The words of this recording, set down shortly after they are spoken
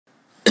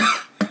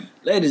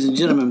Ladies and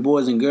gentlemen,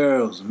 boys and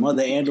girls,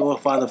 mother and or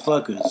father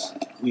fuckers,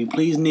 will you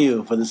please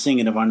kneel for the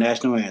singing of our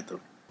national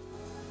anthem?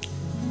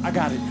 I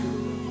got it.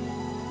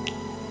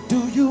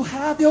 Do you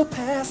have your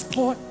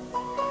passport?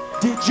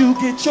 Did you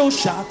get your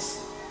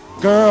shots?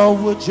 Girl,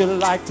 would you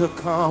like to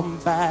come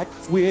back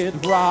with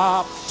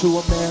Rob to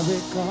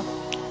America?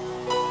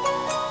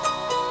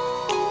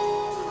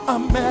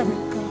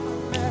 America,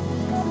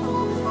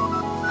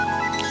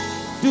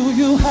 America. Do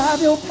you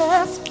have your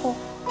passport?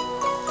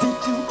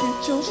 Did you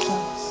get your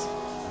shots?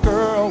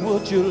 Girl,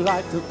 would you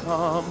like to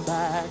come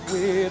back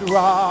with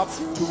Rob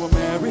to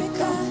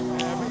America?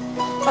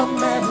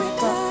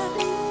 America,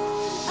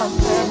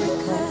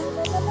 America,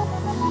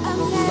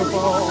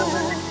 beautiful.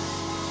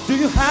 Do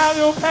you have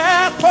your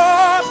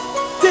passport?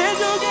 Did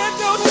you get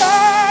your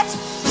shots?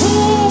 Who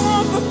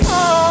wants to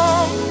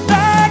come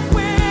back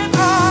with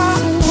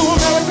us to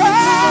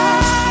America?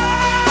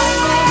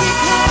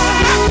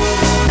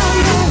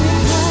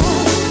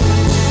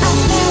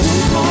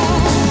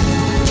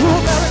 To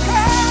America.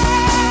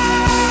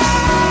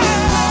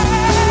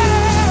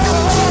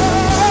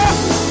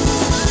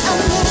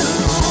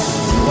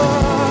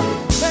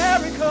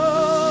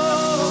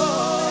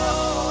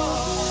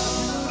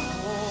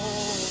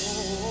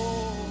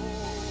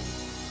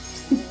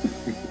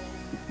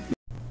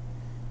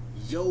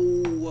 Yo,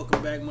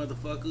 welcome back,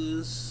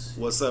 motherfuckers.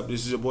 What's up?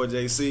 This is your boy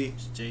JC.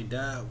 It's J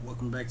Dot.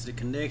 Welcome back to The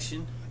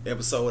Connection.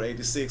 Episode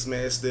 86,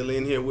 man. Still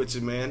in here with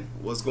you, man.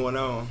 What's going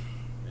on?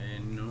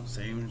 And, you know,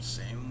 same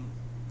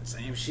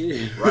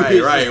shit.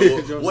 Right.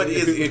 What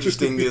is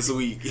interesting this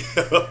week?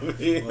 Well,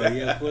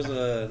 yeah, of course,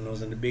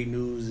 in the big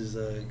news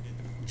is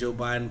Joe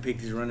Biden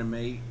picked his running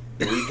mate.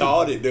 We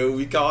called it, dude.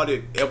 We called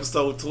it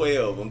episode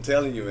 12. I'm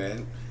telling you,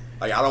 man.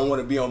 Like, I don't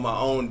want to be on my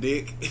own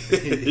dick.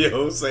 You know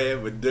what I'm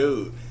saying? But,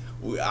 dude,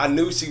 I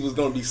knew she was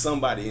going to be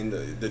somebody in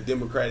the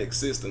democratic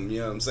system. You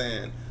know what I'm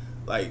saying?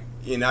 Like,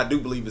 and I do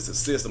believe it's a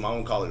system. I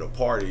don't call it a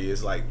party.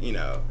 It's like, you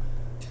know,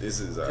 this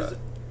is...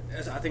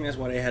 I think that's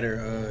why they had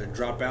her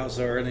drop out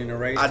so early in the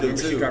race. I do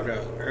too. She dropped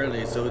out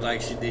early, so like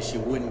she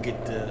wouldn't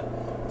get the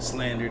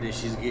slander that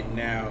she's getting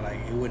now. Like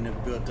it wouldn't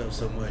have built up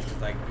so much.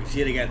 Like if she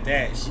had got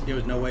that, there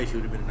was no way she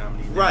would have been a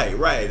nominee.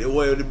 Right. It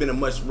would have been a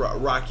much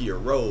rockier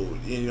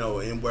road, you know.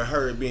 And with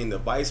her being the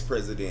vice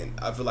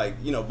president, I feel like,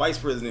 you know, vice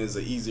president is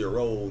an easier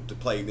role to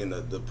play than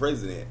the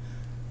president,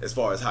 as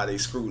far as how they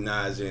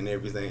scrutinize you and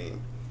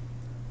everything.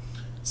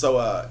 So,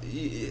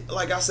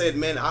 like I said,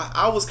 man,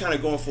 I was kind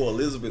of going for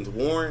Elizabeth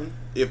Warren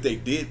if they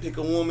did pick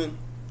a woman.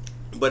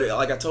 But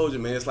like I told you,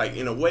 man, it's like,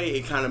 in a way,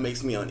 it kind of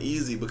makes me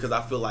uneasy because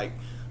I feel like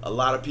a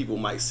lot of people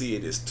might see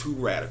it as too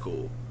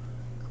radical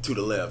to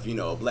the left. You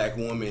know, a black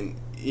woman,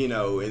 you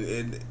know,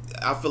 and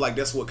I feel like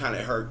that's what kind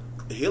of hurt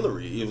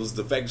Hillary. It was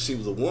the fact that she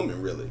was a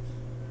woman, really.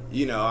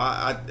 You know,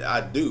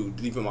 I do,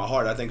 deep in my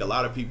heart, I think a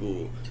lot of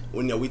people,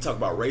 you know, we talk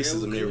about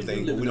racism and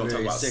everything, but we don't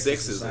talk about sexism.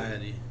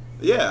 Society.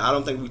 Yeah, I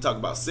don't think we talk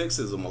about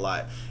sexism a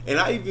lot. And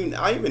I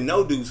even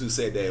know dudes who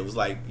said that. It was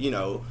like, you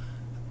know,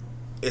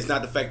 it's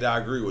not the fact that I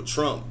agree with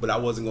Trump, but I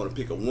wasn't going to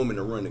pick a woman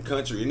to run the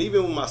country. And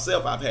even with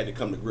myself, I've had to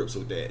come to grips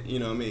with that. You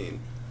know what I mean?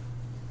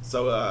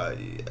 So,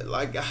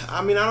 like,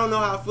 I mean, I don't know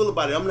how I feel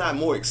about it. I'm not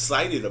more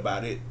excited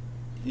about it.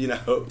 You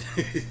know,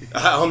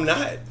 I'm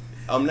not.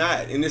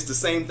 And it's the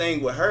same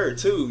thing with her,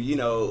 too. You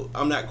know,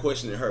 I'm not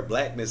questioning her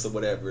blackness or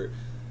whatever.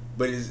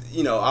 But it's,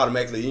 you know,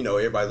 automatically, you know,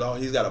 everybody's, oh,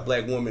 he's got a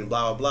black woman,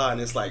 blah, blah, blah.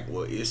 And it's like,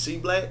 well, is she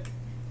black?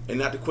 And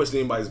not to question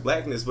anybody's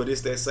blackness, but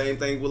it's that same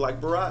thing with, like,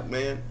 Barack,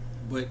 man.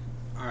 But,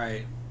 all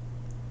right,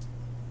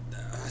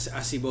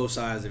 I see both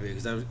sides of it.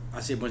 Because I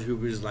see a bunch of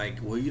people just like,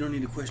 well, you don't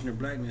need to question her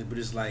blackness. But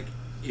it's like,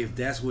 if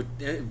that's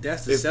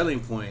the selling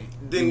point,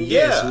 then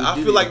yes,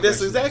 I feel like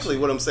that's exactly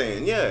what I'm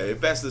saying. Yeah, if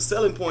that's the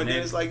selling point,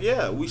 then it's like,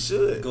 yeah, we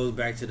should. It goes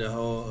back to the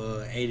whole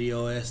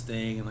ADOS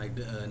thing and, like,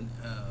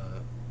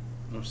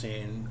 I'm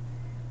saying,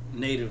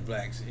 Native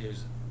blacks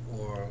is,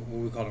 or what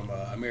we call them,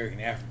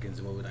 American Africans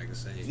is what we like to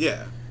say.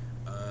 Yeah.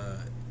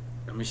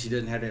 I mean, she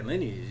doesn't have that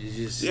lineage. It's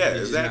just, yeah,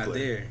 it's exactly.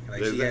 just not there.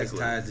 Like, she has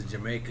ties to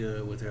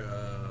Jamaica with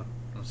her,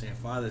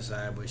 father's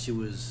side, but she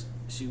wasn't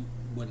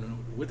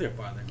with her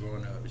father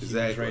growing up. She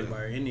was raised by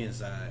her Indian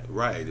side.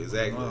 Right,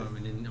 exactly.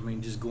 And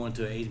then, just going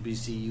to a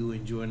HBCU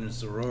and joining a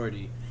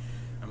sorority.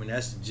 I mean,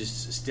 that's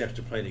just steps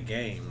to play the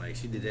game. Like,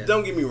 she did that.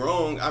 Don't get me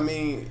wrong. I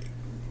mean,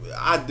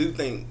 I do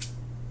think,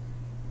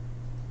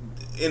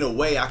 in a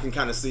way, I can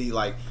kind of see,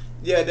 like,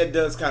 yeah, that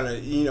does kind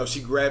of, you know, she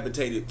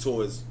gravitated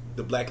towards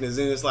the blackness.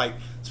 And it's like,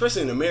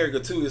 especially in America,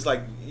 too, it's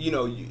like, you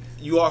know,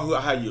 you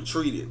are how you're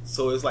treated.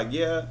 So it's like,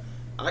 yeah,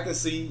 I can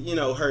see, you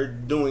know, her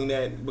doing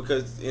that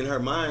because in her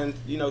mind,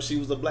 you know, she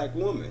was a black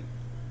woman,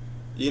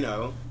 you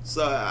know.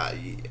 So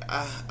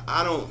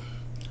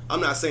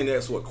I'm not saying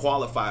that's what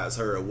qualifies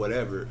her or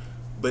whatever,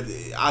 but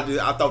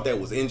I thought that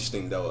was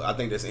interesting, though. I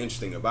think that's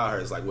interesting about her.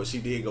 It's like, well, she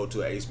did go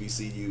to a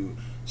HBCU.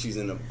 She's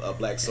in a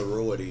black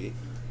sorority.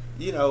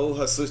 You know,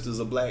 her sister's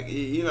a black.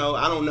 You know,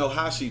 I don't know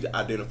how she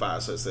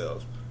identifies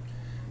herself,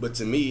 but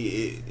to me,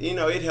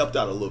 it helped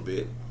out a little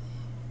bit.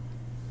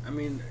 I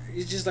mean,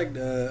 it's just like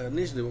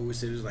initially what we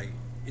said was like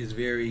it's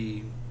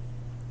very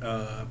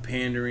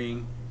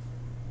pandering.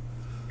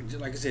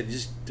 like I said,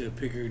 just to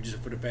pick her, just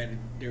for the fact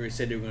that they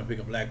said they were going to pick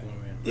a black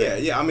woman.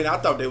 Yeah. I mean, I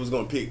thought they was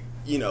going to pick,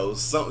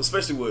 some,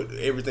 especially with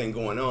everything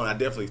going on. I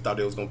definitely thought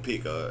they was going to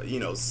pick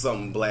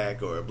some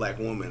black or a black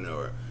woman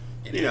or,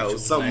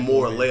 something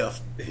more woman.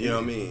 Left. You know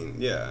what I mean?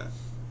 Yeah.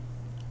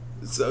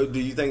 So, do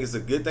you think it's a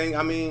good thing?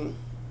 I mean,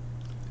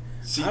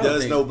 she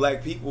does know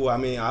black people. I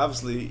mean,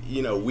 obviously,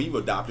 we've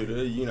adopted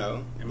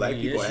her. Black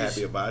people are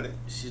happy about it.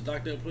 She's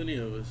locked up plenty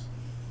of us.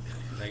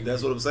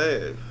 That's what I'm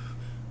saying.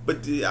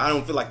 But I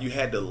don't feel like you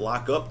had to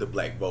lock up the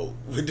black vote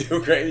with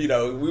Democrat.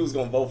 We was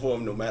gonna vote for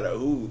them no matter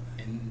who.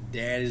 And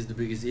that is the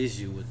biggest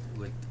issue with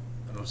what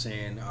I'm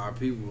saying. Our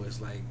people, it's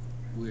like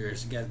we're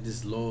got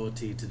this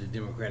loyalty to the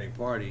Democratic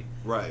Party,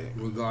 right?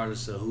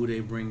 Regardless of who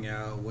they bring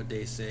out, what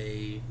they say.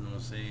 You know what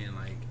I'm saying?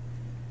 Like,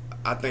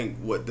 I think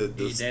what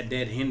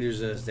that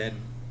hinders us. That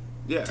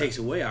takes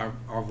away our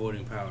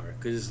voting power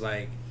because it's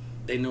like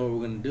they know what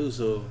we're gonna do.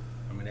 So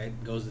I mean,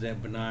 that goes to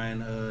that benign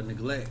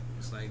neglect.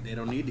 It's like they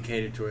don't need to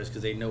cater to us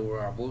because they know where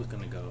our vote's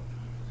gonna go.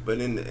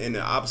 But in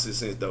the opposite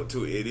sense, though,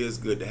 too, it is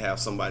good to have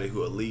somebody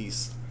who at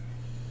least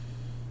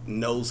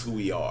knows who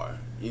we are.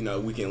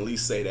 We can at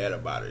least say that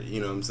about it.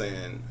 You know what I'm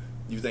saying?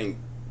 You think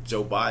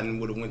Joe Biden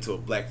would have went to a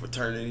black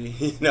fraternity?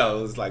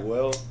 It's like,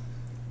 well,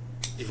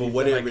 for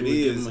whatever it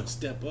is, give him a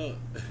step up,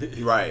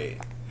 right?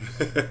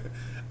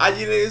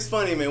 It's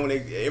funny, man, when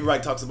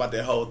everybody talks about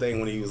that whole thing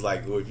when he was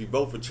like, well, if you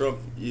vote for Trump,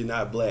 you're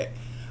not black.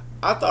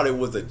 I thought it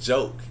was a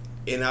joke,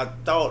 and I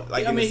thought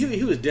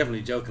he was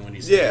definitely joking when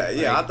he said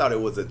that. I thought it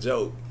was a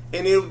joke,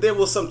 and there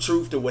was some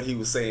truth to what he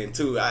was saying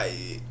too.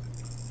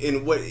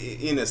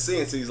 In a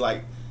sense, he's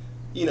like,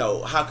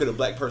 how could a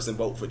black person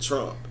vote for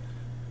Trump?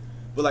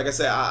 But like I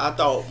said, I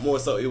thought more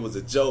so it was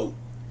a joke.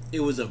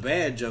 It was a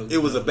bad joke. It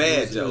was a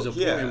bad joke. It was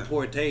in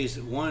poor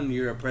taste. One,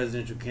 you're a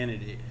presidential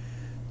candidate.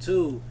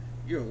 Two,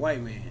 you're a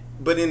white man.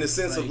 But in the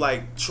sense of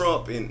like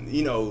Trump, and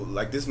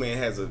like this man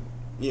has a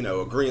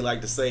green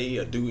light to say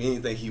or do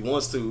anything he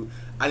wants to.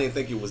 I didn't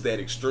think it was that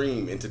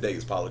extreme in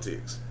today's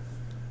politics.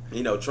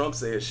 Trump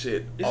says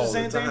shit it's all the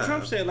same the time. thing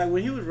Trump said. Like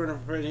when he was running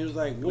for president, he was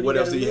like, "What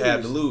else do you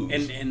have to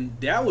lose?" And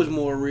that was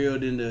more real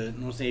than the. You know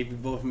what I'm saying? If you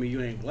vote for me,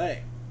 you ain't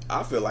black.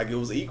 I feel like it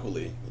was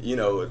equally,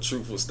 a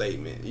truthful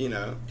statement.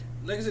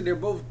 Like I said, they're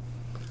both.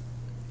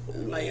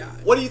 Like,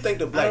 what do you think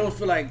the black? I don't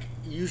feel like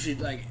you should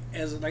like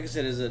I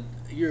said, as a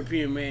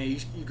European man,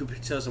 you could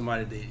tell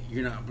somebody that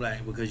you're not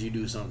black because you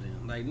do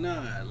something. Like,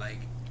 nah, like.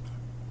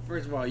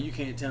 First of all, you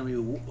can't tell me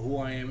who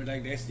I am.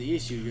 Like, that's the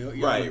issue.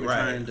 You're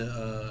trying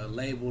to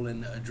label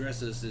and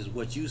address us as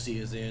what you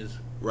see us as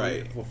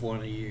for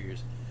 400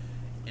 years.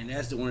 And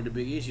that's one of the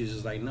big issues.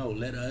 Is like, no,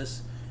 let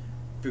us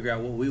figure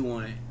out what we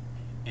want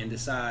and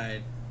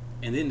decide,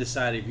 and then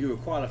decide if you are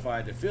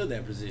qualified to fill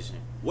that position.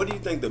 What do you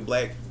think the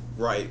black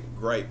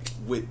gripe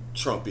with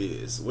Trump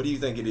is? What do you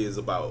think it is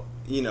about,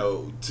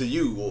 to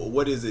you?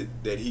 What is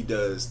it that he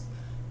does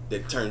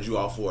that turns you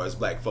off for us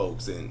black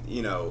folks and,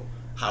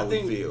 how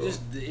we feel?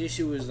 Just the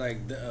issue is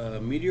like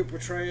the media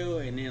portrayal,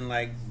 and then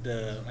like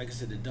I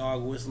said, the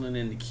dog whistling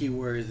and the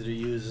keywords that are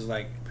used is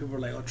like people are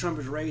like, "Oh, Trump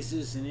is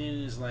racist," and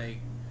then it's like,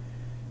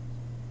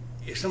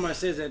 if somebody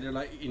says that, they're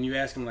like, and you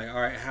ask them like, "All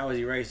right, how is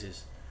he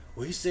racist?"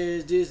 Well, he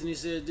says this and he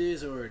says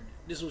this, or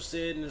this was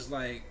said, and it's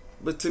like.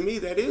 But to me,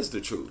 that is the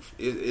truth.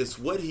 It's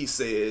what he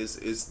says.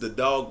 It's the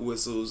dog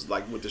whistles,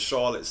 like with the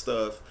Charlotte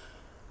stuff.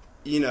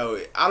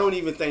 I don't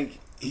even think.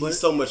 He's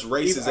so much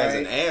racist as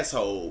an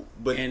asshole,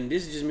 and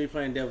this is just me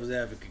playing devil's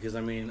advocate because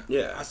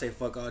I say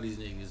fuck all these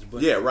niggas,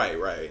 but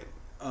right.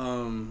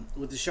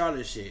 With the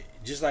Charlotte shit,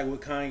 just like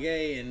with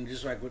Kanye and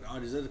just like with all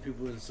these other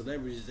people and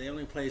celebrities, they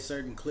only play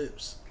certain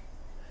clips.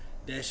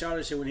 That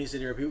Charlotte shit when he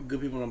said there are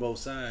good people on both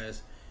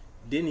sides,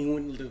 then he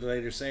went to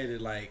later say that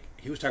like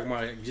he was talking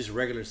about like, just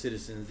regular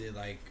citizens that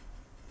like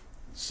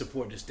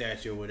support the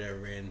statue or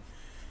whatever, and.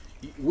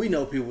 We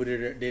know people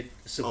that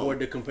support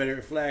the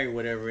Confederate flag or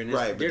whatever, and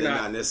but they're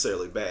not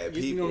necessarily bad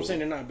people. You know what I'm saying?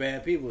 They're not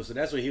bad people. So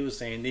that's what he was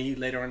saying. Then he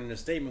later on in the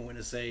statement went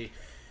to say,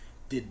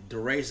 "Did the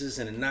racists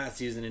and the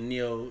Nazis and the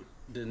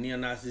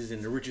neo-Nazis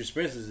and the Richard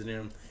Spencers and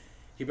them?"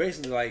 He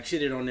basically like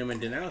shitted on them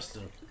and denounced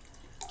them.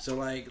 So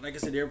like I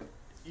said,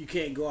 you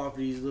can't go off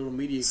these little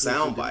media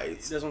sound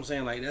bites. That's what I'm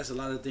saying. Like that's a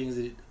lot of things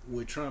that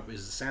with Trump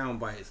is sound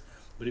bites.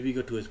 But if you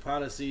go to his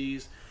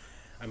policies.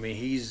 I mean,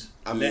 he's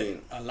let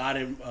a lot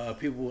of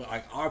people,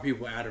 like our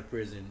people, out of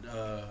prison.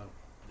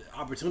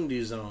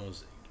 Opportunity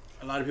zones.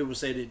 A lot of people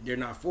say that they're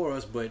not for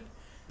us, but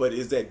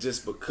is that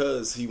just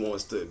because he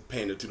wants to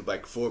pander to the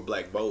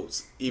black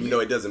votes? Even though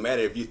it doesn't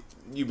matter if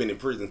you've been in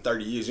prison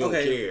 30 years, you don't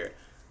care.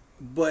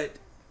 But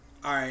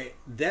all right,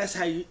 that's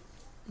how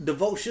the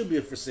vote should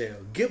be for sale.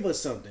 Give us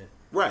something,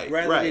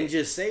 rather than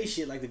just say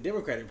shit like the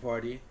Democratic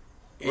Party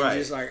and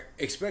just like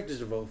expect us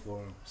to vote for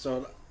him.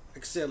 So,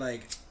 like I said,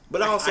 like.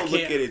 But I also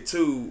look at it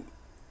too,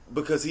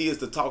 because he is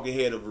the talking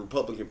head of the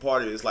Republican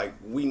Party. It's like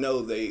we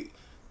know they've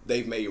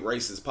made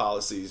racist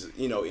policies.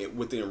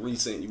 Within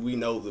recent, we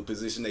know the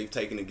position they've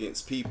taken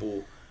against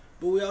people.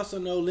 But we also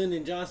know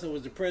Lyndon Johnson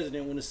was the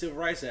president when the Civil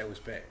Rights Act was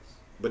passed.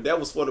 But that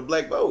was for the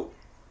black vote.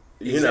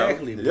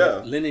 Exactly. Know? But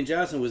Yeah. Lyndon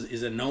Johnson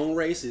is a known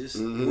racist,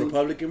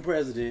 Republican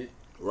president.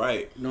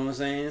 Right. You know what I'm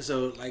saying?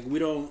 So like we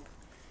don't,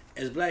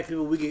 as black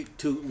people,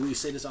 we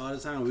say this all the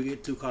time. We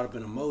get too caught up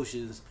in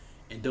emotions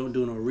and don't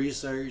do no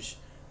research.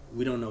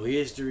 We don't know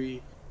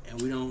history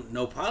and we don't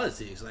know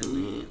politics. Like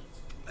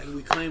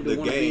we claim to The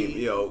want to game, be.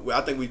 you know,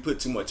 I think we put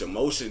too much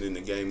emotion in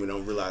the game. We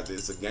don't realize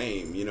it's a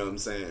game. You know what I'm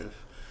saying?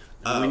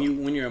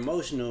 When you're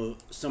emotional,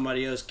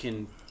 somebody else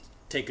can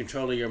take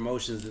control of your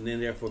emotions and then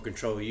therefore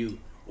control you.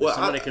 Well,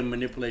 Somebody can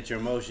manipulate your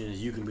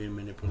emotions. You can be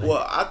manipulated.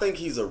 Well, I think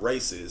he's a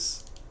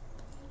racist,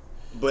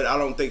 but I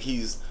don't think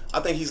he's.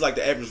 I think he's like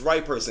the average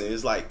white person.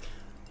 It's like,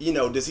 you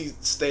know, does he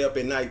stay up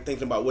at night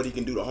thinking about what he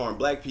can do to harm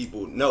black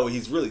people? No,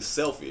 he's really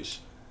selfish.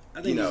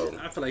 I think you know,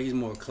 I feel like he's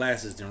more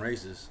classist than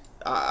racist.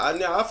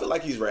 I feel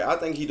like he's right. I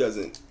think he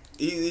doesn't.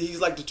 He's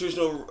like the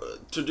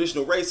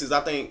traditional racist.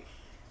 I think,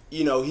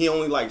 you know, he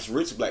only likes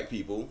rich black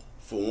people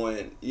for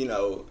one. You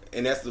know,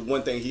 and that's the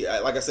one thing he.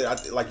 Like I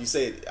said, like you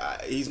said,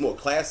 he's more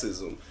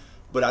classism.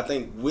 But I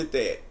think with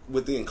that,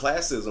 within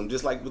classism,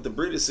 just like with the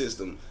British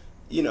system,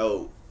 you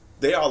know,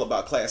 they're all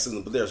about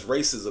classism, but there's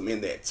racism in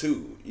that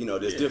too. You know,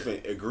 there's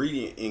different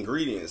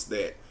ingredients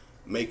that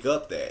make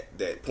up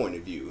that point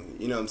of view.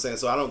 You know what I'm saying?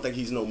 So I don't think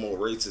he's no more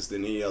racist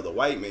than any other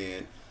white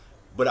man.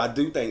 But I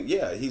do think,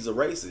 yeah, he's a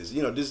racist.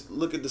 You know, just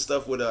look at the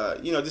stuff with,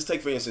 you know, just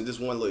take for instance,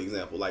 just one little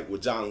example, like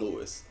with John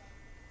Lewis.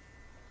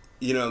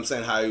 You know what I'm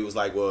saying? How he was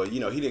like, well, you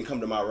know, he didn't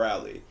come to my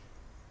rally.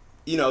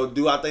 You know,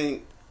 do I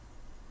think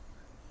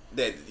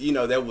that, you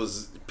know, that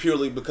was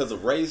purely because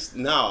of race?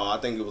 No, I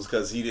think it was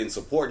because he didn't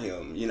support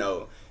him. You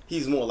know,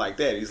 he's more like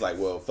that. He's like,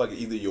 well, fuck it,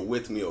 either you're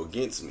with me or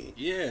against me.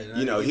 Yeah.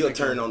 You know, he'll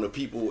turn on the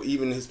people,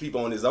 even his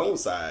people on his own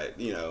side.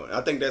 You know, and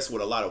I think that's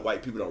what a lot of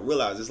white people don't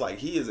realize. It's like,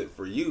 he isn't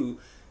for you.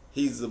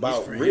 He's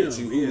about rich.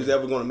 Who's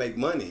ever going to make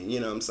money? You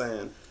know what I'm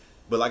saying?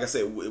 But like I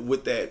said,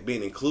 with that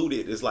being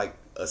included, it's like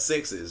a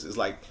sexist. It's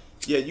like,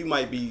 yeah, you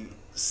might be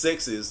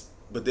sexist,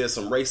 but there's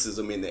some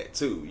racism in that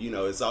too. You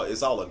know, it's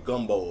all a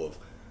gumbo of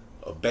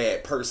a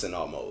bad person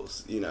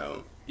almost. You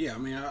know. Yeah, I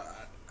mean, I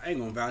ain't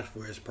gonna vouch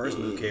for his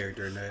personal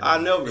character. And that, I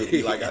never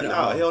be like, no,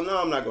 hell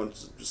no, I'm not going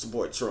to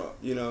support Trump.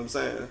 You know what I'm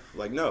saying?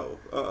 Like, no,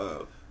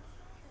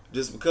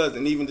 just because,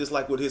 and even just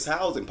like with his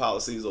housing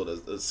policies or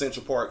the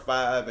Central Park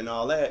 5 and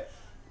all that.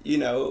 You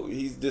know,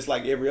 he's just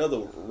like every other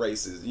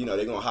racist. You know,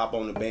 they're going to hop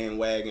on the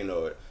bandwagon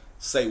or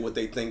say what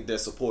they think their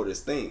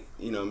supporters think.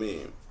 You know what I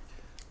mean?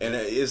 And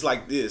it's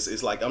like this.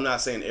 It's like, I'm not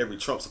saying every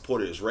Trump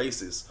supporter is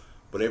racist,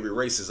 but every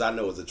racist I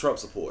know is a Trump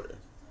supporter.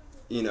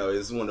 You know,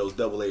 it's one of those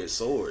double-edged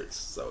swords.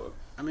 So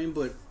I mean,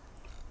 but,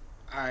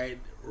 alright,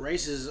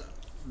 racists,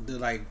 the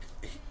like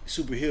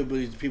super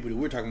hillbillies, people that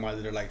we're talking about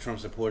that are like Trump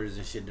supporters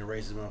and shit, the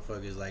racist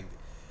motherfuckers, like,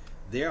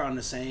 they're on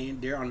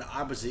the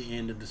opposite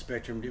end of the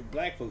spectrum that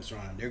black folks are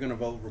on. They're gonna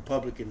vote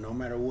Republican no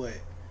matter what.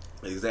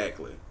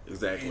 Exactly.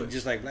 And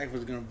just like black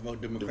folks are gonna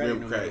vote Democratic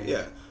no matter what.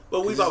 Yeah.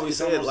 But we've always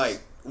said, like,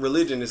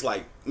 religion is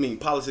like, I mean,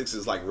 politics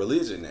is like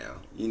religion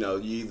now. You know,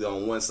 you either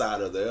on one side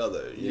or the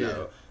other. You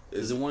know,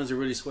 because the ones that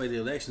really sway the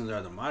elections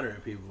are the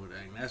moderate people.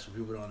 And that's what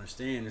people don't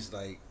understand. It's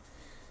like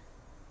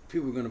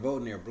people are gonna vote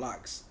in their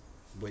blocks,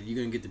 but you're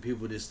gonna get the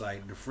people that's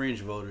like the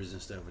fringe voters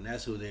and stuff, and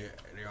that's who they're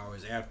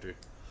always after.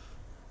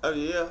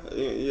 Yeah,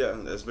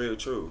 that's very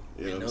true.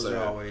 You know and what those I'm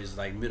saying? are always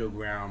like middle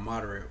ground,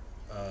 moderate,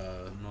 you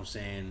know what I'm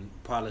saying,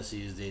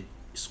 policies that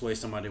sway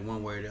somebody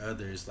one way or the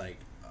other. It's like,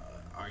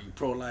 are you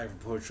pro-life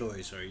or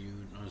pro-choice? Are you know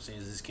what I'm saying,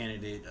 is this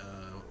candidate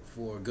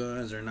for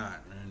guns or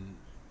not? And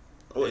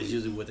that's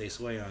usually what they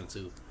sway on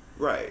to.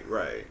 Right.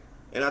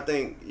 And I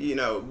think, you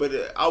know, but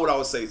I would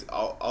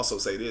also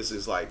say this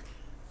is like,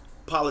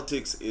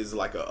 politics is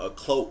like a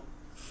cloak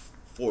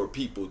for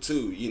people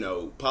too. You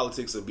know,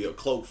 politics will be a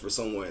cloak for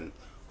someone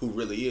who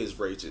really is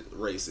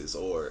racist,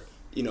 or,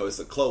 you know, it's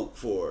a cloak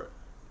for,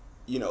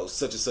 you know,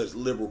 such and such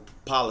liberal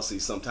policy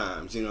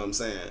sometimes, you know what I'm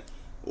saying?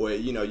 Where,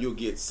 you know, you'll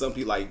get some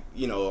people like,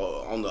 you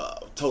know, on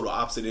the total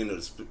opposite end of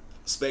the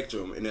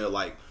spectrum, and they're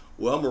like,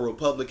 well, I'm a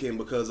Republican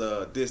because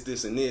of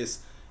this, and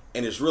this,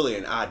 and it's really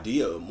an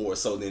idea more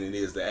so than it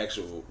is the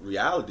actual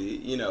reality,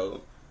 you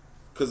know,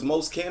 because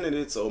most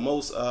candidates or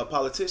most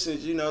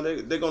politicians, you know,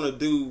 they're going to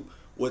do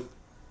what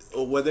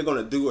they're going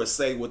to do or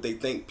say what they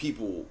think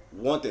people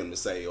want them to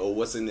say or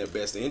what's in their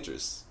best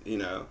interest, you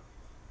know.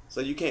 So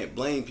you can't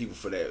blame people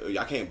for that.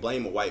 I can't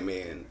blame a white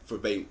man for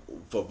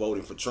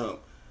voting for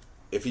Trump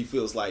if he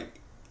feels like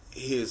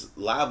his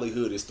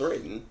livelihood is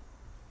threatened.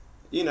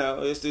 You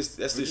know, that's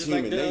just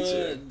human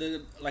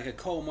nature. Like a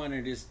coal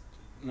miner just,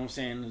 you know what I'm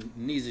saying,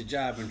 needs a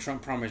job, and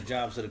Trump promised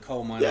jobs to the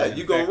coal miners. Yeah,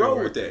 you're going to roll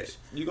with that.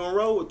 You're going to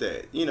roll with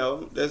that. You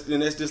know, that's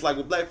just like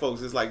with black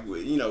folks. It's like,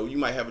 you know, you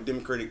might have a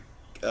Democratic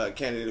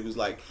candidate who's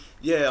like,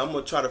 yeah, I'm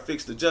going to try to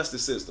fix the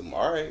justice system.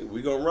 All right,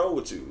 we're going to roll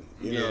with you.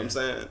 You know what I'm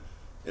saying?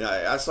 And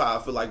that's why I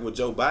feel like with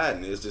Joe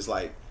Biden, it's just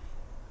like,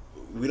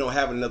 we don't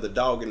have another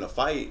dog in the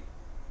fight,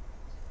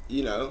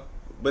 you know.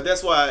 But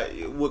that's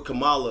why with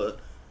Kamala,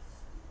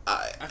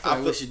 I feel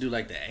like we should do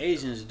like the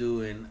Asians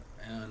do, and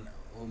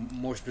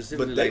more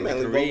specifically, but they like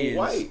mainly the Koreans, vote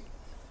white.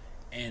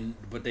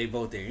 but they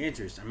vote their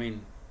interest. I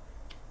mean,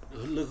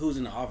 look who's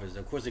in the office.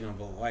 Of course they're gonna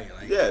vote white.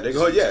 Like Yeah, they're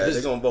going. Yeah,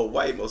 they're gonna vote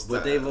white most of the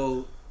but time. they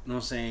vote. You know what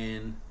I'm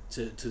saying,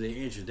 to their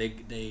interest.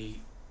 They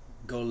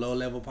go low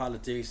level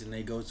politics and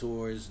they go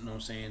towards, you know what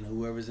I'm saying,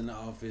 whoever's in the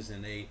office,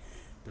 and they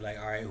be like,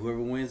 all right,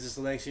 whoever wins this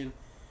election,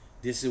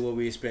 this is what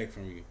we expect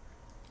from you.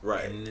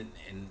 Right.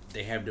 And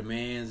they have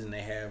demands, and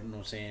they have, you know what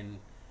I'm saying,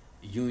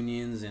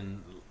 unions,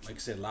 and like I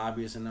said,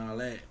 lobbyists and all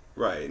that.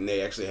 Right, and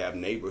they actually have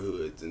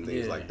neighborhoods and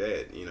things Yeah. like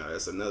that. You know,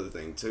 that's another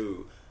thing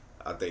too.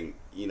 I think,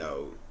 you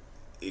know,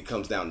 it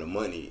comes down to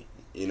money.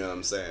 You know what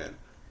I'm saying?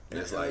 And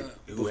it's like,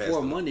 who has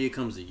before the money, it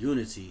comes to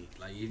unity.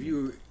 Like if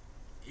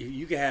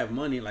you can have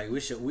money, like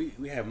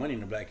we have money in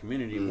the black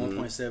community,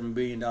 $1.7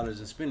 billion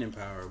in spending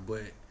power,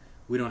 but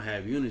we don't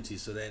have unity,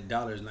 so that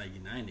dollar is not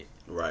united.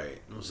 Right. You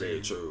know what I'm Very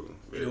saying? true.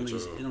 It Very only,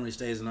 true. it only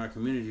stays in our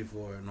community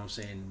for, you know what I'm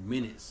saying,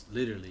 minutes,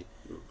 literally.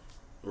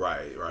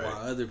 Right, right.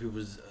 While other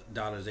people's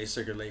dollars, they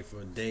circulate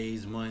for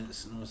days,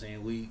 months, you know what I'm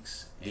saying,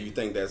 weeks. Do you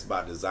think that's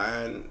by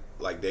design?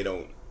 Like we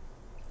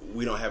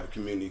don't have a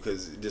community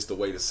because just the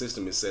way the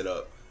system is set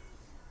up,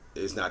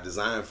 it's not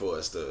designed for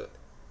us to,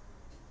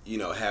 you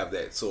know, have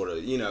that sort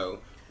of, you know,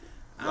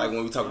 like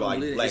when we talk about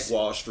like Black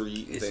Wall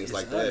Street and things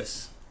like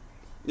that.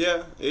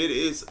 Yeah, it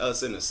is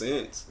us in a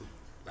sense.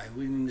 Like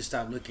we need to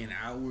stop looking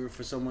outward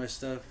for so much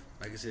stuff.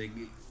 Like I said,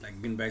 like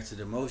getting back to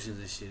the emotions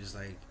and shit. It's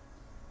like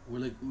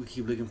we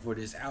keep looking for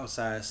this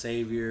outside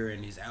savior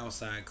and these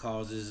outside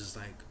causes. It's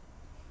like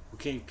we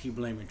can't keep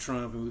blaming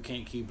Trump, and we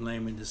can't keep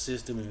blaming the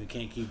system, and we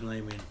can't keep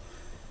blaming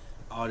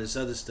all this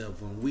other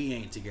stuff when we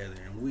ain't together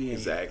and we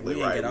ain't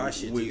got our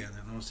shit together. You know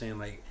what I'm saying?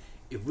 Like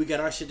if we got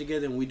our shit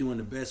together and we doing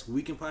the best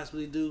we can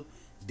possibly do,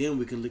 then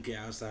we can look at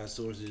outside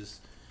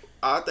sources.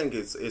 I think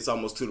it's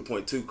almost to the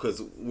point too,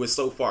 because we're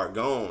so far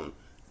gone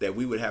that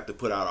we would have to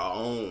put out our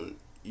own,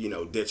 you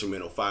know,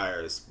 detrimental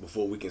fires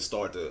before we can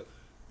start to,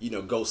 you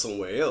know, go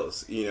somewhere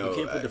else. You know, you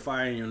can't put the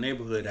fire in your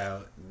neighborhood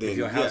out if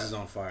your house is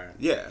on fire.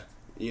 Yeah,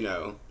 you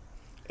know,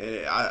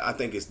 and I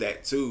think it's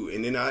that too.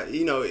 And then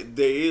you know,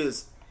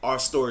 our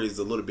story is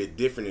a little bit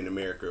different in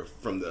America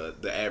from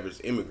the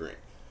average immigrant.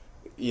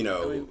 You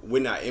know, I mean,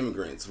 we're not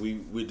immigrants.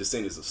 We're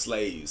descendants of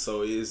slaves,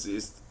 so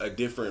it's a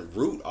different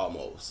route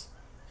almost.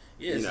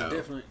 Yeah, it's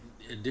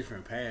a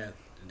different path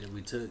that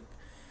we took.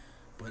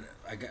 But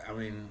I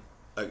mean,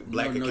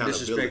 black no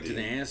disrespect to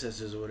the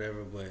ancestors or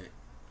whatever, but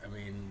I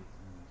mean,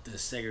 the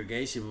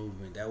segregation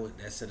movement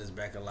that set us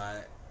back a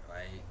lot.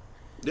 Like,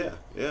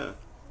 yeah.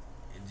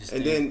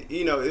 And then,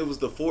 you know, it was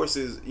the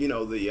forces, you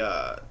know,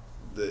 the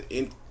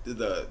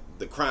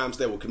crimes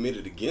that were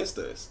committed against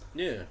us.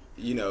 Yeah.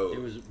 You know,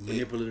 it was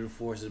manipulative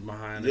forces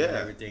behind it and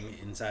everything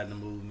inside the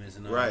movements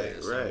and all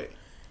that. So right.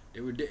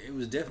 It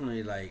was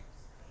definitely like,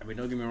 I mean,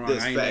 don't get me wrong,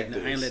 I ain't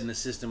letting the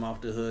system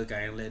off the hook.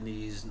 I ain't letting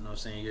these, you know what I'm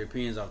saying,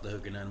 Europeans off the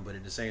hook or nothing. But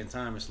at the same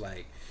time, it's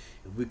like,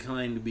 if we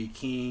claim to be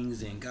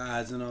kings and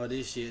gods and all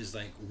this shit, it's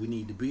like, we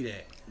need to be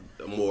that.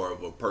 More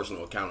of a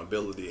personal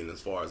accountability and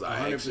as far as our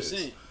 100%.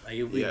 Actions. Like,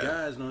 if we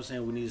gods, you know what I'm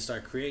saying, we need to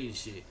start creating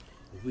shit.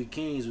 If we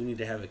kings, we need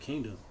to have a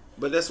kingdom.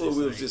 But that's what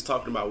we was just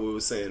talking about. We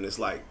were saying, it's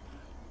like,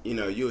 you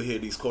know, you'll hear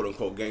these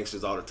quote-unquote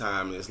gangsters all the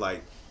time, and it's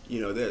like,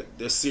 you know,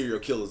 they're serial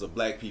killers of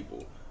black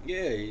people.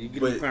 Yeah, you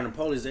get in front of the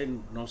police, they, you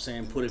know what I'm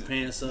saying, pull their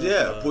pants up.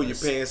 Yeah, pull your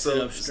pants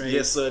up. Straight.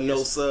 Yes, sir. No,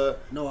 sir.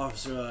 No,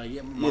 officer.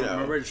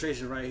 My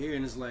registration right here.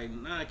 And it's like,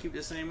 nah, keep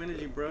the same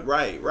energy, bro.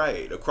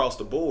 Right. Across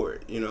the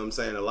board. You know what I'm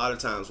saying? A lot of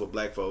times with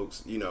black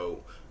folks, you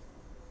know,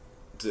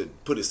 to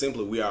put it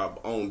simply, we are our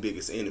own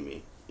biggest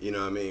enemy. You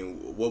know what I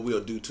mean? What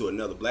we'll do to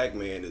another black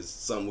man is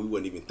something we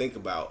wouldn't even think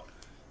about,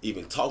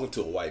 even talking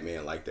to a white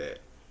man like that.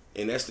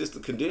 And that's just the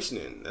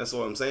conditioning. That's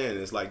what I'm saying.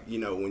 It's like, you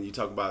know, when you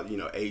talk about, you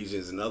know,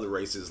 Asians and other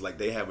races, like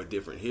they have a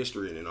different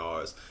history than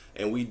ours.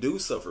 And we do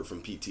suffer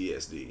from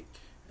PTSD.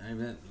 I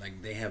mean,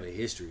 like they have a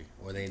history,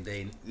 or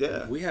they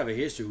we have a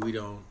history. We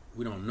don't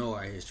know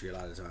our history a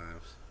lot of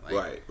times.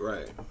 Like,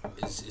 right.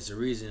 It's a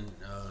reason.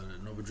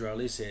 Noble Drew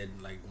Ali said,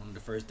 like, one of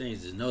the first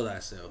things is know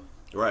thyself.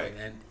 Right.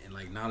 And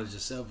like knowledge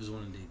of self is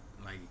one of the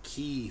like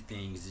key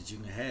things that you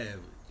can have,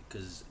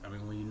 because I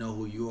mean, when you know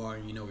who you are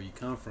and you know where you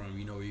come from,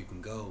 you know where you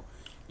can go.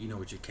 You know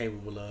what you're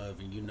capable of,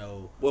 and you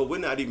know. Well, we're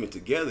not even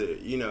together,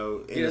 you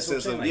know, in the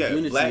sense of like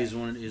unity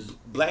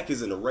black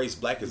isn't a race,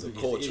 black is a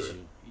culture.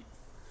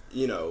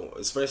 You know,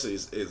 especially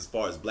as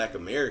far as Black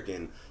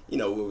American, you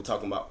know, we were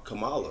talking about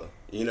Kamala.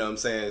 You know what I'm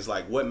saying? It's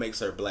like, what makes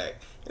her black?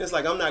 And it's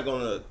like, I'm not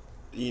gonna,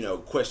 you know,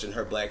 question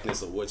her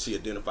blackness or what she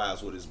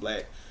identifies with as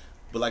black.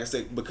 But like I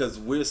said, because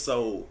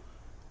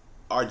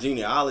our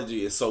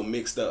genealogy is so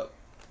mixed up.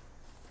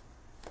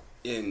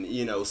 And,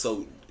 you know,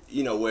 so,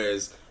 you know,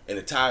 whereas an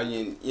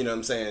Italian, you know what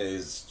I'm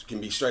saying, can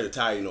be straight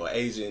Italian, or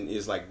Asian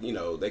is like, you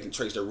know, they can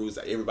trace their roots.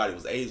 Like everybody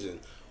was Asian.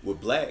 With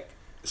black,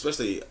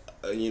 especially,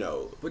 you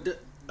know, but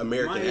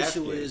American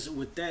African. My issue is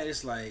with that.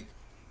 It's like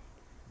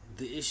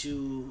the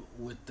issue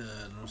with the,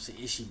 I don't say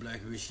is she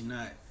black or is she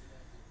not.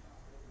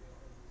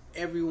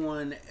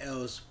 Everyone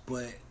else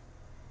but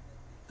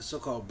the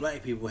so-called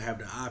black people have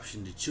the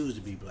option to choose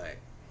to be black.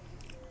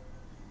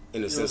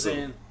 in the You know what I'm sense of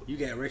saying? You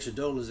got Rachel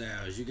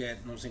Dolezal. You got, you know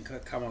what I'm saying,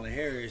 Kamala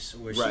Harris,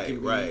 where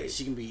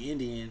she can be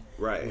Indian.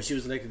 Right. When she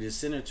was elected as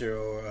senator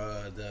or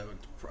the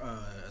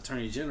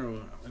attorney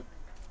general,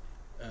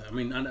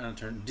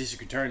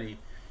 district attorney,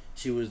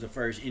 she was the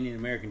first Indian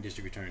American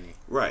district attorney.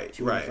 Right.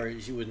 She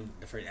wasn't she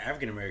wasn't the first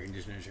African American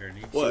district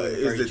attorney. Well,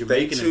 is it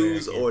they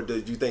choose, American. or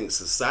do you think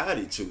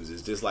society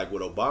chooses? Just like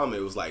with Obama,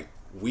 it was like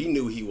we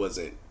knew he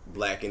wasn't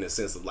black in the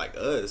sense of like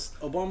us.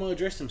 Obama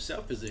addressed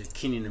himself as a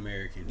Kenyan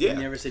American. Yeah.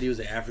 He never said he was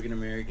an African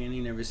American.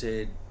 He never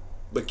said.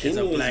 But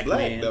Kenya is black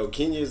man. though.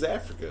 Kenya is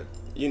Africa.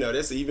 You know,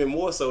 that's even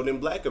more so than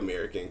black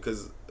American,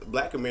 because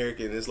black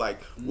American is like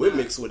we're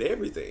mixed with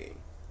everything.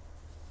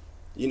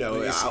 You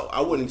know, I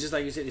wouldn't. Just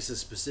like you said, it's a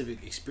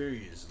specific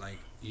experience. Like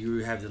you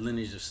have the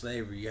lineage of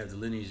slavery, you have the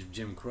lineage of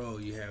Jim Crow.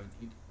 You have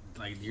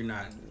like you're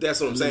not.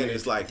 That's what I'm saying.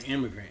 It's like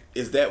immigrant.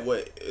 Is that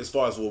what, as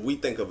far as what we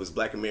think of as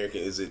black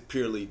American, is it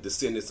purely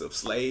descendants of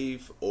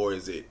slave, or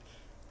is it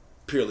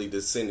purely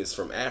descendants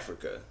from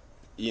Africa?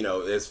 You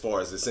know, as far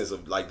as the sense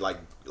of like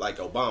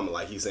Obama,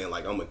 like he's saying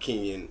like I'm a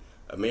Kenyan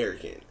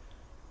American.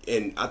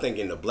 And I think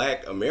in the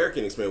black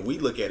American experience, we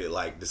look at it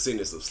like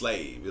descendants of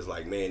slaves. It's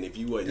like, man, if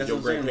you wasn't, your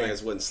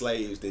grandparents wasn't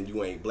slaves, then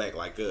you ain't black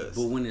like us.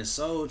 But when it's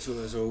sold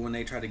to us, or when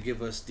they try to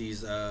give us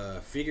these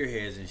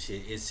figureheads and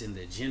shit, it's in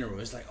the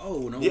general. It's like,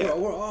 oh no,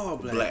 we're all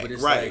black. But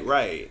it's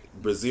right.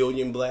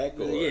 Brazilian black,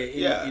 or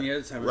any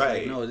other time, it's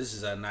like, no, this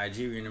is a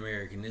Nigerian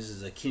American, this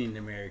is a Kenyan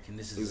American,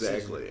 this is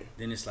exactly.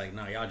 Then it's like,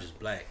 no, y'all just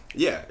black.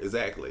 Yeah,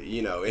 exactly.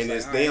 You know, and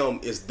it's them,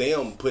 it's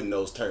them putting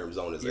those terms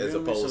on us, as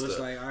opposed to. So it's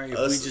like, all right, if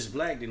we just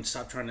black, then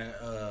stop trying to, you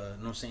know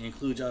what I'm saying,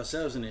 include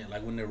yourselves in it.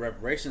 Like when the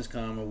reparations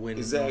come, or when,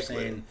 you know what I'm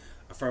saying,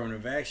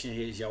 affirmative action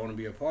hits, y'all want to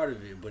be a part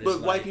of it. But it's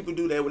white people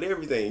do that with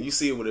everything. You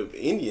see it with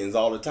Indians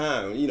all the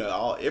time. You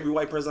know, every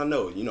white person I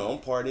know, you know, I'm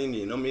part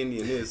Indian, I'm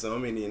Indian this,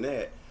 I'm Indian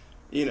that.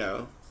 You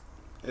know,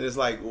 and it's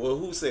like, well,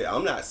 who said?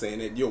 I'm not saying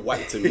that you're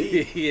white to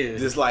me. Yeah.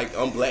 Just like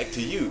I'm black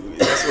to you.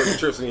 That's what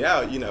trips me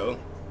out. You know,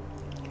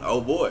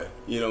 oh boy,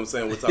 you know what I'm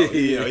saying? We're talking.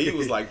 You know, he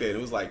was like that. It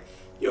was like,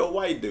 you're a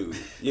white dude.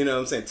 You know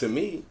what I'm saying? To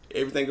me,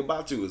 everything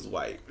about you is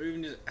white. Or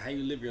even just how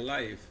you live your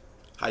life.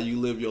 How you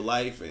live your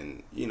life,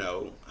 and you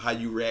know how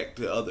you react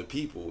to other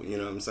people. You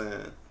know what I'm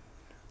saying?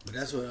 But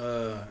that's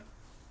what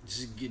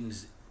just getting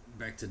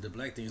back to the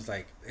black thing. It's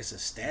like it's a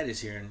status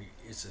here, and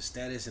it's a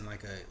status and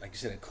like you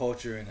said, a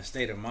culture and a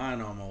state of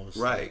mind almost.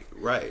 Right,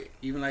 like, right.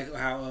 Even like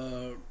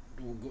how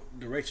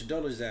the Rachel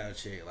Dolezal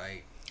chick,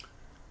 like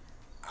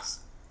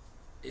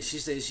she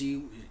said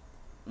she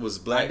was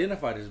black,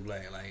 identified as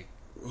black. Like,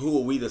 who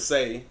are we to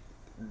say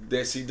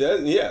that she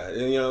doesn't? Yeah,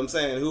 and you know what I'm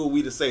saying. Who are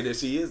we to say that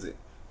she isn't?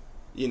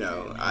 You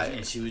know,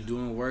 and she was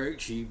doing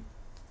work.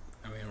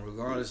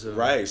 Regardless of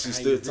she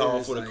stood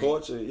tall for the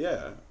culture.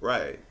 Yeah,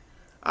 right.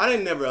 I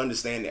didn't never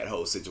understand that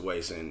whole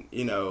situation.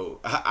 You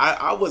know,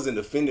 I wasn't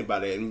offended by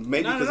that, and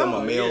maybe because I'm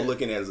a male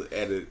looking as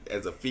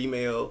a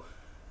female.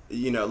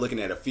 You know,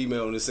 looking at a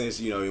female in the sense,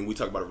 you know, and we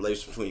talk about a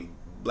relationship between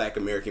black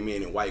American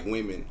men and white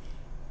women.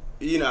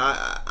 You know,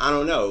 I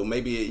don't know.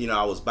 Maybe, you know,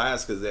 I was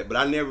biased because of that, but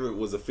I never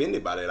was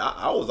offended by that.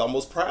 I was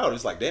almost proud.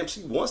 It's like, damn,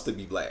 she wants to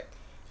be black.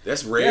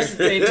 That's rare. That's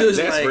the thing too.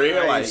 That's like,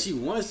 rare. Like, she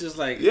wants just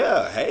like,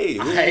 yeah. Hey,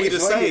 who are we to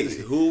say?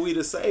 Who are we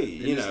to say?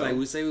 You know, like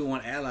we say we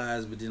want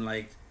allies, but then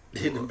like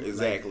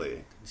exactly,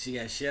 like, she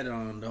got shed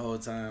on the whole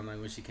time. Like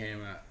when she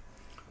came out,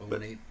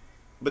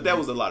 but that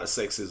was a lot of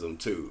sexism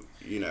too.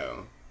 You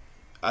know,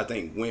 I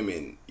think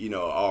women, you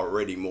know, are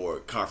already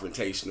more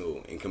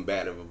confrontational and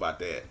combative about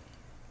that,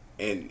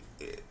 and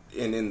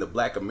in the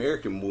Black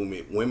American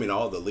movement, women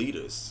are the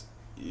leaders.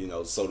 You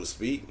know, so to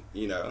speak.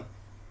 You know.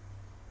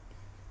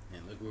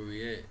 And look where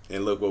we at.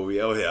 And look where we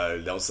are. Yeah,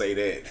 don't say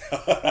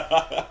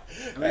that.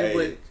 I mean,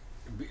 but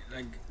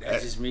like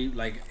that's just me.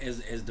 Like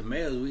as the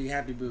males, we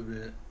have to be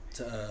able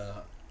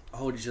to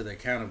hold each other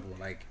accountable.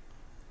 Like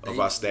of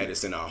our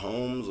status in our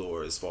homes,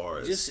 or as far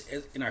as just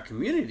in our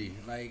community.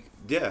 Like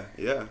yeah.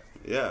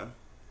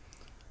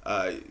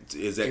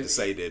 Is that to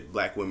say that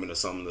black women are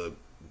some of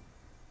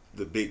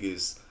the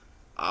biggest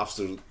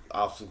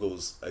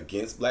obstacles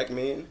against black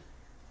men?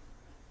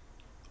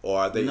 Or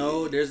are they?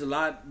 No, there's a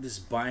lot that's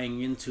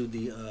buying into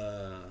the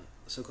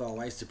so-called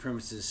white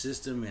supremacist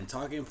system and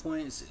talking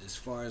points as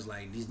far as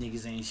like these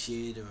niggas ain't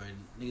shit or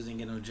niggas ain't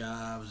get no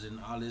jobs and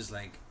all this.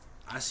 Like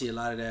I see a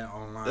lot of that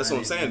online. That's what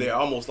I'm saying. They're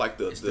almost like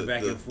the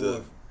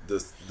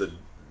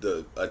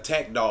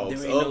attack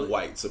dogs of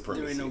white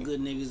supremacy. There ain't no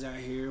good niggas out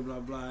here, blah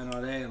blah and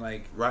all that.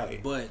 Like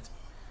right, but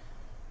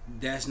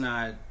that's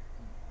not.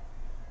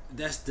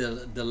 That's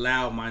the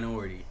loud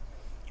minority.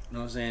 You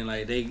know what I'm saying?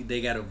 Like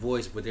they got a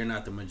voice, but they're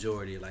not the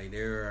majority. Like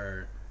there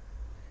are.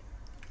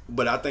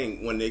 But I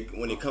think when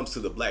it comes to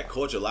the black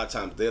culture, a lot of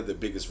times they're the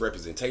biggest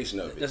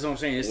representation of it. That's what I'm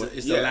saying.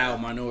 It's the loud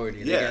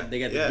minority. They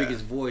got the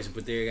biggest voice,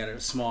 but they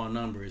got small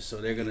numbers, so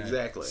they're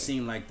gonna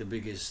seem like the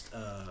biggest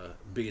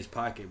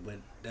pocket. But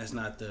that's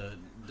not the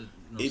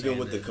even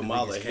with the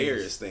Kamala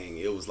Harris thing.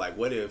 It was like,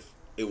 what if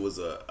it was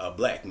a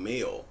black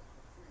male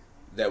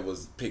that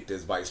was picked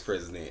as vice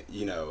president?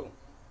 You know.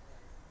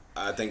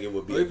 I think it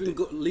would be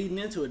leading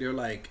into it. They're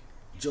like,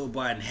 Joe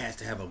Biden has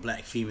to have a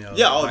black female.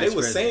 Yeah, oh, vice they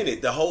were saying president.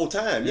 it the whole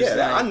time. It's Yeah,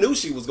 like- I knew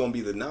she was gonna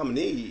be the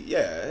nominee.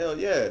 Yeah, hell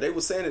yeah, they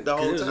were saying it the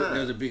whole time.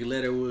 There was a big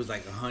letter where it was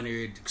like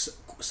 100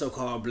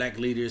 so-called black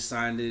leaders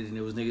signed it, and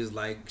it was niggas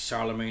like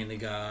Charlemagne the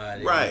God,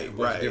 and a Right, bunch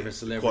right. of different Quote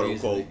celebrities,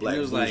 unquote and black it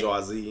was like,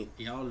 bourgeoisie.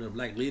 y'all the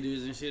black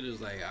leaders and shit. It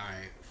was like, all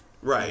right,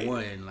 Right.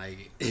 one,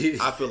 like,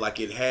 I feel like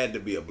it had to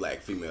be a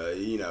black female.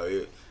 You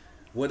know,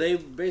 well, they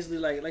basically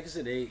like I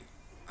said,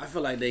 I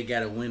feel like they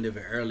got a wind of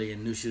it early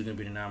and knew she was gonna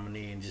be the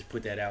nominee and just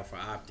put that out for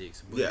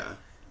optics. But yeah.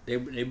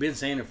 they've been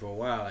saying it for a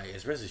while, like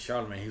especially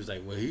Charlemagne. He was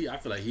like, well, I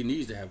feel like he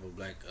needs to have a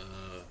black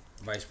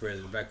vice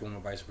president, black woman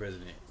vice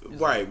president. It's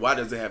Right. Why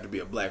does it have to be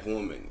a black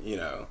woman? You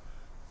know,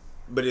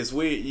 but it's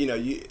weird. You know,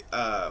 you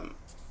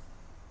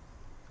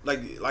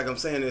like I'm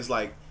saying, it's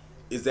like,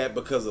 is that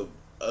because of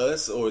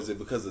us or is it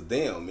because of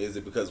them? Is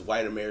it because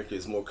white America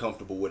is more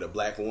comfortable with a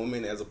black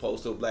woman as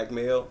opposed to a black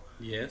male?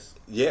 Yes.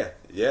 Yeah,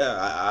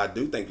 I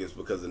do think it's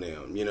because of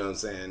them. You know what I'm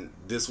saying?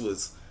 This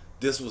was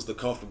the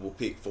comfortable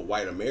pick for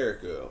white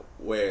America.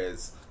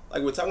 Whereas,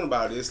 like we're talking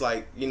about, it's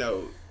like, you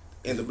know,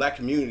 in the black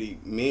community,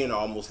 men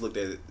are almost looked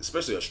at,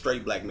 especially a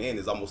straight black man,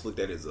 is almost looked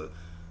at as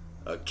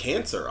a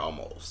cancer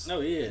almost. No,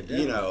 yeah,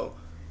 definitely. You know,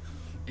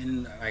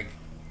 And like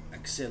I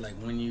said, like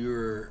when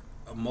you're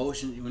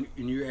when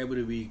you're able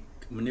to be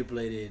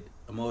manipulated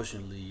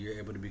emotionally, you're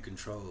able to be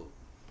controlled.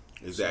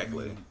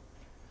 exactly,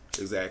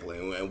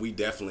 and we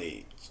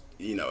definitely,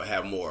 you know,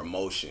 have more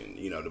emotion.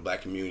 You know, the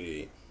black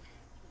community,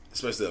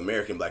 especially the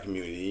American black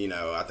community, you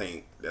know, I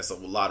think that's a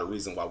lot of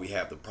reason why we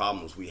have the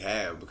problems we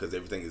have, because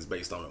everything is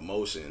based on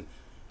emotion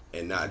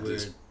and not We're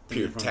just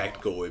pure thinking from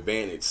tactical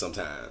advantage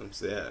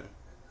sometimes. Yeah.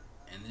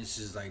 And it's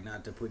just like,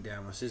 not to put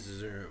down my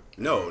sisters or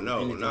No,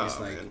 anything, it's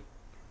like, man.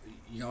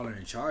 y'all are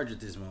in charge at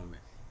this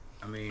moment.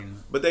 I mean,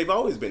 But they've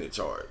always been in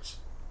charge.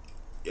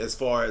 As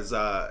far as,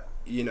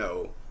 you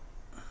know,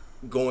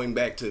 going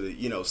back to the,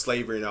 you know,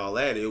 slavery and all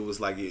that, it was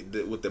like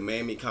with the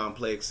mammy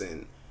complex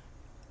and,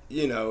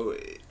 you know,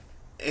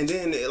 and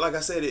then, like I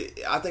said,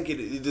 I think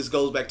it just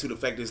goes back to the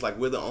fact that it's like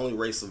we're the only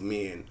race of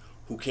men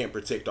who can't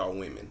protect our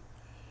women.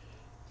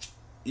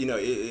 You know,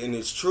 and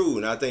it's true.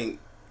 And I think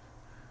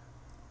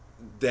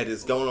that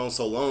it's going on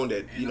so long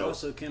that, and you know,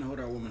 also can't hold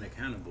our women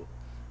accountable.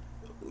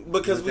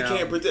 because we without-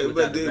 can't protect.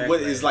 without But the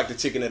what is backlash. like the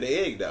chicken or the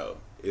egg though?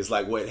 It's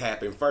like what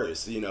happened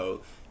first. You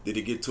know, did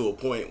it get to a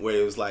point where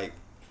it was like,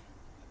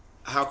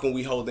 how can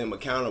we hold them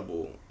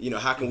accountable? You know,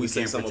 how can we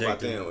say can't something about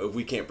protect them if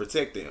we can't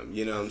protect them?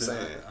 You know what I'm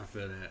saying? I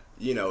feel that.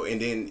 You know, and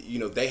then, you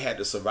know, they had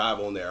to survive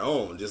on their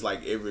own. Just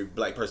like every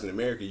black person in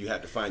America, you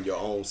have to find your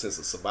own sense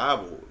of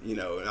survival, you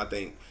know. And I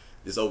think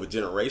just over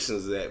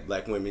generations that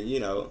black women,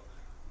 you know,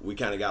 we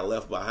kind of got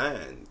left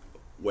behind.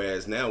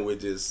 Whereas now we're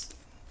just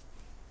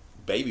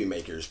baby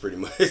makers pretty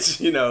much,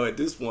 you know, at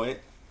this point.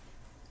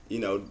 You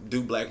know,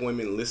 do black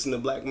women listen to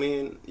black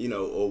men? You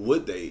know, or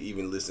would they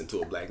even listen to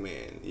a black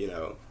man, you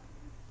know?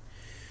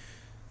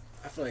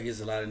 I feel like it's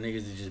a lot of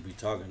niggas that just be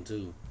talking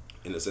too.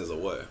 In the sense of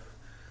what?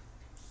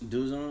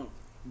 Dudes don't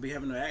be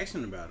having no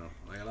action about them.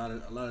 Like a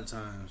lot of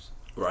times.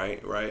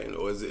 Right.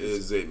 Or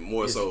is it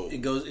more so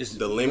It's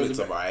the limits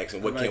of our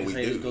action? What can we do?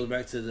 It goes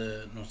back to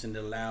the, you know, saying,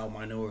 the loud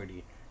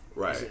minority.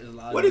 Right. It's a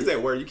lot What of- is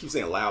that word? You keep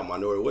saying loud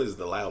minority. What is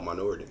the loud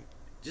minority?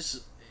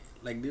 Just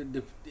like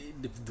the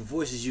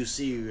voices you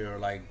see, or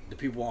like the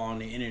people on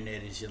the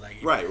internet and shit. Like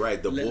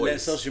Right. The let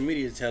voice. social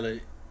media tell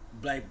it.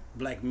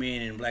 Black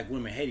men and black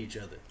women hate each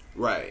other.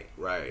 Right.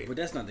 But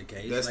that's not the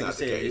case. That's like not I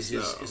said, the case, it's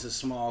just no. it's a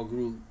small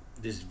group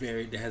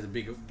that has a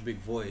big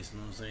voice. You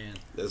know what I'm saying?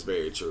 That's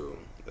very true.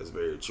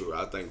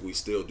 I think we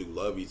still do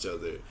love each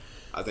other.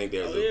 I think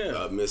there's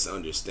yeah. a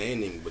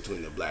misunderstanding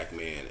between the black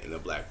man and the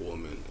black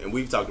woman. And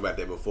we've talked about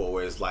that before,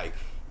 where it's like,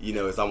 you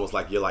know, it's almost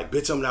like you're like,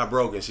 bitch, I'm not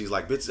broke. And she's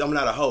like, bitch, I'm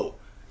not a hoe.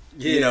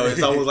 Yeah. You know,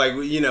 it's almost like,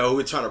 you know,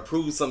 we're trying to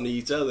prove something to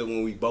each other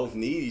when we both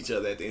need each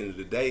other at the end of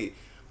the day.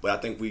 But I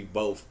think we've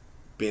both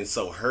been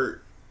so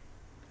hurt,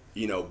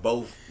 you know,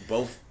 both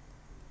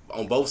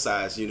on both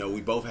sides. You know,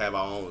 we both have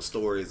our own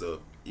stories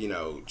of, you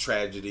know,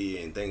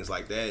 tragedy and things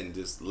like that, and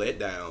just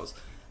letdowns,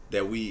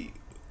 that we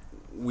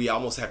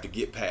almost have to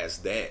get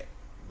past that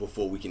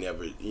before we can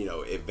ever, you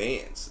know,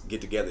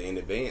 get together and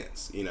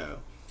advance, you know.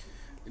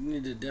 You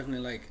need to definitely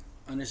like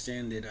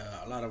understand that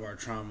a lot of our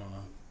trauma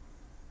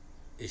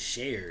is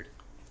shared.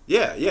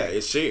 Yeah,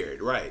 it's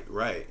shared. Right.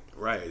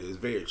 It's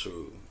very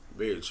true.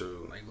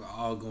 Like we're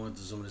all going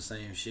through some of the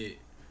same shit.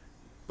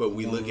 But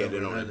we One look way at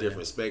it or on a another. different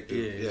perspective.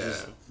 Yeah, Yeah.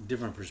 it's just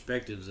different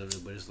perspectives of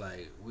it. But it's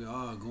like we're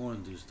all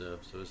going through stuff.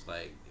 So it's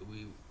like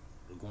we're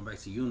going back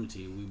to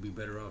unity. We'd be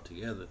better off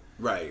together.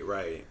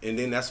 Right. And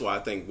then that's why I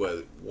think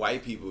with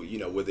white people, you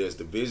know, where there's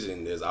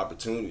division, there's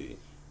opportunity.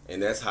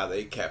 And that's how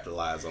they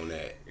capitalize on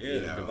that. Yeah,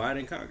 you know? divide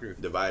and conquer.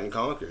 Divide and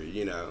conquer,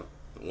 you know.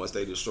 Once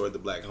they destroyed the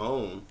black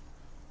home,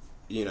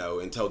 you know,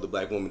 and told the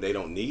black woman they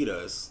don't need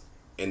us,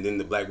 and then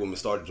the black woman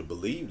started to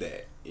believe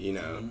that, you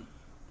know. Mm-hmm.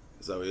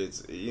 So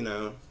it's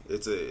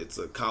it's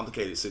a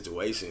complicated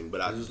situation,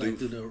 but it was like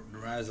through the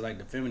rise of like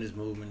the feminist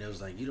movement, it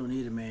was like you don't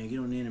need a man,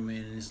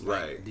 and it's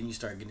like right. Then you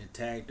start getting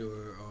attacked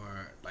or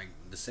like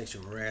the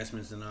sexual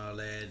harassments and all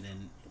that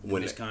and the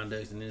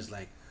misconduct, and it's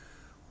like,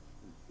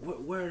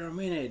 where are our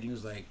men at? And he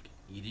was like,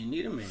 you didn't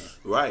need a man.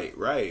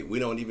 Right. We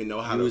don't even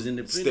know how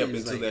to step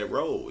into that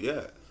role.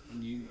 Yeah.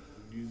 You know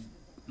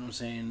what I'm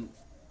saying?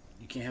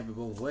 You can't have it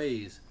both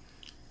ways.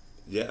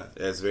 Yeah,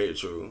 that's very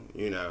true.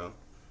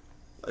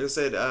 Like I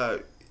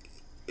said,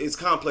 it's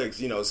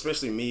complex,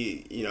 especially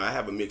me, I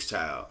have a mixed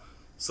child.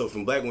 So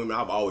from black women,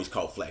 I've always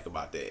caught flack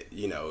about that.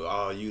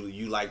 Oh,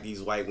 you like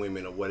these white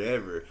women or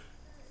whatever.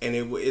 And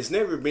it's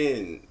never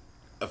been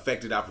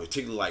affected. I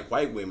particularly like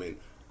white women.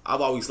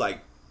 I've always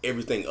liked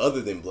everything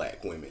other than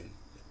black women.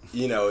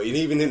 And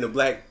even in the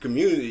black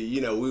community,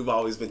 we've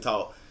always been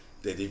taught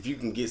that if you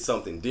can get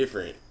something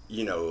different,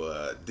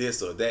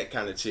 this or that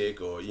kind of chick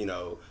or,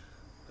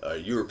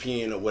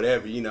 European or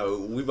whatever,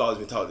 we've always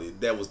been taught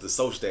that was the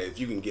social stat. If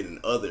you can get an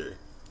other,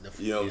 what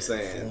I'm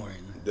saying?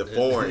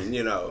 Foreign,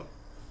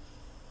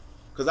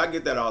 Because I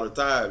get that all the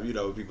time,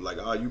 people like,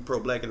 oh, you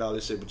pro-black and all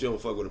this shit, but you don't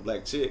fuck with a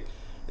black chick.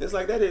 And it's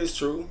like, that is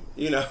true,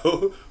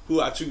 who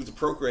I choose to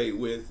procreate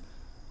with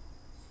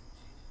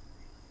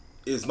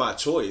is my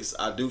choice.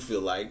 I do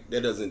feel like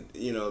that doesn't,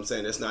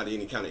 that's not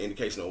any kind of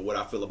indication of what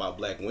I feel about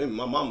black women.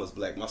 My mama's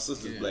black, my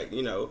sister's black,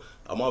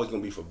 I'm always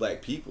going to be for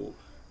black people.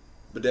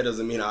 But that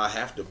doesn't mean I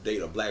have to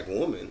date a black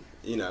woman,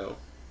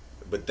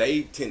 But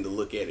they tend to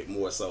look at it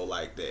more so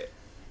like that,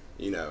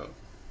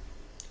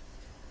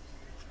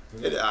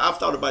 I've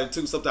thought about it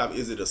too. Sometimes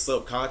is it a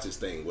subconscious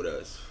thing with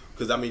us?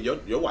 Because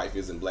your wife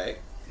isn't black,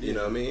 you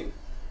know what I mean?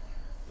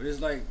 But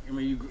it's like,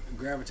 you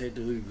gravitate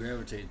to who you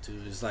gravitate to.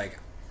 It's like,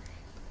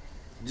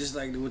 just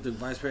like with the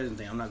vice president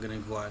thing, I'm not gonna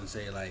go out and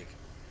say like,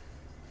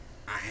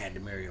 I had to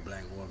marry a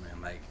black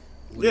woman, like.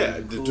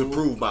 Cool? To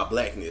prove my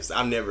blackness.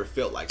 I never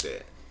felt like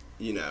that.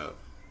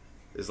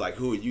 It's like,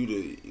 who are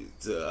you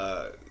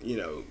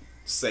to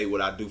say what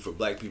I do for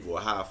black people or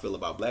how I feel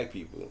about black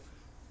people?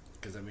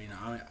 Because I'm me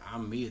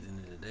at the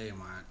end of the day.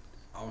 My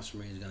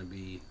offspring is gonna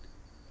be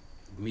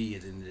me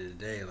at the end of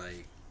the day.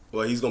 Like,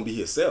 well, he's gonna be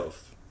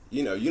himself.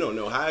 You don't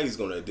know how he's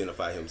gonna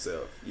identify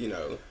himself.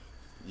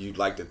 You'd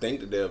like to think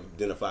that they'll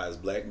identify as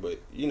black,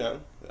 but I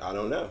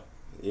don't know.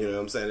 You know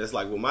what I'm saying? It's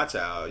like with my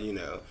child.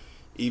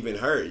 Even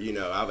her.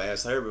 I've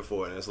asked her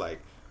before, and it's like.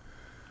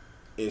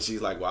 And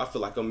she's like, well, I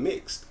feel like I'm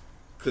mixed.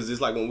 Because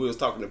it's like when we was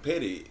talking to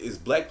Petty, it's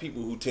black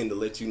people who tend to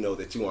let you know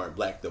that you aren't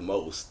black the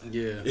most.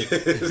 Yeah. It's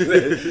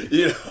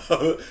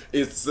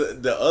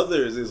the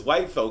others, is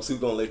white folks who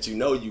going to let you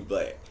know you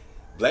black.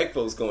 Black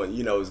folks going,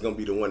 is going to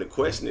be the one to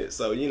question it.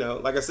 So,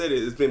 like I said,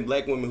 it's been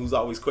black women who's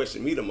always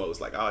questioned me the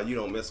most. Like, oh, you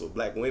don't mess with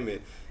black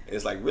women. And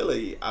it's like,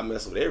 really, I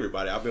mess with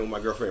everybody. I've been with my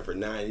girlfriend for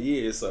 9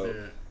 years. So,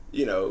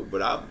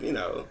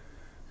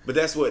 but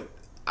that's what,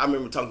 I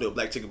remember talking to a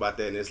black chick about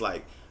that. And it's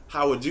like,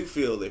 how would you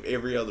feel if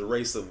every other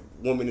race of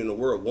woman in the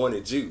world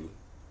wanted you?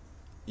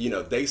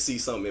 They see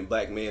something in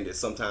black men that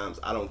sometimes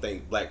I don't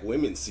think black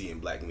women see in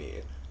black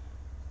men.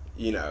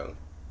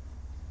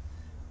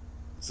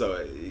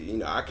 So,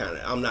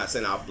 I'm not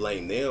saying I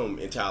blame them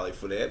entirely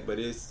for that, but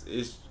it's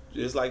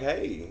like,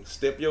 hey,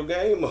 step your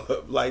game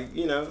up, like,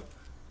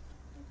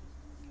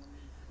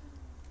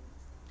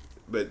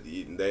 But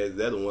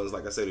they're the ones,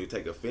 like I said, who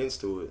take offense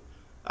to it.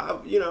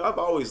 I've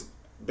always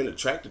been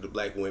attracted to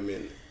black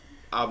women.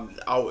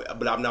 But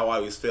I've not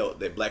always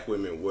felt that black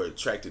women were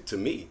attracted to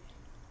me.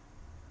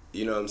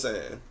 You know what I'm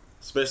saying?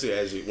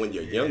 Especially when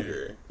you're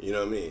younger. You know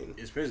what I mean?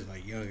 Especially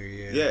like younger,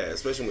 yeah. Yeah,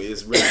 especially when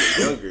it's really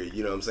younger.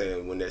 You know what I'm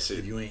saying? When that shit.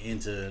 If you ain't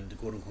into the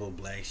quote unquote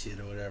black shit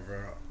or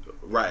whatever.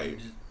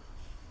 Right.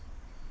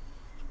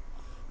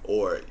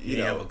 Or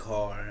you have a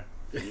car.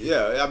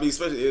 Yeah,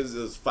 especially if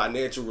it's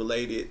financial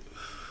related.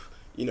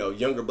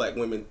 Younger black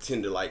women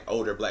tend to like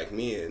older black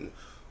men.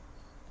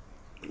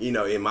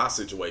 In my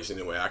situation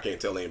anyway, I can't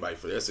tell anybody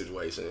for their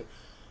situation.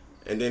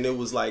 And then it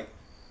was like,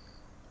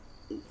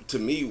 to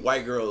me,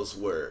 white girls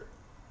were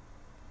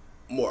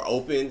more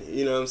open,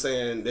 you know what I'm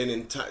saying? They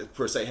didn't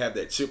per se have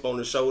that chip on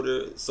the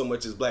shoulder so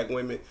much as black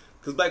women.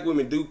 Because black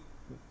women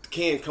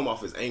can come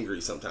off as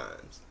angry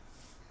sometimes.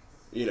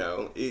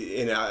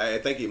 And I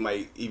think it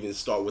might even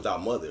start with our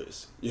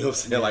mothers. You know what I'm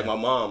saying? Yeah. Like my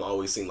mom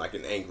always seemed like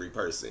an angry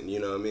person, you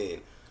know what I mean?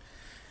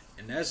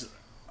 And that's,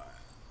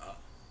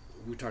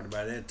 we talked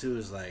about that too,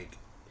 is like,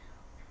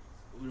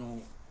 we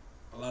don't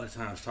a lot of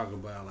times talk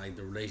about like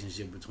the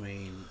relationship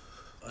between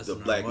us the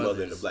and black our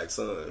mother and the black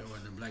son, or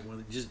the black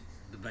mother, just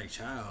the black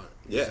child,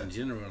 yeah, in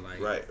general.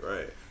 Like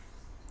right.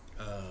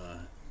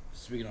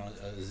 Speaking on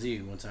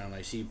Z one time,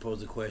 like she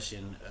posed a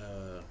question,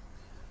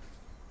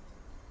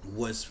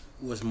 what's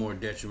more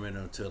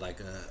detrimental to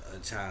like a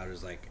child,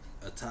 is like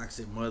a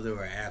toxic mother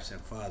or an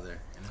absent father?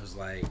 And it was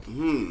like,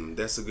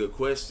 that's a good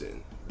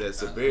question.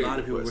 That's a very a lot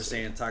of people question. Were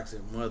saying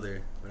toxic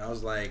mother, but I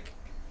was like,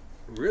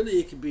 really,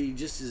 it could be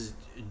just as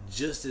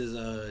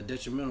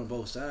detrimental on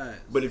both sides.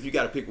 But if you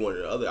got to pick one or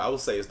the other, I would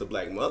say it's the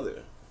black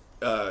mother.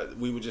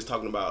 We were just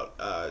talking about,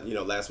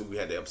 last week we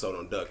had the episode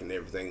on Duck and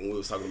everything. We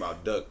was talking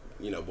about Duck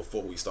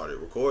before we started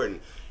recording,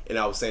 and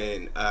I was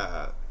saying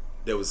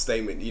there was a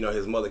statement,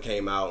 his mother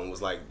came out and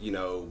was like,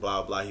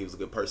 blah blah, he was a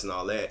good person,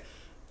 all that,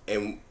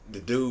 and the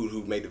dude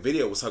who made the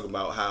video was talking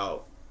about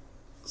how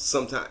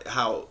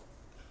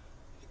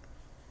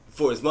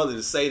for his mother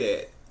to say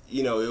that,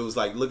 it was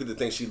like, look at the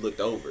things she looked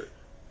over.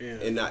 Yeah.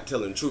 And not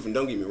telling the truth. And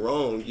don't get me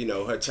wrong,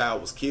 her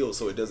child was killed,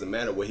 so it doesn't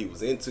matter what he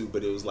was into,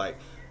 but it was like,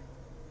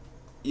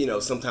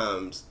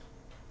 sometimes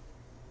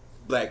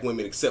black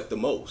women accept the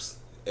most.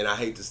 And I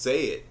hate to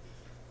say it,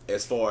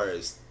 as far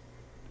as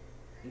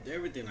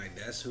everything like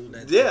that's who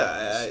that.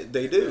 Yeah,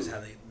 they do. That's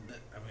how they.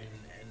 I mean,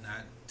 and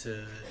not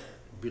to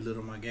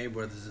belittle my gay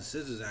brothers and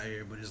sisters out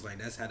here, but it's like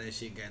that's how that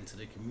shit got into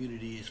the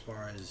community as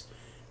far as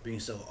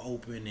being so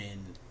open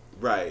and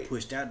right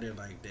pushed out there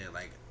like that.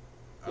 Like,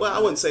 well, I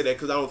wouldn't say that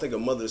because I don't think a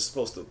mother is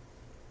supposed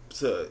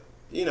to.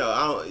 You're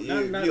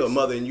a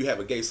mother and you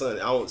have a gay son.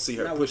 I don't see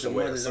her pushing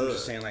away her son. I'm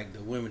just saying, like,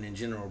 the women in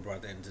general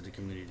brought that into the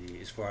community,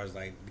 as far as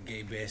like the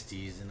gay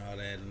besties and all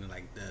that, and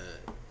like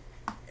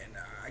and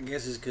I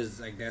guess it's because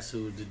like that's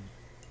who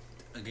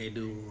a gay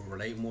dude will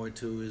relate more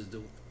to is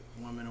the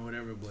woman or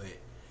whatever. But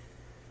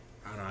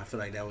I don't know. I feel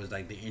like that was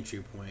like the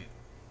entry point.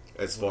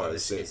 As far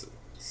as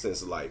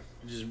since like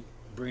just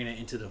bringing it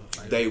into the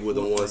they were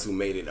the ones who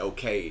made it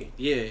okay.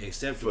 Yeah,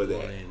 acceptable for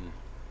that. And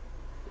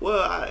well,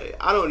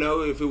 I don't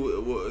know if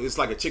it's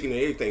like a chicken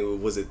and egg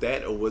thing. Was it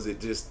that, or was it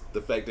just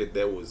the fact that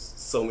there was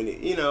so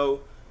many?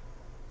 How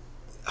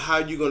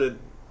are you gonna,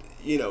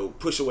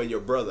 push away your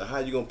brother? How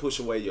are you gonna push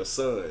away your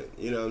son?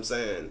 You know what I'm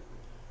saying?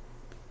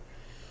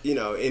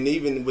 And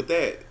even with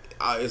that,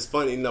 it's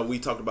funny. We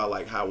talked about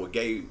like how with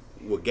gay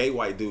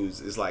white dudes,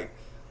 it's like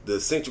the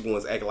eccentric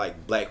ones act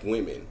like black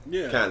women.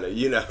 Yeah, kind of.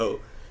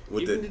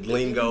 With even the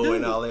lingo dudes,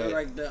 and all that.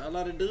 Like a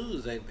lot of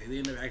dudes, they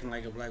end up acting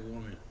like a black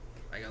woman.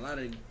 Like a lot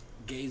of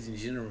gays in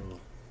general,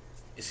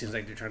 it seems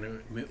like they're trying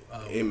to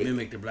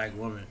mimic the black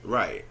woman.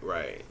 Right.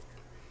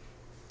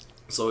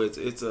 So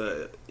it's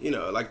a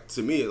like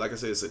to me, like I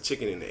said, it's a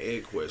chicken and the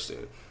egg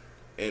question,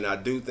 and I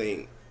do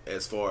think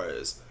as far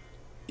as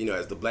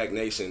as the black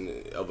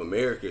nation of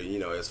America,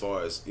 as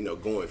far as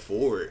going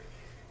forward,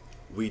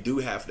 we do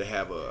have to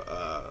have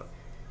a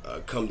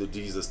come to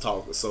Jesus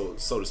talk, so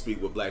to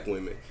speak, with black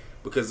women,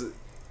 because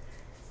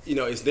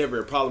it's never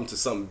a problem till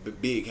something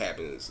big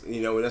happens,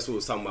 and that's what I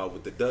was talking about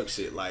with the duck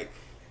shit. Like,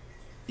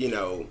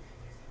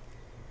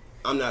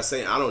 I'm not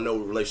saying I don't know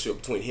the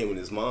relationship between him and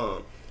his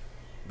mom,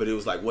 but it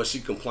was like, was she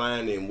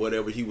complying in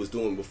whatever he was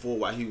doing before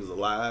while he was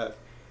alive?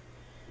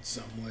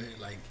 Somewhat,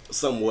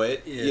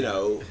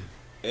 yeah.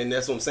 And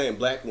that's what I'm saying.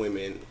 Black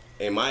women,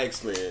 in my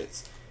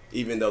experience,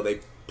 even though they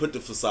put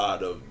the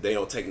facade of they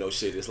don't take no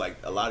shit, it's like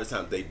a lot of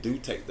times they do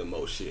take the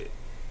most shit.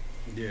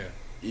 Yeah.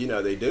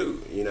 They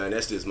do, and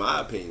that's just my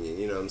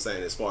opinion, what I'm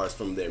saying, as far as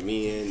from their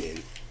men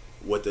and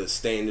what the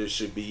standards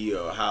should be,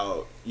 or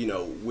how,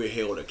 we're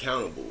held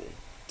accountable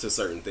to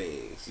certain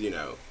things,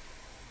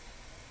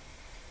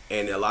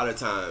 And a lot of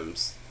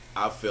times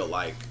I feel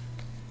like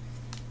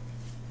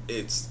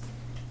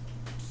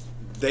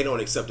they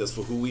don't accept us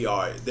for who we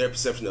are. Their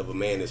perception of a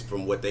man is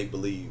from what they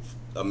believe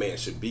a man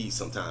should be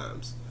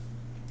sometimes.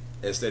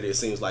 Instead, it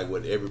seems like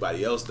what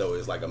everybody else, though,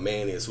 is like a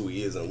man is who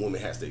he is and a woman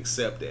has to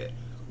accept that.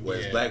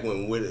 Whereas black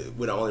women, we're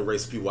the only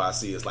race of people I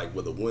see is like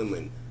where the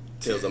woman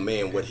tells a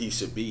man what he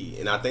should be.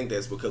 And I think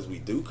that's because we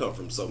do come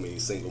from so many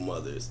single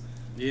mothers.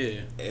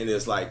 Yeah. And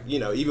it's like,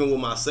 even with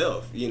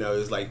myself,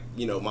 it's like,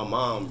 my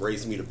mom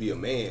raised me to be a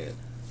man.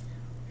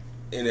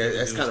 And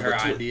that's kind of her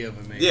idea of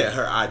a man. Yeah,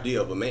 her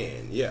idea of a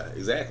man. Yeah,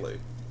 exactly.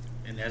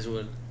 And that's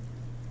what,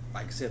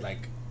 like I said,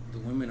 like the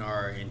women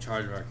are in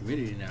charge of our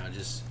community now.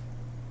 Just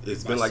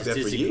it's been like that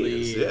for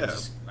years. Yeah,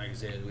 just, like I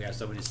said, we have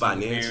so many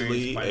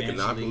financially,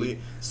 economically,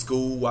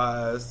 school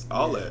wise,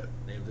 all that.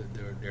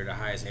 They're the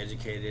highest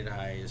educated,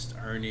 highest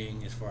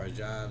earning as far as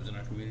jobs in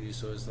our community.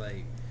 So it's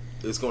like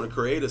it's going to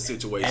create a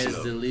situation.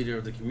 As the leader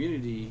of the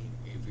community,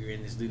 if you're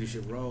in this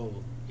leadership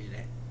role,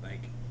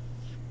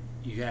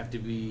 you have to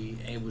be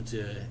able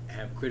to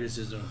have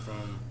criticism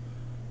from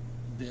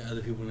the other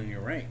people in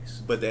your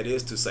ranks. But that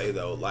is to say,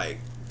 though, like,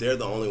 they're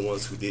the only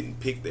ones who didn't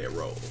pick that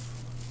role.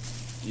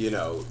 They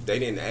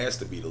didn't ask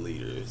to be the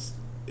leaders.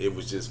 It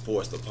was just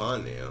forced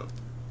upon them.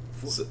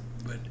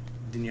 But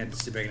then you have to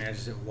sit back and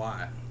ask yourself,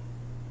 why?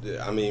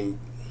 I mean,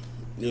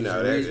 we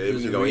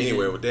can go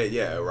anywhere with that,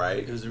 yeah, right?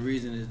 Because the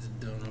reason is,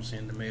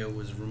 the male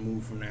was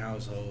removed from the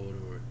household,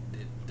 or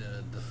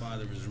the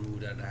father was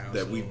removed out of the household.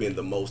 That we've been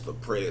the most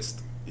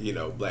oppressed,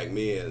 black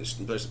men,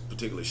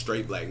 particularly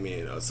straight black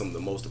men, are some of the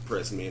most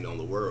oppressed men on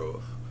the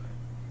world.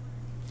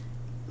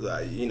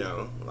 Like,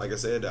 like I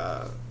said,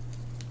 I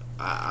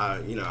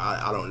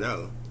don't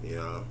know.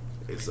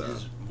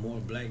 There's more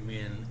black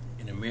men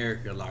in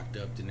America locked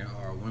up than there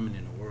are women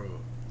in the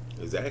world.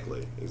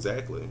 Exactly.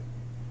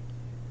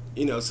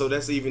 So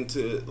that's even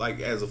to, like,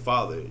 as a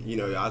father,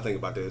 I think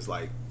about that. It's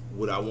like,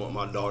 would I want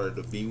my daughter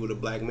to be with a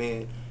black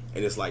man?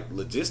 And it's like,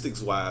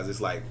 logistics wise,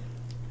 it's like,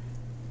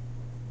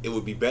 it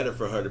would be better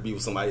for her to be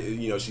with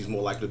somebody, she's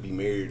more likely to be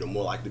married or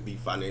more likely to be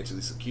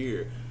financially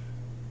secure.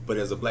 But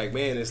as a black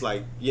man, it's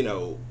like,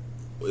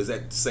 is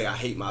that to say I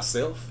hate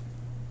myself?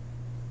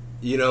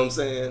 You know what I'm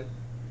saying?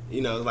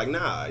 You know, like,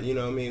 nah, you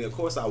know what I mean? Of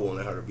course I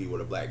wanted her to be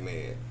with a black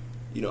man.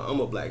 You know, I'm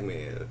a black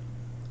man.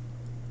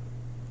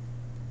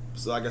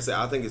 So like I said,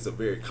 I think it's a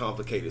very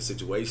complicated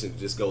situation. It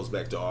just goes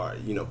back to our,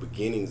 you know,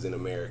 beginnings in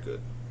America.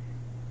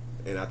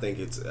 And I think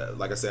it's,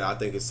 like I said, I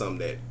think it's something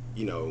that,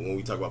 you know, when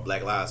we talk about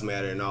Black Lives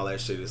Matter and all that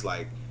shit, it's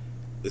like,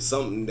 it's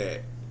something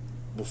that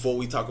before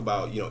we talk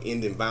about, you know,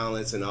 ending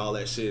violence and all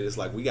that shit, it's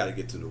like we got to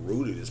get to the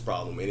root of this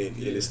problem. And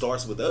it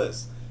starts with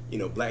us, you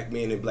know, black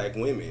men and black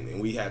women.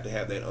 And we have to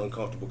have that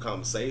uncomfortable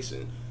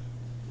conversation,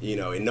 you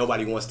know, and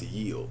nobody wants to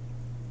yield.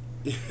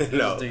 You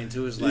know, thing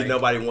too is like,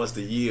 nobody wants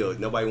to yield.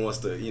 Nobody wants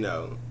to, you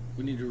know.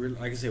 We need to,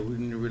 like I said, we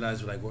need to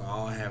realize like we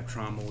all have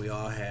trauma. We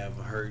all have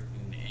hurt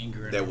and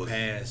anger in the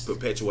past. That was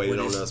perpetuated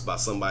on us by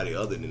somebody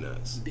other than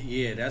us.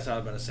 Yeah, that's what I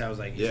was about to say. I was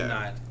like, it's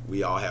not.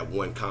 We all have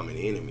one common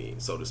enemy,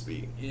 so to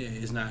speak. Yeah,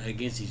 it's not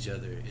against each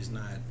other. It's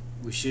not.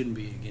 We shouldn't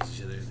be against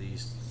each other at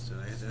least. So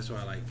that's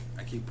why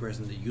I keep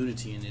pressing the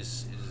unity in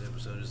this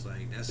episode. It's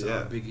like that's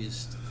our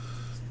biggest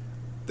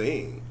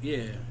thing.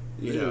 Yeah,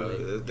 you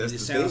know, that's it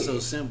the sounds thing. so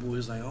simple.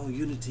 It's like, oh,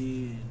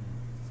 unity. And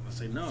I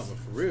say no, but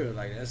for real,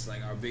 like that's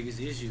like our biggest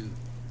issue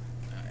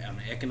on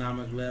the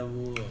economic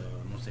level.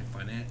 I'm gonna say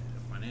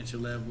financial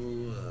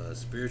level,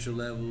 spiritual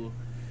level,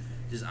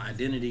 just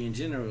identity in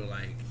general.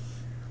 Like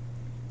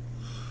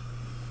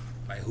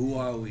who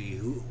are we?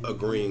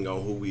 Agreeing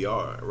on who we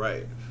are,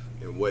 right,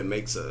 and what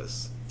makes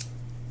us.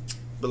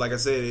 But like I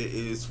said,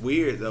 it's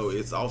weird though.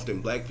 It's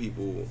often black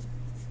people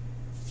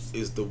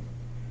is the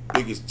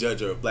biggest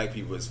judger of black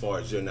people as far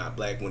as you're not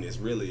black, when it's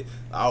really,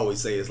 I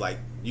always say, it's like,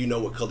 you know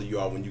what color you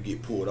are when you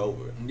get pulled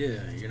over.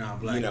 Yeah, you're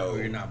not black, or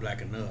you're not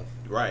black enough.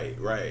 Right.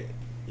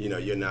 You know,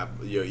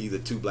 you're either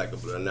too black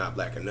or not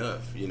black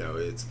enough. You know,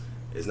 it's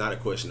not a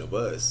question of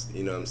us.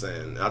 You know what I'm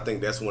saying? I think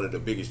that's one of the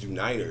biggest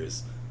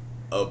uniters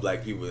of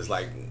black people. Is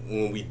like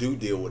when we do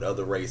deal with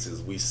other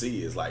races, we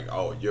see is like,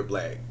 oh, you're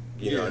black.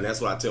 You know, and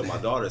that's what I tell my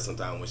daughter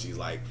sometimes when she's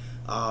like,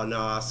 oh no,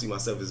 I see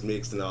myself as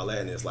mixed and all that,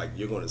 and it's like,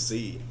 you're gonna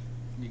see.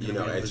 You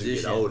know, as you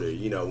get older,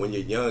 you know, when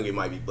you're young, it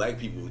might be black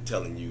people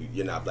telling you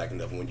you're not black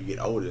enough. And when you get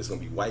older, it's going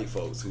to be white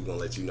folks who are going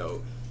to let you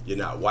know you're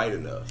not white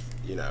enough,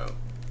 you know.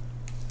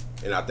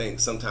 And I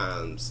think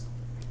sometimes,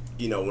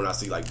 you know, when I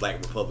see like black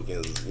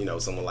Republicans, you know,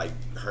 someone like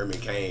Herman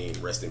Cain,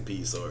 rest in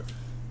peace, or,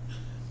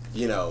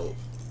 you know,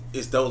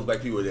 it's those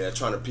black people that are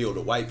trying to appeal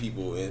to white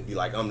people and be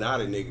like, I'm not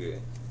a nigga.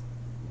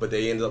 But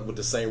they end up with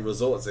the same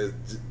results as,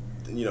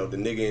 you know, the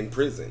nigga in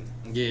prison.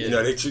 Yeah. You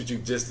know, they treat you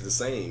just the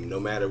same,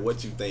 no matter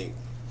what you think.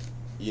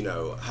 You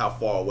know, how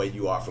far away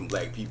you are from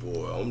black people,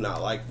 or I'm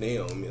not like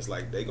them. It's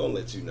like they gonna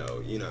let you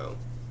know, you know.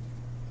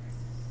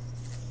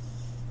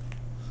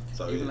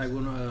 So even like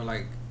when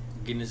like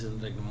getting into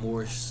like the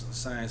more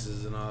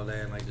sciences and all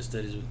that, and like the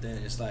studies with that,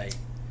 it's like,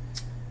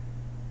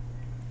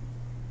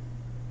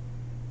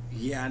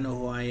 yeah, I know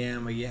who I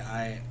am, or yeah,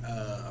 I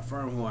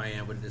affirm who I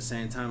am, but at the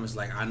same time, it's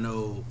like I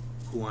know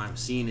who I'm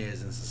seen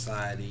as in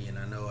society, and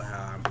I know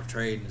how I'm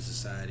portrayed in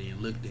society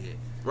and looked at.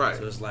 Right.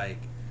 So it's like,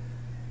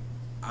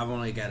 I've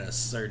only got a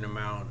certain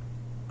amount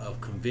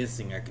of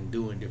convincing I can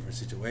do in different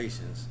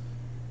situations.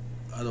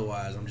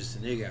 Otherwise, I'm just a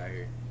nigga out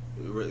here.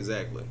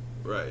 Exactly.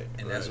 Right.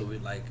 And that's what we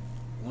like.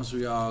 Once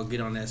we all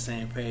get on that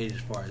same page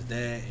as far as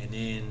that, and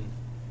then.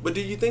 But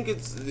do you think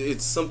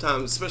it's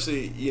sometimes,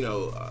 especially, you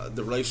know,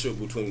 the relationship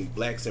between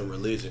blacks and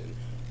religion,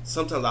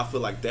 sometimes I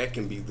feel like that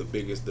can be the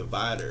biggest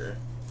divider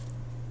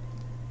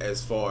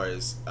as far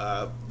as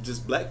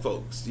just black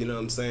folks. You know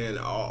what I'm saying?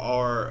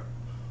 Our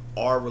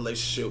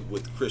relationship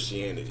with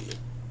Christianity.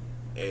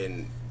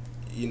 And,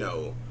 you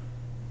know,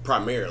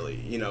 primarily,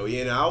 you know,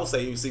 and I would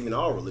say it's even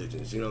all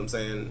religions, you know what I'm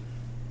saying?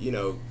 You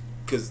know,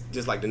 because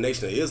just like the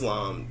Nation of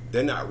Islam,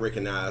 they're not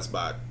recognized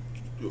by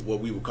what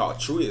we would call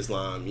true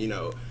Islam, you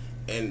know,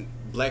 and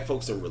black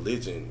folks in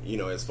religion, you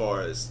know, as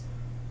far as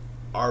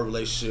our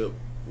relationship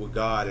with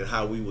God and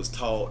how we was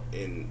taught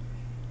and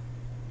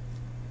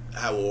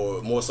how,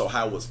 or more so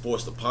how it was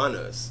forced upon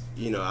us,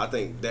 you know, I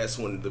think that's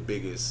one of the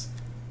biggest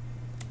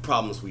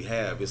problems we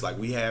have. It's like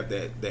we have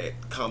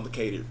that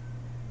complicated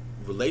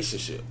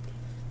relationship.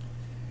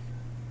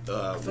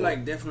 I feel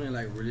like definitely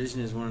like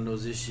religion is one of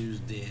those issues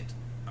that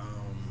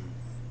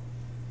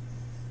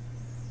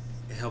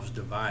it helps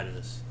divide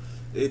us.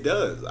 It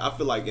does. I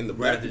feel like in the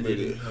black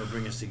community,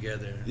 bring us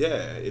together.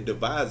 Yeah, it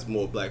divides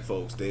more black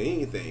folks than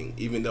anything.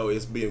 Even though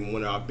it's been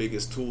one of our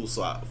biggest tools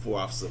for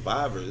our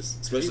survivors,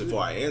 especially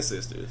for our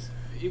ancestors.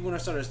 Even when I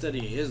started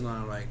studying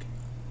Islam, like,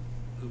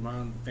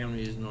 my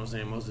family is, you know what I'm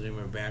saying, most of them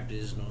are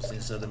Baptists, you know what I'm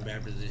saying, Southern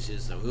Baptists and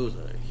shit, so it was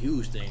a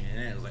huge thing,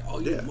 and it was like, oh,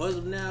 you're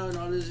Muslim now, and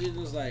all this shit, and it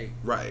was like...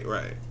 Right.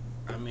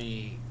 I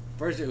mean,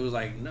 first it was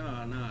like,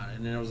 nah,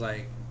 and then it was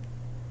like,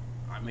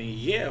 I mean,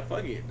 yeah,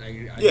 fuck it.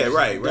 Like,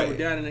 right.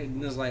 Down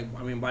and it's like,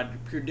 I mean, by the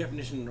pure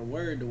definition of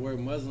the word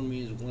Muslim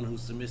means one who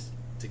submits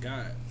to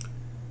God.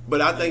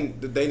 But I think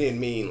that they didn't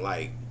mean,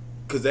 like,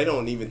 because they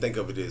don't even think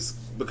of it as,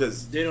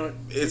 because they don't.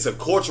 It's a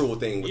cultural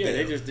thing with them.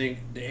 They just think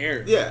the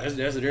Arab. Yeah, that's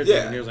what they're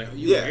thinking. They're like,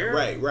 you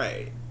Arab?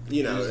 Right.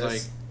 You know, it's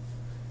like,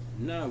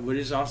 no, but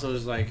it's also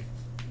like,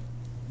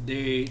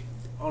 the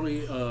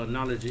only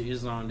knowledge of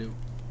Islam that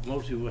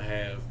most people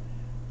have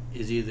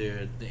is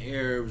either the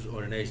Arabs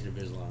or the Nation of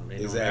Islam.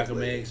 They know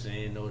Malcolm X and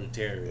they know the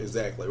terrorists.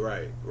 Exactly,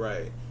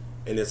 right.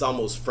 And it's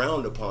almost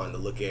frowned upon to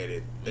look at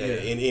it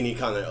in any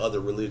kind of other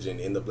religion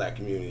in the black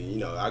community. You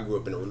know, I grew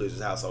up in a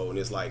religious household, and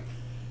it's like,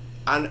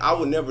 I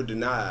would never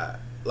deny,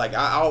 like,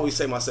 I always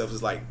say myself,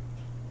 it's like,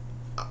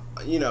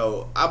 you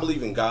know, I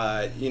believe in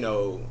God, you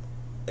know,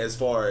 as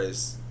far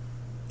as,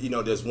 you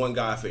know, there's one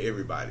God for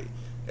everybody.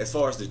 As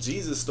far as the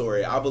Jesus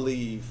story, I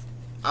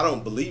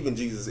don't believe in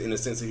Jesus in the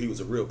sense that he was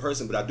a real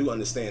person, but I do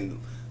understand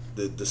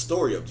the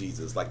story of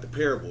Jesus, like the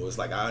parable. It's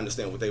like I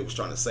understand what they was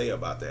trying to say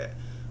about that.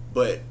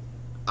 But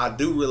I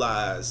do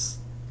realize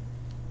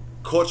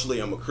culturally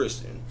I'm a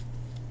Christian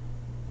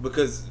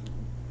because,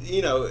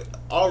 you know,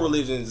 all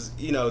religions,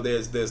 you know,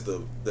 there's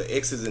the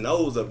X's and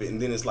O's of it,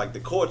 and then it's like the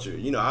culture.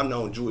 You know, I've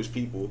known Jewish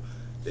people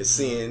that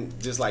sin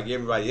just like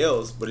everybody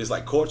else, but it's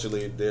like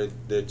culturally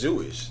they're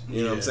Jewish.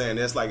 You know what I'm saying?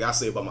 That's like I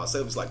say about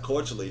myself. It's like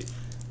culturally,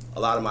 a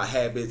lot of my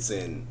habits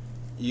and,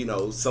 you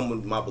know, some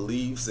of my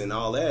beliefs and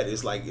all that,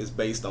 it's like it's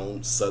based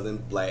on Southern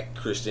Black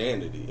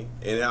Christianity,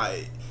 and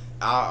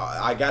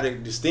I gotta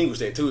distinguish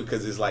that too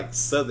because it's like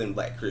Southern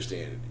Black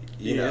Christianity.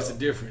 You know, it's a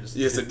difference.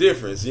 It's a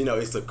difference. You know,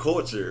 it's a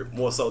culture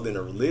more so than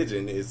a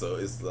religion. It's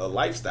a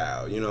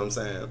lifestyle. You know what I'm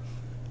saying?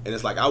 And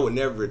it's like I would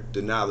never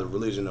deny the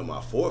religion of my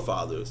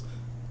forefathers.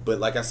 But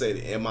like I said,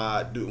 when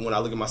I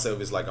look at myself,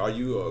 it's like, are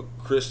you a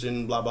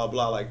Christian? Blah blah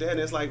blah like that. And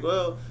it's like,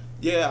 well,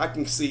 yeah, I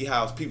can see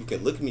how people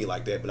can look at me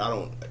like that, but I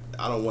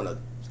don't want to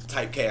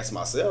typecast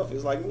myself.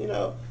 It's like, you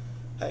know,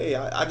 hey,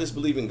 I just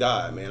believe in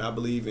God, man. I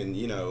believe in,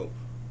 you know,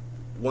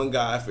 one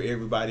God for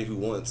everybody who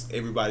wants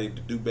everybody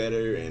to do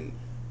better, and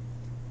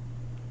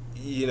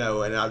you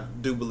know, and I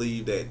do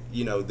believe that,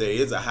 you know, there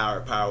is a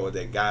higher power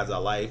that guides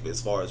our life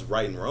as far as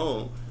right and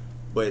wrong.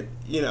 But,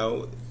 you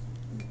know,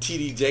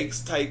 T.D.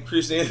 Jakes type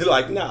Christianity,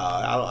 like,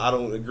 nah, I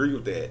don't agree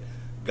with that.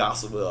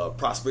 Gospel,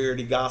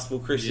 prosperity gospel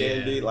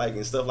Christianity, like,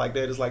 and stuff like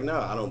that. It's like,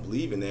 nah, I don't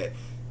believe in that.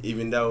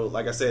 Even though,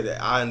 like I said,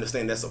 I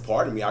understand that's a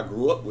part of me. I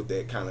grew up with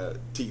that kind of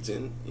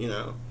teaching, you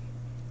know.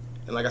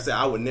 And like I said,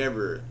 I would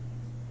never.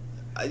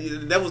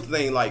 That was the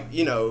thing, like,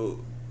 you know,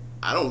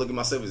 I don't look at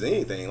myself as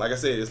anything. Like I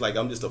said, it's like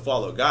I'm just a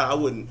follower of God. I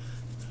wouldn't,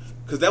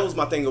 because that was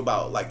my thing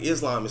about like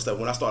Islam and stuff.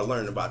 When I started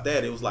learning about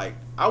that, it was like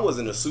I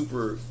wasn't a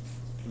super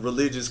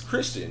religious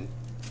Christian,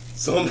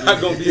 so I'm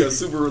not gonna be a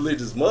super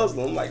religious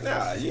Muslim. Like,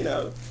 nah, you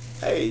know,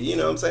 hey, you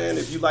know what I'm saying?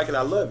 If you like it,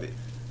 I love it.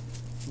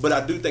 But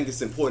I do think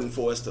it's important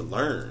for us to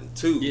learn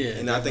too, and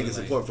definitely. I think it's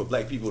important for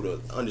Black people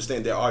to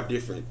understand there are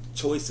different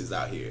choices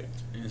out here.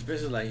 And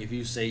especially like if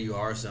you say you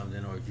are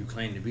something, or if you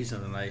claim to be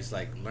something, like it's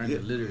like learn the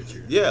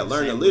literature. Yeah,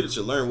 learn the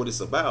literature, learn what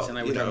it's about.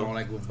 Like we're talking about,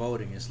 like with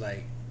voting, it's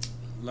like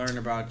learn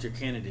about your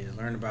candidates,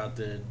 learn about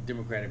the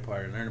Democratic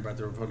Party, learn about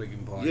the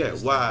Republican Party. Yeah,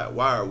 why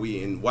are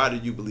we, and why do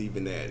you believe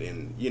in that?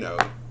 And you know,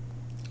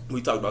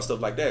 we talk about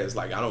stuff like that. It's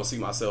like I don't see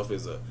myself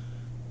as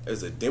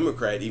a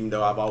Democrat, even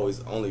though I've always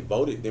only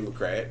voted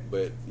Democrat.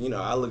 But you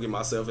know, I look at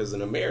myself as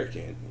an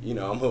American. You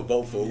know, I'm gonna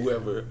vote for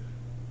whoever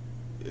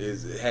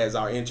has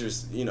our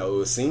interests. You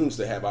know, seems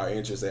to have our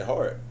interests at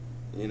heart.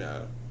 You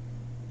know,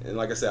 and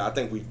like I said, I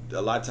think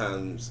a lot of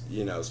times,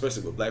 you know,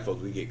 especially with Black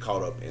folks, we get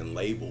caught up in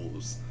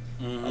labels.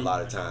 Mm-hmm. A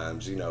lot of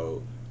times, you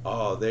know,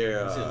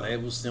 they're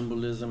labels,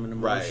 symbolism, and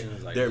emotions.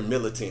 Right, like they're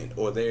militant,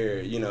 or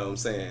they're, you know what I'm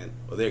saying,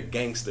 or they're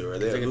gangster, or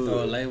they're they can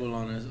throw a label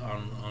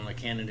on a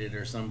candidate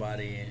or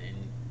somebody, and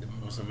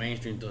when some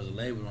mainstream throws a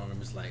label on them,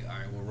 it's like, all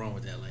right, we'll run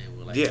with that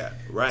label. Like, yeah,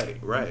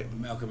 right.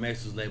 Malcolm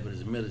X was labeled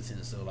as a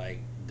militant, so like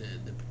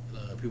the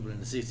people in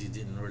the '60s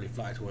didn't really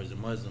fly towards the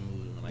Muslim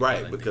movement,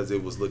 right? Like because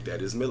it was looked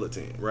at as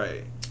militant,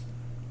 right?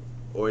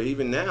 Or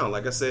even now,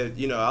 like I said,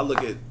 you know, I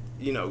look at,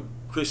 you know,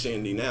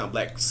 Christianity now,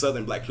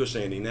 Southern Black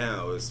Christianity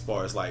now, as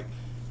far as like,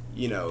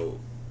 you know,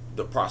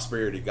 the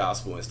prosperity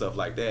gospel and stuff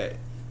like that,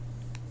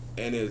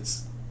 and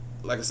it's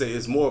like I said,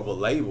 it's more of a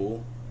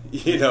label,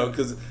 you know,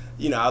 because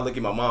you know, I look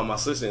at my mom and my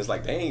sister, and it's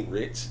like they ain't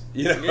rich,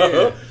 you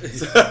know.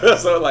 Yeah.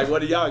 so like,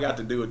 what do y'all got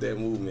to do with that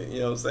movement? You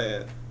know what I'm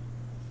saying?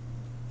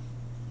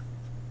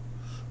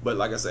 But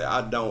like I said,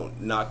 I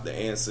don't knock the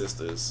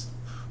ancestors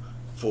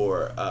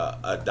for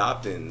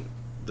adopting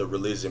the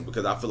religion,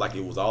 because I feel like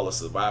it was all a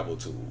survival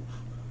tool.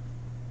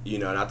 You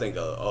know, and I think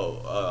a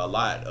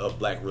lot of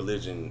Black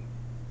religion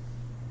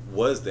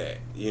was that.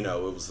 You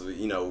know, it was,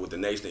 you know, with the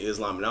Nation of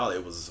Islam and all,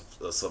 it was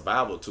a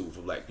survival tool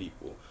for Black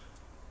people.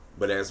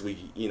 But as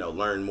we, you know,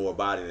 learned more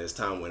about it as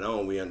time went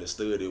on, we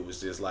understood it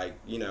was just like,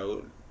 you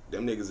know,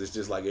 them niggas is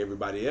just like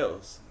everybody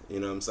else. You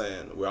know what I'm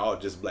saying? We're all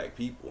just Black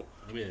people.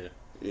 Yeah.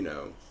 You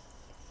know,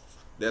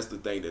 that's the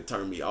thing that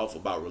turned me off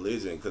about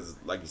religion, because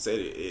like you said,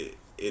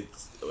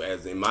 it's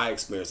as in my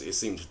experience, it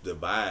seems to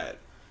divide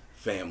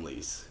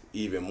families,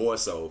 even more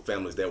so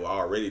families that were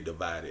already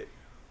divided.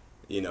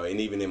 You know, and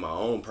even in my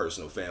own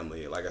personal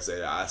family, like I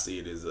said, I see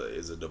it as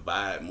a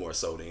divide more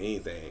so than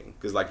anything.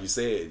 Because like you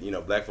said, you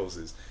know, Black folks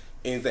is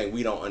anything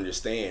we don't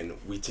understand,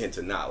 we tend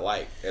to not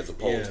like, as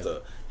opposed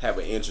to have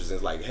an interest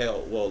in, like,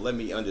 hell, well, let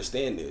me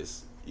understand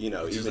this. You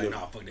know, Just even like,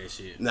 nah, fuck that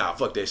shit. nah,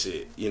 fuck that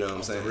shit. You know what I'm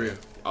Off saying? the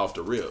rip. Off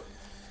the rip.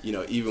 You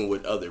know, even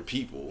with other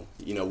people,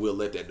 you know, we'll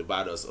let that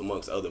divide us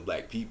amongst other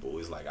black people.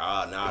 It's like,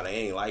 nah, they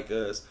ain't like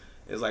us.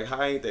 It's like,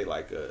 how ain't they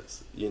like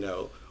us? You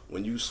know,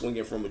 when you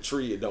swinging from a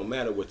tree, it don't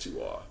matter what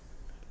you are.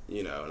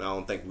 You know, and I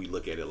don't think we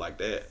look at it like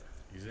that.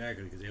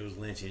 Exactly, because they was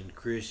lynching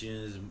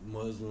Christians,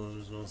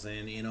 Muslims, you know what I'm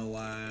saying, NOI.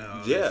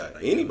 All Yeah, that shit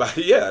like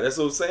anybody. Yeah, that's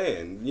what I'm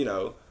saying. You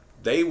know,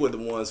 they were the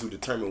ones who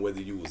determined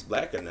whether you was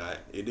black or not.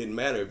 It didn't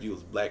matter if you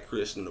was black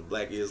Christian or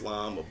black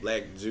Islam or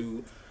black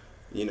Jew.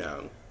 You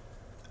know,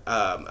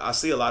 I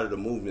see a lot of the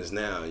movements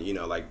now. You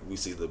know, like we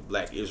see the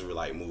Black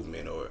Israelite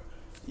movement, or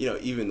you know,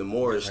 even the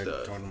Moorish like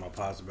stuff. talking to my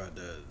pops about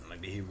the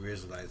Hebrew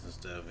Israelites and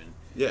stuff, and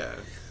Yeah.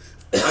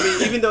 I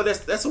mean, even though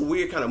that's a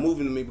weird kind of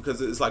movement to me,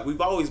 because it's like we've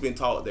always been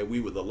taught that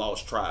we were the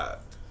lost tribe.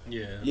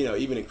 yeah, You know,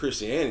 even in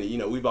Christianity, you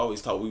know, we've always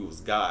taught we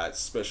was God's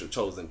special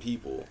chosen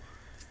people.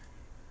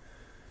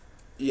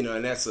 You know,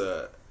 and that's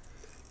a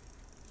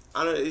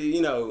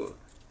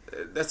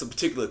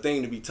particular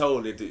thing to be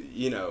told that,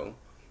 you know,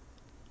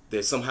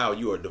 that somehow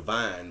you are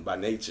divine by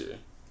nature.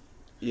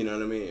 You know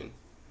what I mean?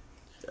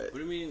 But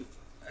I mean,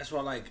 that's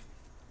why, like,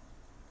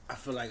 I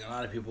feel like a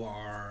lot of people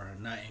are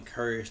not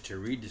encouraged to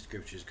read the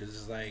scriptures, because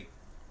it's like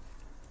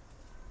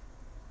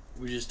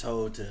we're just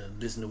told to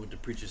listen to what the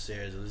preacher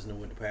says or listen to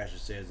what the pastor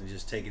says and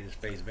just take it as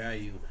face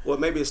value. Well,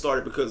 maybe it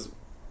started because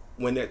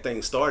when that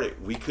thing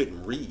started, we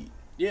couldn't read.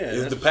 Yeah, It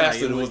was that's the what I'm pastor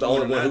saying. who was the You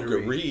only wanna one who not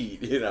could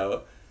read, you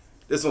know.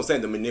 That's what I'm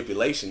saying, the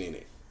manipulation in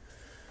it.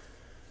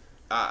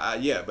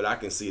 Yeah, but I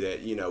can see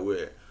that, you know,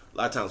 a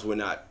lot of times we're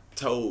not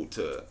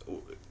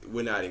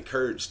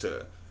encouraged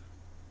to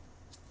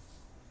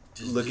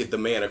look at the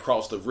man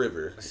across the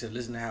river. I said,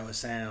 listen to how it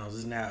sounds,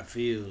 listen to how it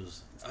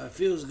feels. It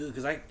feels good,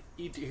 because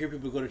you hear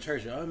people go to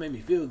church, oh, it made me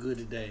feel good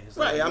today. It's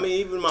Right, like, I mean,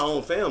 even my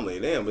own family,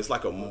 damn, it's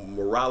like a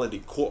morality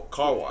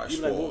car wash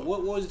you're like, for 'em.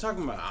 what was he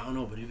talking about? I don't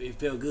know, but it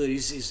felt good. You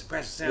see, the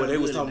pastor sounded Well, they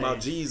good was talking today.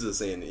 about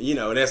Jesus, and you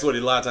know, and that's what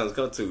it a lot of times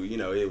come to. You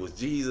know, it was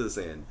Jesus,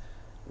 and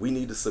we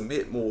need to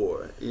submit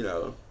more. You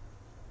know,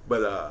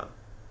 but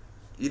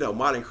you know,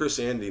 modern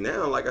Christianity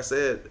now, like I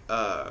said,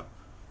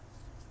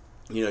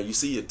 you know, you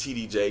see your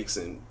T.D. Jakes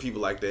and people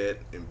like that,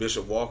 and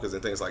Bishop Walkers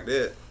and things like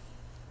that.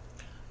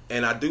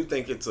 And I do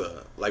think it's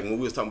like when we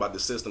was talking about the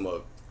system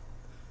of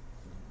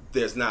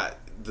there's not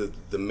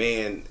the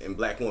man and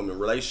black woman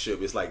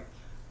relationship. It's like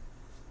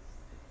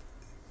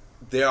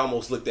they're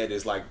almost looked at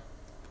as like,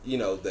 you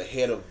know, the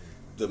head of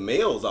the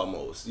males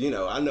almost. You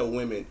know, I know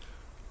women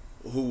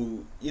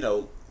who, you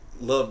know,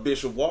 love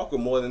Bishop Walker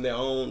more than their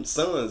own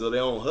sons or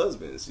their own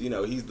husbands. You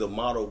know, he's the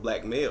model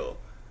black male.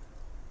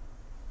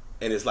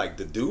 And it's like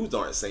the dudes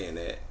aren't saying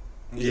that.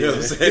 You know what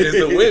I'm saying? It's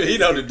the women. You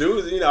know, the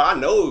dudes, you know, I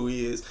know who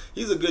he is.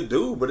 He's a good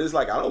dude, but it's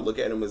like I don't look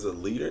at him as a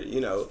leader.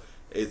 You know,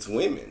 it's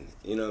women.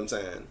 You know what I'm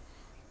saying?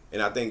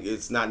 And I think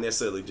it's not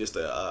necessarily just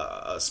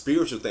a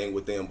spiritual thing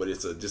with them, but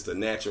it's just a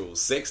natural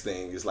sex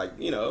thing. It's like,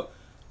 you know,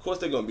 of course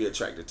they're going to be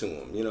attracted to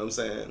him. You know what I'm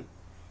saying?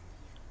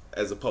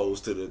 As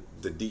opposed to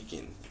the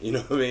deacon. You know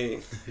what I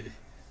mean?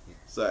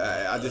 So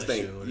I just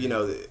think, you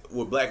know,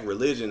 with black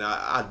religion,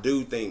 I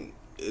do think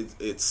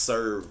it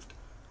served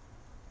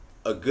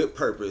a good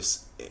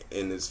purpose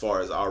in as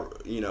far as our,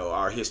 you know,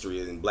 our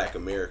history in black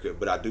America,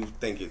 but I do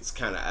think it's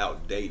kind of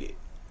outdated.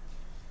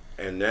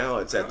 And now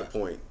it's at the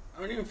point.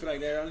 I don't even feel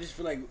like that. I just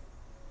feel like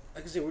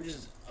I said, we're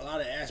just, a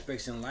lot of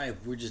aspects in life,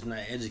 we're just not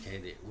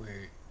educated.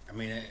 I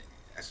mean,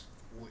 that's,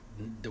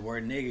 the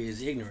word nigga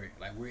is ignorant.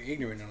 Like, we're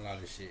ignorant in a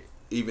lot of shit.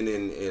 Even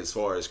in as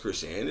far as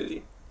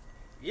Christianity?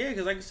 Yeah,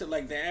 because like I said,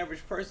 like the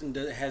average person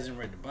hasn't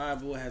read the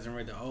Bible, hasn't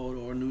read the Old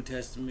or New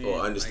Testament.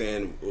 Or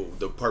understand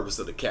the purpose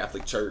of the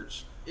Catholic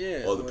Church.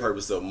 Yeah. Or the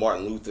purpose of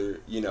Martin Luther,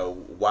 you know,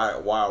 why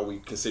are we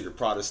considered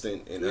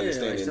Protestant, and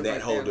understanding like that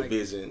like whole that,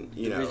 division, like,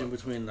 you know. division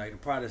between like the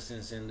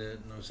Protestants and the, you know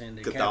what I'm saying,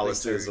 the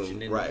Catholicism, Catholic Church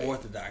and then right. the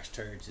Orthodox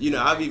Church. You know,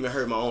 like, I've even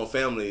heard my own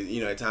family,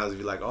 you know, at times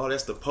be like, oh,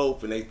 that's the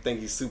Pope, and they think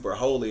he's super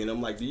holy, and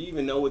I'm like, do you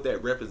even know what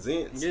that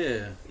represents?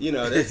 Yeah. You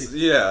know, that's,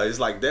 yeah, it's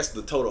like, that's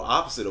the total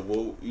opposite of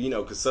what, you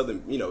know, because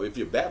Southern, you know, if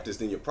you're Baptist,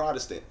 then you're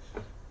Protestant.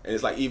 And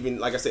it's like, even,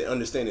 like I said,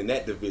 understanding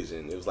that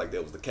division, it was like,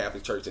 there was the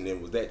Catholic Church, and then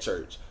it was that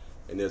church,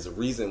 and there's a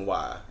reason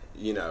why,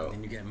 you know.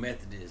 And you got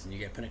Methodists, and you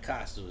got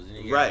Pentecostals,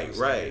 and you got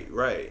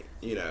Right,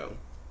 you know.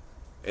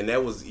 And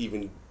that was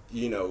even,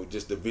 you know,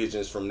 just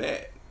divisions from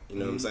that, you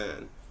know what I'm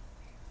saying?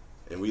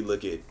 And we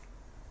look at,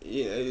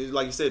 you know,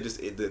 like you said,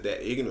 just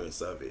that ignorance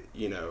of it,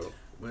 you know.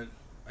 But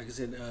like I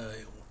said,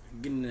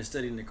 getting into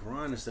studying the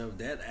Quran and stuff,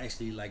 that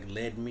actually like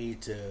led me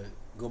to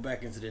go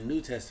back into the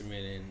New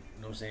Testament and,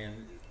 you know what I'm saying,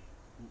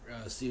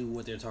 see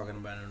what they're talking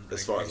about and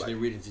as far actually as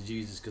like, reading to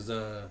Jesus, because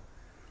a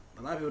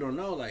lot of people don't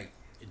know, like,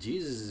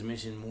 Jesus is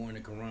mentioned more in the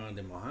Quran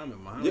than Muhammad.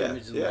 Muhammad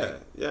mentioned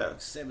like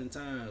 7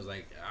 times.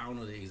 Like, I don't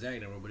know the exact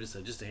number, but it's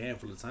just a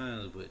handful of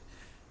times. But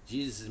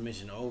Jesus is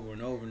mentioned over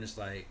and over, and it's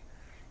like,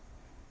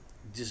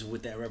 just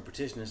with that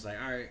repetition, it's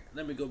like, all right,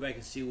 let me go back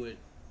and see what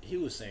he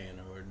was saying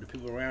or the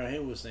people around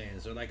him was saying.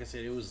 So, like I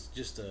said, it was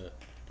just a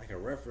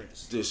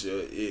reference.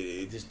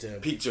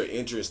 it piqued your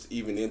interest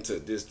even into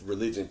this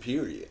religion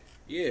period.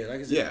 Yeah, like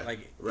I said,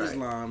 like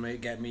Islam,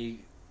 it got me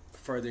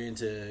further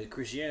into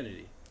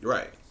Christianity.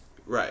 Right.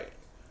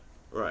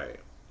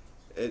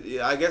 And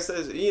I guess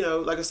that's, you know,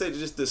 like I said,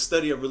 just the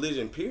study of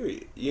religion,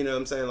 period. You know what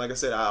I'm saying? Like I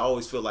said, I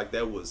always feel like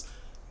that was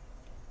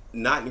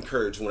not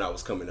encouraged when I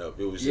was coming up.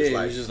 It was just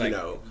you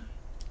know,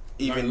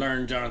 even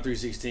learn John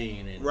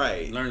 3:16 and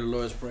learn the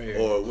Lord's Prayer.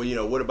 Or, well, you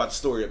know, what about the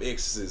story of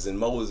Exodus and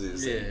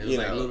Moses? Yeah, and, it was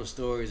like little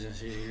stories and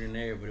shit here and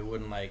there, but it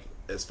wasn't like,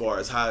 as far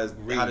as how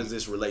does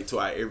this relate to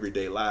our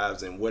everyday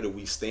lives, and where do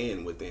we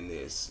stand within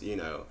this, you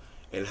know,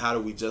 and how do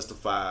we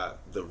justify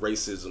the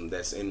racism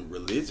that's in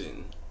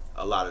religion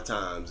a lot of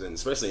times, and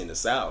especially in the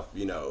South,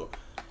 you know.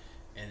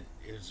 And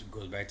it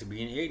goes back to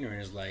being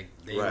ignorant. It's like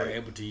they were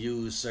able to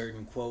use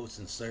certain quotes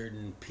and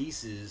certain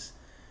pieces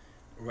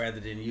rather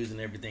than using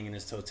everything in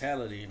its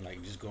totality.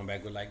 Like just going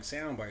back with like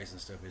sound bites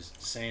and stuff. It's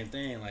the same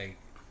thing. Like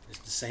it's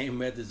the same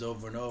methods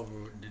over and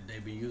over that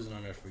they've been using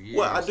on us for years.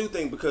 Well, I do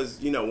think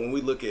because, you know, when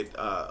we look at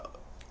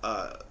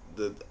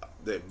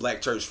the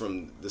black church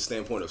from the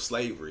standpoint of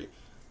slavery,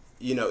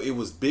 you know, it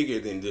was bigger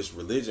than just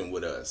religion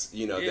with us.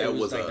 You know, that it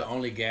was like the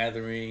only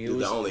gathering.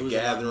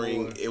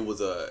 It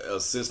was a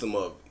system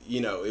of,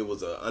 you know, it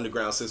was an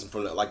underground system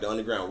from the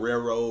Underground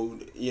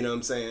Railroad. You know what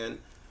I'm saying?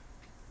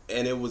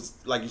 And it was,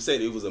 like you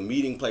said, it was a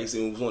meeting place,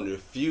 and it was one of the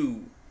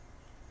few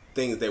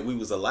things that we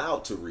was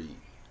allowed to read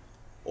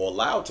or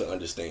allowed to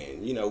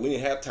understand. You know, we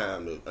didn't have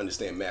time to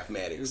understand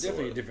mathematics. It was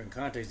definitely a different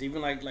context.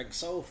 Even like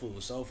soul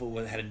food. Soul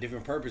food had a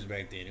different purpose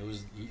back then. It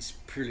was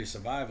purely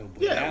survival.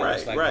 But now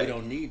it's like we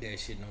don't need that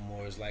shit no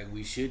more. It's like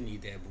we shouldn't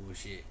eat that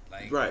bullshit.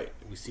 Like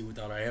we see with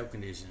all our health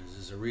conditions,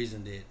 there's a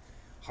reason that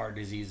heart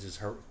disease is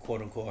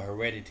quote unquote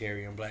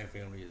hereditary in black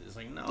families. It's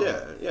like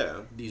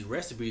no, these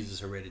recipes is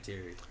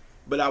hereditary.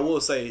 But I will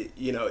say,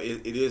 you know,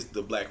 it is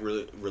the black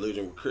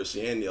religion with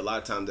Christianity. A lot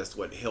of times that's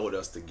what held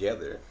us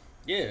together.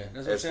 Yeah,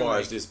 that's what as far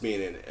as just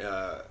being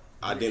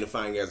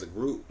identifying as a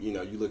group. You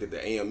know, you look at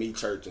the AME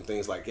church and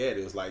things like that.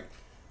 It was like,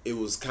 it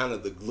was kind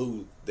of the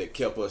glue that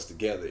kept us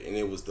together, and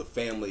it was the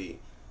family.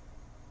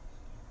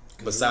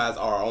 Besides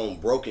our own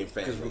broken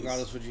families, because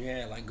regardless what you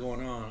had like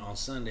going on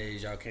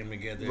Sundays, y'all came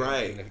together,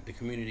 right? And the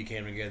community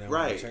came together, and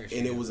right? Went to church and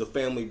together. It was a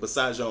family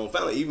besides your own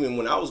family. Even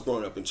when I was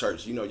growing up in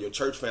church, you know, your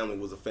church family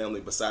was a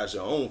family besides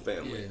your own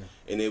family,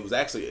 and it was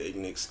actually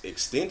an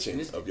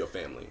extension of your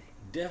family.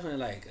 Definitely,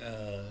 like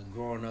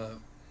growing up,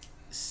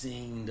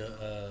 seeing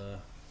the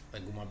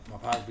like my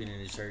pops being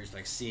in the church,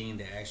 like seeing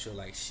the actual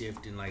like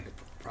shift in like the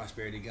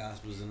prosperity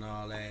gospels and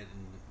all that.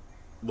 And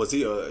was he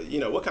you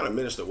know, what kind of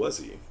minister was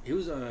he? He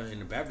was in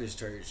the Baptist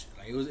church.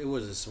 Like it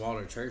was a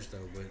smaller church though,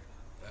 but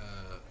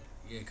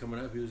coming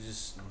up he was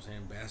just, you know what I'm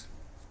saying,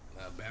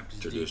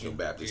 Baptist traditional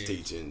deacon. Baptist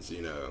teachings,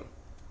 you know.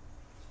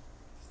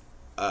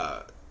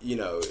 You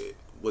know,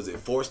 was it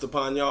forced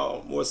upon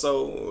y'all more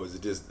so, or was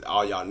it just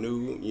all y'all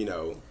knew, you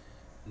know?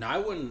 No, I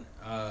wouldn't.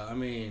 I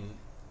mean,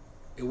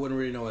 it wasn't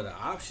really no other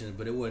options,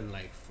 but it wasn't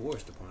like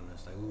forced upon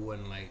us. Like we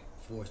wasn't like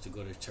forced to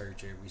go to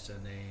church every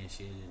Sunday and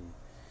shit. And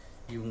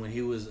even when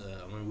he was,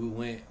 when we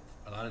went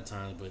a lot of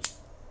times, but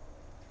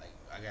like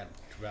I got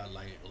to about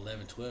like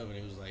 11, 12, and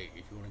it was like,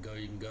 if you want to go,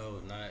 you can go.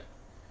 If not,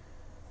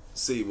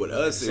 see, with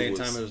us, at the same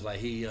time, it was like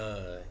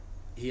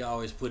he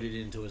always put it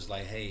into us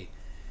like, hey, you know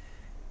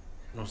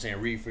what I'm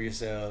saying, read for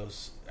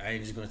yourselves. I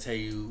ain't just gonna tell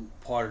you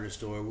part of the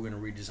story. We're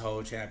gonna read this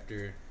whole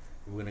chapter.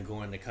 We're gonna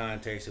go into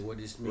context of what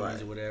this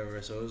means or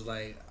whatever. So it was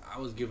like I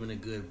was given a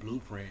good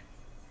blueprint.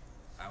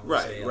 I would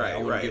say, like, I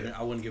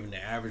wouldn't give it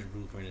the average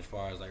blueprint as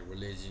far as like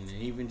religion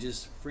and even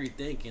just free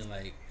thinking.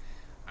 Like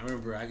I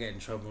remember I got in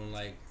trouble in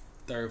like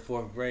 3rd,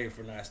 4th grade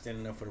for not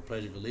standing up for the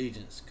Pledge of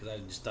Allegiance because I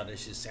just thought that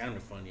shit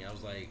sounded funny. I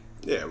was like,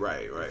 yeah,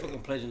 right.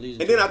 Fucking Pledge of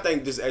Allegiance. And then I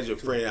think just as your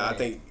friend, I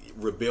think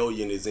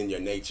rebellion is in your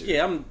nature.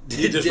 Yeah,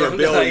 you're just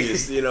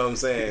rebellious. You know what I'm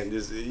saying?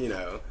 Just, you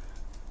know,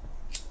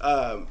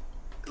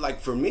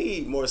 like for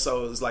me more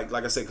so it's like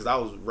I said, because I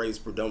was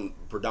raised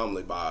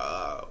predominantly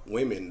by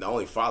women. The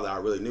only father I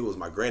really knew was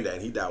my granddad,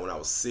 and he died when I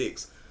was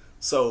 6.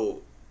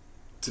 So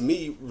to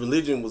me,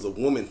 religion was a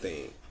woman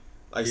thing.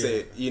 Like I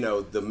said, you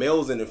know, the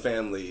males in the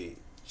family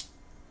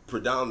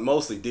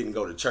mostly didn't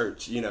go to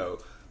church, you know.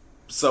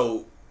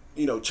 So,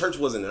 you know, church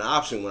wasn't an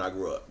option when I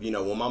grew up. You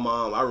know, when my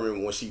mom, I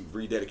remember when she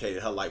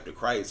rededicated her life to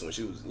Christ when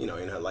she was, you know,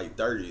 in her late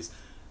 30s,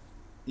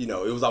 you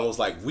know, it was almost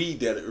like we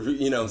did it,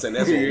 you know what I'm saying?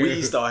 That's when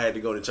we had to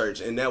go to church.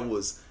 And that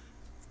was,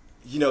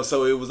 you know,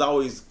 so it was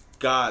always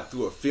God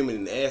through a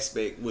feminine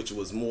aspect, which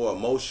was more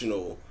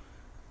emotional.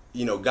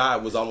 You know,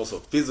 God was almost a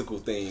physical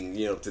thing,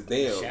 you know, to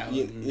them.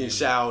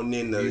 Shouting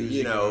in the,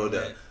 you know,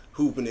 the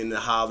hooping and the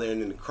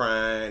hollering and the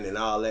crying and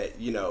all that,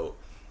 you know.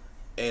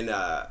 And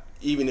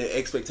even the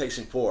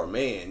expectation for a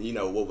man, you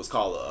know, what was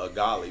called a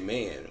godly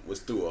man was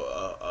through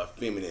a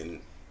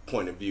feminine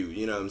point of view,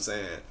 you know what I'm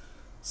saying?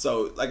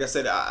 So, like I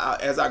said,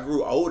 as I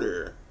grew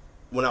older,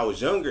 when I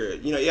was younger,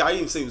 you know, I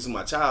even say it was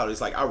my child, it's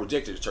like I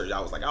rejected the church.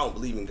 I was like, I don't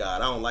believe in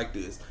God. I don't like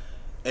this.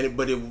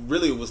 But it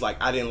really was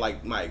like I didn't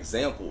like my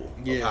example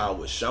of how it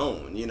was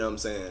shown, you know what I'm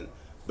saying?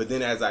 But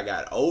then as I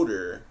got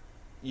older,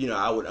 you know,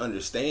 I would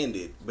understand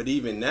it. But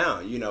even now,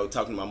 you know,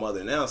 talking to my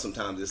mother now,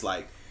 sometimes it's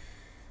like,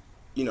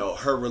 you know,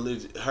 her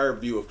religion, her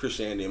view of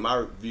Christianity and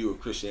my view of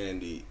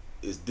Christianity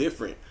is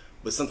different.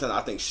 But sometimes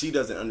I think she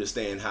doesn't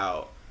understand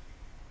how,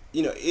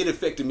 you know, it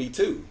affected me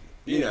too.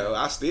 You know,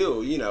 I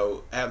still, you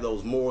know, have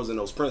those morals and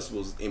those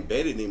principles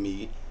embedded in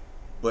me.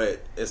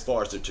 But as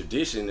far as the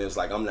tradition, it's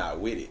like I'm not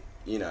with it.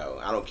 You know,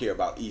 I don't care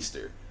about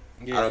Easter.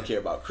 I don't care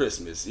about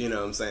Christmas. You know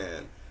what I'm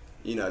saying?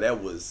 You know,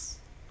 that was,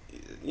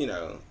 you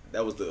know,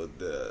 that was the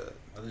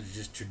it was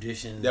just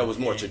tradition. That was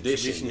more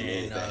tradition than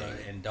anything.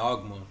 And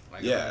dogma.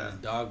 Like, yeah.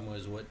 Dogma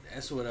is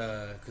that's what,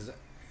 because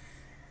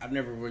I've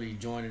never really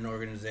joined an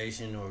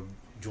organization or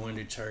joined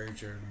a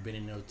church or been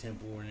in no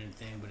temple or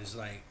anything, but it's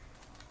like,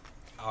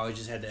 I always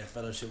just had that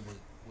fellowship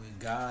with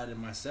God and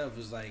myself.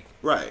 It's like,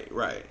 right. You know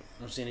what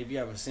I'm saying? If you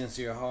have a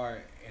sincere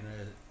heart and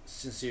a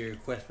sincere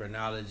quest for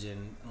knowledge and, you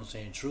know what I'm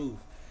saying, truth,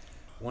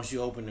 once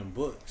you open them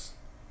books,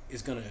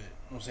 it's gonna, you know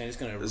what I'm saying, it's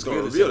gonna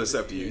reveal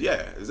itself to you.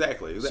 Yeah,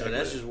 exactly. So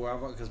that's just where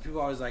I'm, because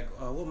people always like,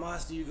 what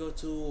mosque do you go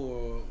to, or, you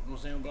know what I'm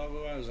saying, blah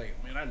blah blah. I was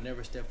like, man, I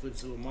never stepped foot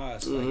into a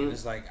mosque. Like, and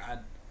it's like,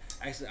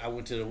 I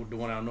went to the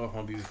one out north,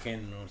 Home Beach,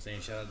 Canton. You know what I'm saying?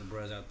 Shout out to the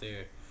brothers out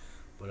there,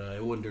 but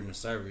it wasn't during the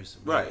service.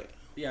 But, right.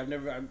 Yeah, I've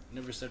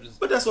never stepped.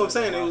 But that's what I'm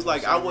saying. It was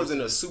like I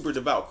wasn't a super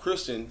devout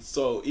Christian,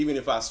 so even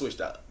if I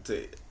switched out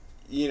to,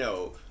 you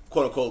know,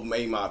 quote unquote,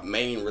 made my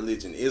main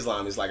religion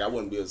Islam, it's like I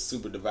wouldn't be a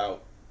super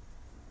devout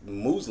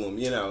Muslim,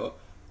 you know,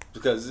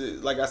 because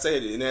like I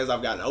said, and as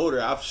I've gotten older,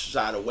 I've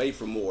shied away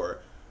from more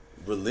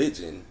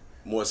religion,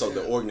 more so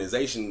the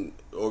organizations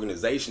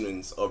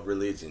of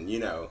religion, you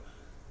know.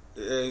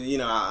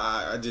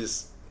 I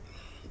just,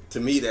 to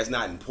me, that's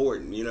not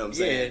important. You know what I'm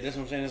saying? Yeah, that's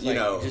what I'm saying. It's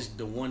like, just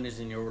the oneness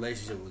in your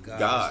relationship with God.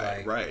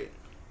 Like, right.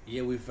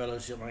 Yeah, we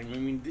fellowship. Like, I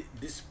mean,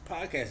 this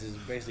podcast is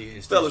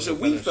basically fellowship.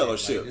 We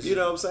fellowship. Like, you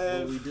know what I'm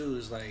saying? What we do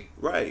is like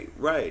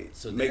right.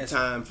 So make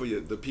time for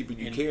the people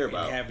you care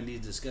about. And having these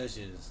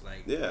discussions,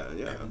 like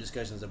having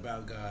discussions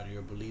about God or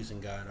your beliefs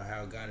in God or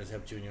how God has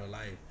helped you in your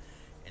life,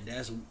 and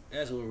that's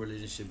what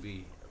religion should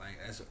be. Like,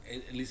 that's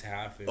at least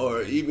how I feel.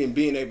 Or even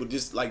being able,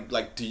 just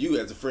like to you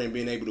as a friend,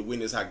 being able to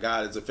witness how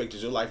God has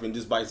affected your life, and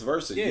just vice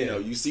versa. Yeah. You know,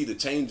 you see the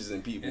changes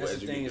in people. And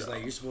that's the thing. Is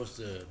like, you're supposed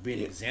to be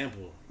an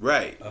example,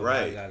 right? Of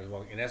how God is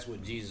walking, and that's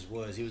what Jesus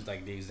was. He was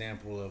like the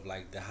example of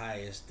like the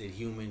highest that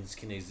humans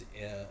can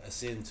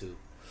ascend to.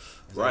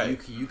 It's right.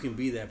 Like you can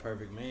be that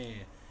perfect man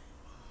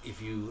if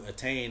you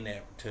attain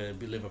that to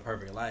live a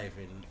perfect life,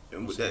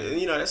 and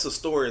you know that's a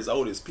story as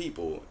old as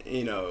people,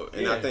 you know,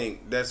 and I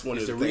think that's one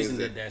of the things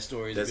that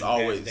story that's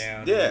always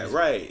down.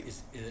 Right.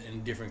 It's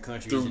in different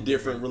countries through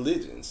different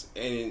religions,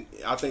 and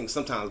I think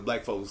sometimes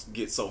black folks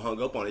get so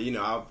hung up on it. You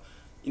know,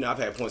 I've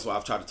had points where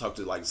I've tried to talk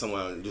to like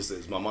someone, just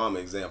as my mom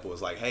example,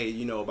 is like, hey,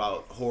 you know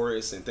about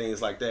Horus and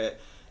things like that,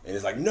 and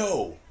it's like,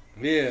 no.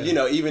 Yeah. You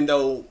know, even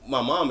though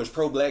my mom is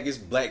pro-black, it's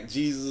black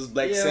Jesus,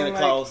 black Santa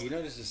Claus. You know,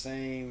 it's the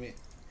same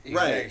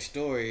exact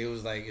story. It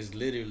was like, it's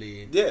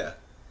literally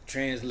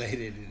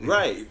translated.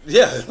 Right.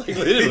 Yeah. Like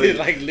literally.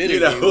 You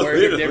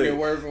know, different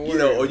word for word. You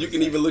know, or you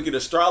can even look at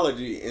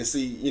astrology and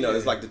see, you know,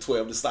 it's like the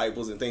 12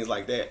 disciples and things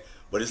like that.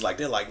 But it's like,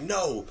 they're like,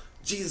 no,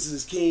 Jesus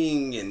is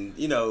king, and,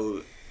 you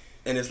know,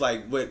 and it's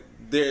like, but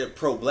they're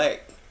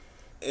pro-black.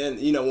 And,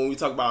 you know, when we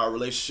talk about our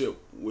relationship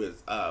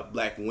with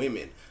black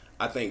women,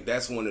 I think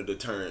that's one of the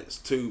deterrents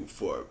too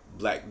for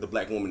the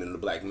black woman and the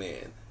black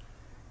man.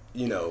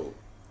 You know,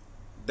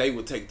 they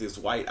would take this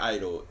white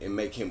idol and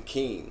make him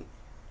king,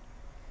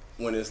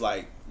 when it's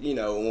like, you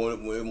know,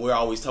 when we're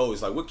always told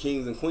it's like we're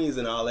kings and queens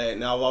and all that.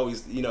 And I've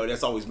always, you know,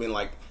 that's always been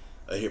like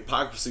a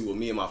hypocrisy with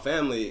me and my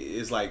family.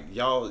 It's like,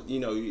 y'all, you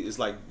know, it's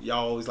like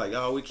y'all always like,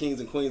 oh, we're kings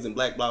and queens and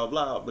black blah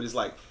blah blah, but it's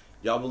like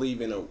y'all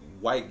believe in a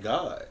white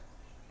God.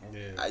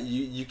 Yeah.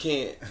 You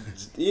can't,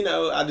 you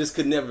know, I just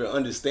could never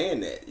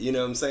understand that. You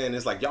know what I'm saying?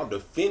 It's like y'all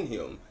defend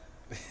him.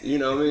 You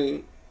know what I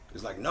mean?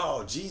 It's like,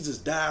 no, Jesus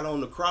died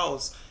on the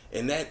cross,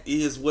 and that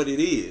is what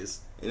it is.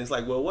 And it's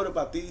like, well, what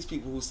about these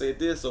people who said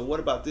this, or what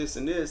about this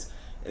and this?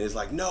 And it's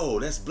like, no,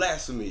 that's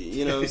blasphemy.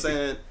 You know what I'm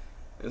saying?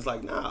 And it's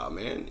like, nah,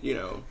 man, you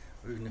know.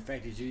 Even the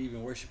fact that you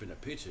even worshiping a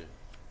picture.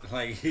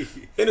 Like,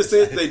 in a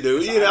sense, they do.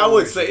 You know, I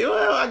would say,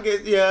 well, I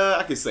guess, yeah,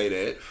 I could say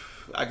that.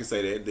 I could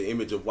say that. The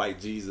image of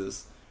white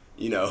Jesus,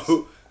 you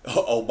know,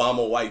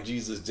 Obama, white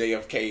Jesus,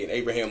 JFK, and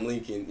Abraham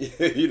Lincoln,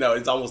 you know,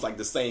 it's almost like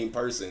the same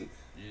person.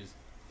 You're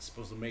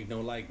supposed to make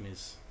no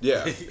likeness.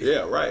 Yeah,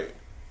 yeah, right.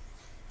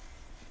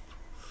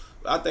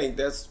 I think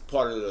that's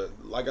part of the,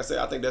 like I said,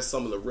 I think that's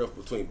some of the rift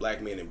between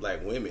black men and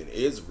black women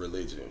is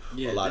religion.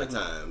 A lot of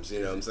times, you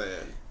know what I'm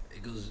saying?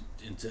 It goes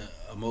into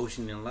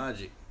emotion and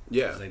logic.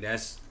 Yeah. It's like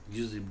that's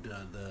usually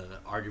the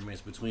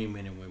arguments between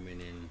men and women,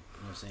 and you know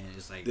what I'm saying?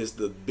 It's like, this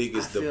the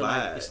biggest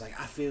divide. Like, it's like,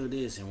 I feel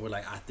this, and we're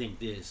like, I think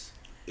this.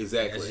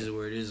 Exactly. That's just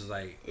where it is.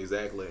 Like,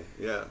 exactly.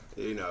 Yeah.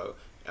 You know,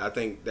 I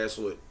think that's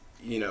what,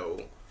 you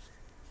know,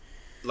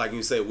 like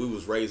you said, we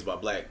was raised by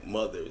black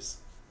mothers.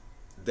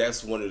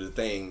 That's one of the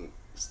things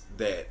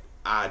that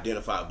I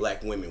identify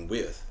black women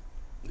with,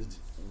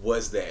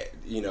 was that,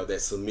 you know, that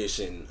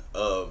submission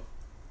of,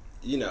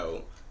 you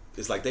know,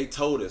 it's like they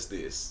told us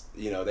this.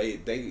 You know,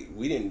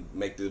 we didn't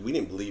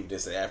believe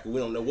this in Africa. We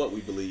don't know what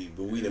we believe,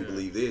 but we didn't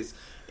believe this.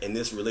 And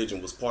this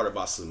religion was part of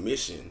our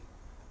submission.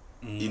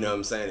 You know what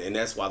I'm saying? And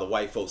that's why the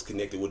white folks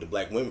connected with the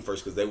black women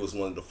first, because they was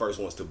one of the first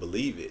ones to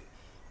believe it,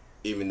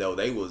 even though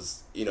they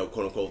was, you know,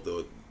 quote unquote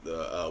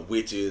the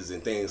witches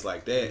and things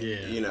like that.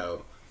 Yeah. You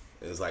know,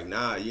 it's like,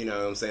 nah, you know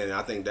what I'm saying? And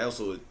I think that's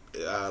what,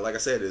 like I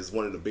said, is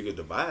one of the bigger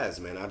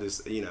divides, man. I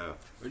just, you know,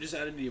 we're just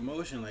out of the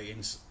emotion, like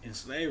in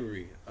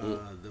slavery,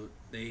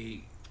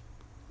 they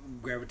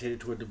gravitated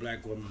toward the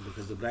black woman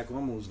because the black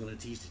woman was going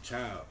to teach the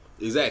child.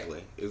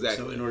 Exactly.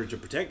 So in order to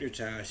protect her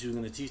child, she was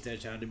going to teach that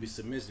child to be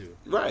submissive.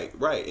 Right.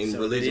 And so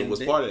religion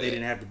was part of that. They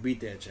didn't have to beat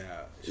that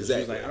child. So exactly. She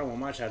was like, I don't want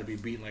my child to be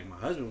beaten like my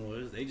husband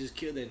was. They just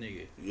killed that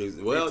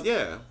nigga. Well,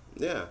 yeah.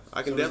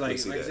 I can definitely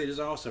see that. Like I said, it's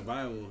all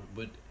survival,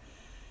 but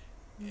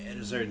at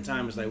a certain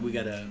time, it's like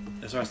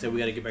that's why I said we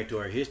gotta get back to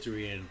our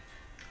history and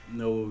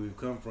know where we've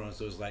come from.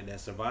 So it's like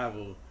that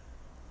survival,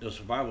 those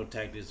survival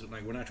tactics,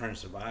 like we're not trying to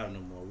survive no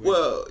more.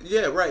 Well,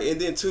 yeah, right.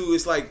 And then too,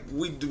 it's like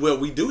we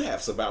do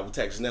have survival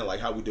tactics now, like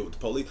how we deal with the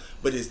police,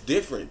 but it's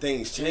different.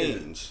 Things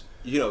change.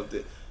 You know,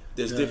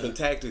 there's different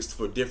tactics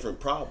for different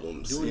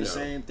problems. Doing the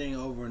same thing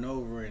over and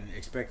over and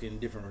expecting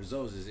different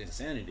results is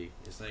insanity.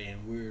 It's like,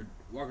 and we're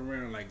walking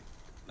around like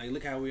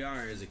look how we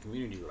are as a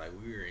community. Like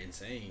we're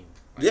insane.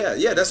 Like,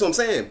 yeah, that's what I'm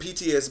saying.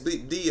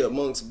 PTSD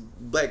amongst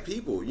black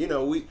people. You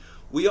know,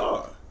 we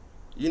are.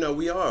 You know,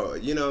 we are.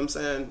 You know what I'm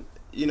saying?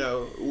 You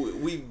know,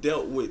 we've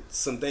dealt with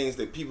some things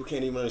that people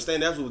can't even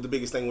understand. That was the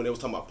biggest thing when they was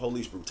talking about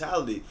police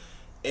brutality.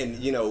 And,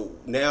 you know,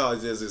 now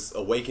there's this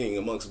awakening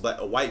amongst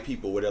white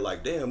people where they're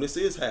like, damn, this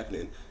is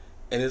happening.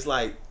 And it's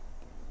like,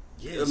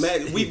 yes.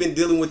 Imagine, we've been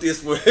dealing with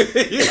this for,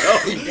 you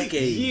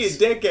know,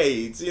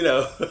 decades, you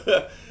know.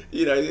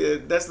 You know,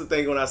 that's the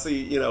thing when I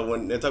see, you know,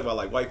 when they talk about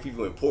like white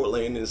people in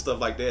Portland and stuff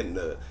like that, and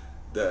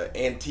the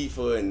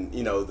Antifa and,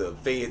 you know, the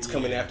feds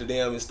coming after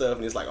them and stuff,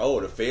 and it's like,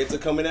 oh, the feds are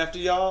coming after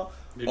y'all?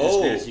 They just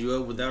snatch you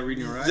up without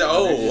reading your rights.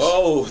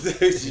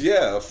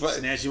 Yeah.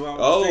 Snatch you out.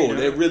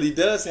 That really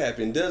does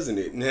happen, doesn't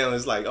it? Now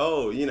it's like,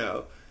 oh, you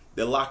know,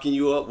 they're locking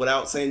you up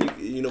without saying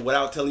you know,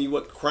 without telling you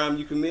what crime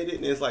you committed,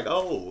 and it's like,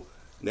 oh,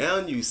 now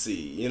you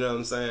see, you know what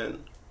I'm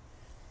saying?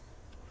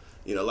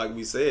 You know, like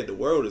we said, the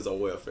world is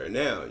on welfare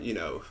now, you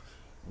know.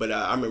 But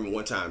I remember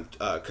one time,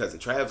 Cousin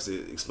Travis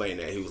explained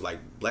that he was like,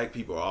 black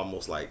people are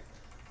almost like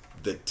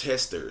the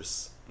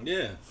testers.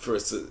 Yeah. For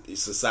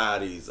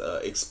society's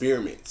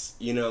experiments,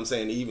 you know what I'm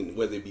saying? Even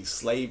whether it be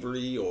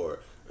slavery or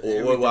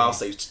what I'll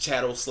say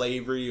chattel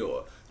slavery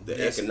or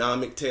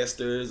economic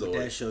testers, or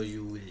that shows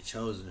you we're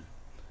chosen.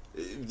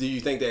 Do you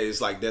think that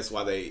it's like that's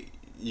why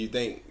you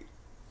think,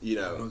 you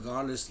know,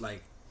 regardless,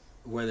 like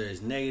whether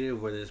it's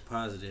negative, whether it's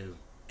positive,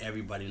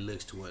 everybody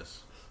looks to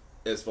us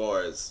as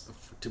far as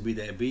to be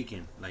that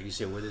beacon, like you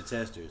said, we're the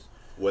testers.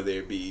 Whether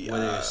it be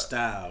it's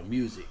style,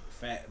 music,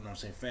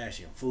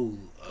 fashion, food,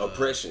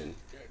 oppression.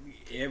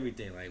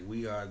 Everything. Like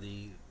we are the,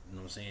 you know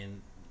what I'm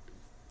saying,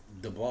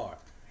 the bar.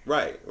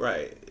 Right.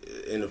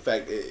 In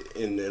fact,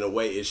 in a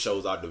way, it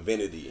shows our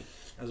divinity.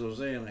 That's what I'm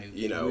saying. Like,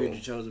 you know, we're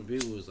the chosen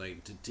people. Is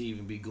like to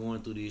even be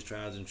going through these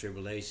trials and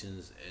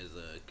tribulations as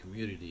a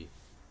community.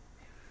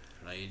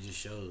 Like it just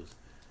shows.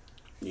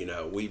 You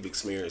know, we've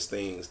experienced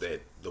things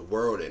that the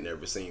world had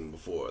never seen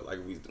before. Like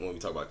when we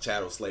talk about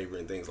chattel slavery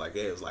and things like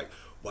that, it was like,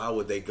 why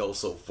would they go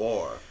so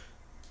far?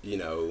 You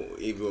know,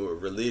 even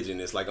with religion,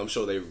 it's like, I'm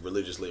sure they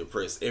religiously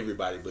oppress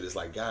everybody, but it's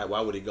like, God,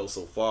 why would it go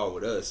so far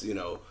with us? You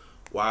know,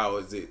 why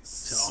was it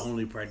to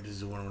only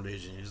practice one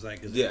religion? It's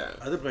like,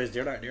 other places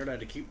they're not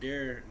to keep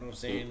their, you know what I'm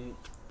saying,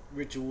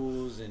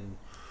 rituals and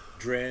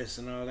dress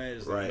and all that.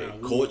 It's right,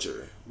 like,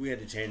 culture. We had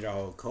to change our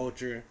whole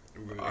culture.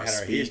 We had speech.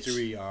 Our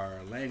history,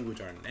 our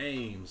language, our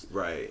names.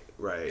 Right.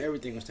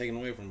 Everything was taken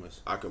away from us.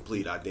 Our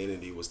complete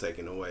identity was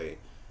taken away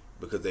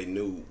because they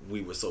knew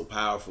we were so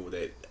powerful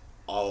that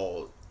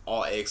all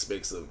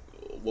aspects of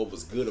what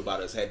was good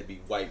about us had to be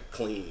wiped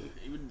clean.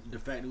 Even the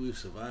fact that we've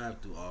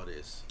survived through all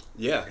this.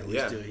 Yeah, and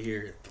we're still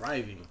here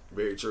thriving.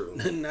 Very true.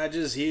 Not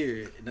just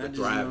here, not just, thriving.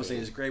 You know what I'm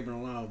saying, scraping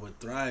along, but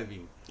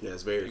thriving. Yeah,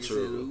 it's very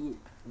true.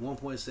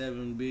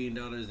 $1.7 billion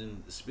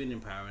in spending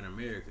power in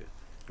America.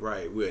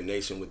 Right, we're a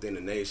nation within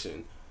a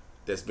nation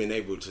that's been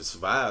able to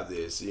survive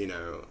this, you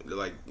know,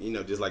 like, you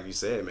know, just like you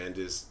said, man,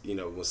 just, you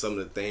know, when some of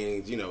the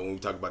things, you know, when we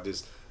talk about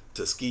this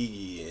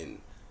Tuskegee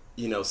and,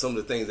 you know, some of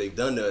the things they've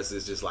done to us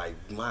is just like,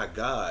 my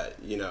God,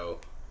 you know,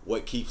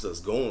 what keeps us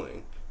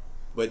going?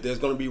 But there's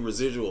going to be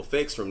residual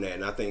effects from that,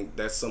 and I think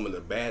that's some of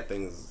the bad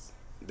things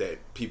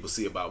that people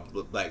see about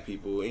black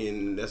people,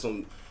 and that's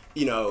when,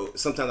 you know,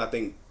 sometimes I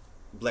think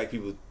black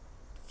people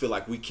feel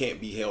like we can't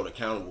be held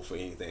accountable for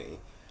anything.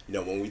 You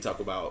know, when we talk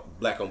about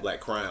black on black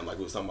crime, like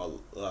we was talking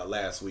about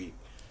last week,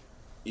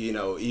 you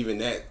know, even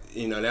that,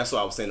 you know, that's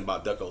what I was saying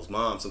about Ducko's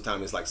mom.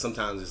 Sometimes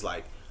it's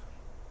like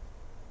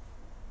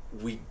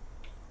we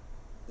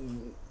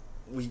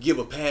give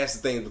a pass to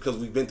things because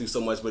we've been through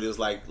so much, but it was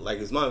like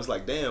his mom was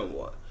like, damn,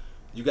 what?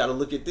 You got to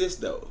look at this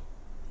though.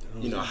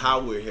 You know, how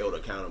we're held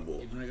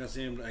accountable. Even like I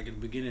said, like at the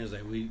beginning, it's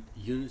like we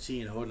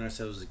unity and holding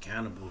ourselves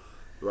accountable.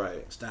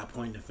 Right. Stop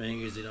pointing the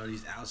fingers at all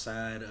these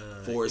outside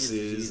forces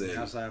entities, and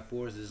outside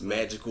forces,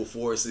 magical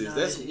forces. Nah,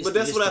 that's it's but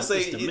that's what I say.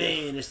 It's the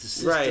man, it's the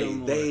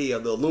system. Right. They are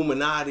the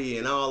Illuminati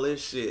and all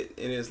this shit,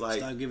 and it's like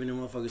stop giving them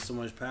motherfuckers so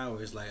much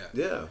power. It's like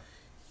yeah.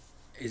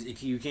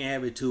 You can't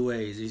have it two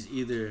ways. It's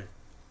either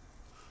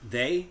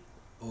they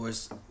or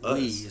it's Us.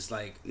 we. It's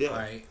like, Yeah. all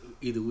right,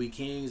 either we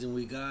kings and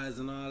we gods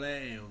and all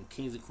that, and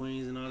kings and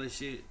queens and all that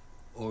shit,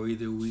 or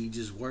either we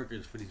just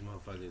workers for these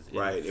motherfuckers.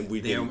 Right,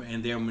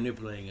 and they're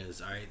manipulating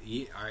us. All right,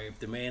 all right. If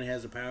the man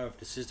has the power, if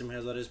the system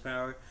has all this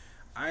power,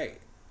 all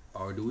right,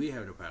 or do we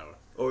have the power?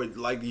 Or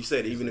like you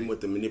said, even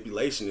with the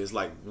manipulation, it's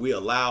like we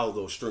allow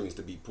those strings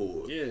to be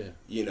pulled. Yeah.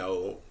 You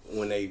know,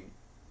 when they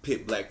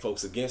pit black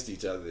folks against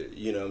each other,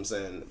 you know what I'm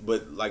saying?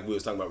 But like we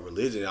was talking about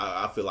religion,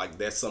 I feel like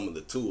that's some of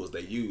the tools they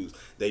use.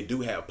 They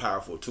do have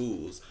powerful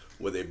tools,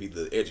 whether it be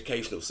the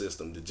educational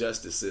system, the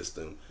justice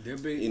system. They're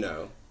big. You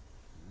know,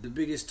 the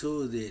biggest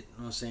tool that, you know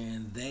what I'm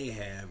saying, they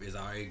have is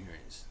our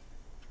ignorance.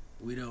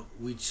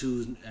 We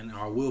choose, and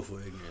our willful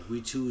ignorance.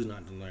 We choose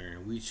not to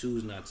learn. We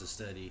choose not to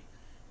study.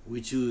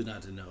 We choose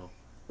not to know.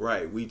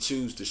 right? We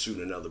choose to shoot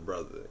another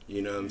brother.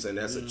 You know what I'm saying?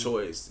 That's a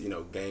choice. You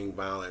know, gang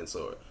violence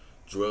or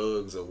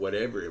drugs or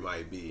whatever it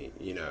might be.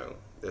 You know,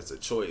 that's a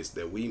choice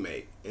that we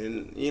make.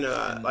 And you know,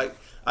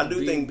 I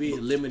do think be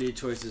limited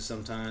choices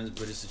sometimes,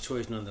 but it's a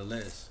choice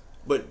nonetheless.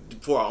 But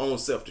for our own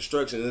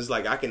self-destruction, it's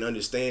like I can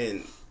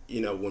understand,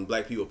 you know, when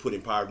black people put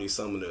in poverty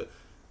some of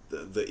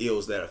the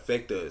ills that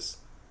affect us,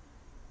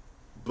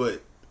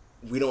 but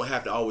we don't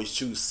have to always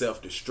choose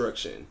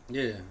self-destruction.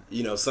 Yeah.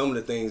 You know, some of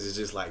the things is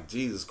just like,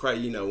 Jesus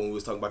Christ. You know, when we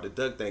was talking about the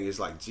duck thing, it's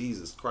like,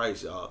 Jesus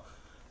Christ, y'all.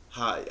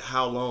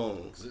 How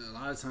long? A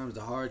lot of times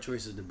the hard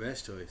choice is the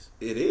best choice.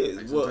 It is.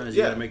 Like Well, sometimes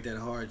yeah. you gotta make that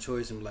hard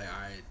choice and be like,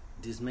 all right,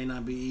 this may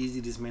not be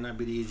easy, this may not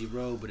be the easy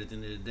road, but at the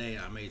end of the day,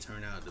 I may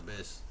turn out the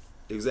best.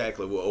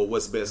 Exactly. Well, or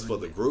what's best for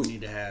the group. We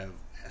need to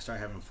start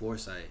having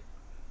foresight.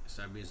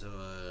 Start being so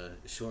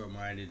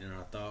short-minded in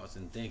our thoughts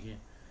and thinking.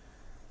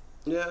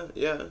 Yeah.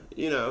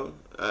 You know,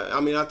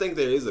 I mean, I think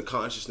there is a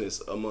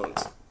consciousness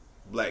amongst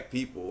black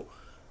people.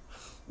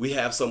 We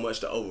have so much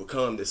to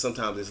overcome that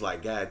sometimes it's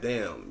like, God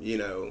damn, you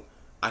know,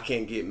 I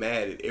can't get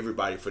mad at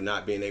everybody for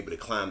not being able to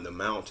climb the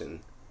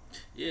mountain.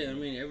 Yeah, I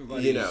mean,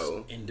 everybody's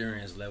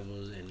endurance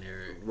levels and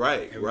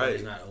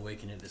everybody's not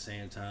awakening at the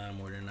same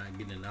time, or they're not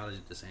getting the knowledge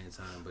at the same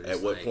time. But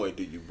at what point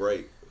do you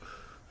break?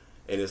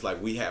 And it's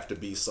like we have to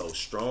be so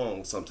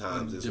strong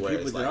sometimes. The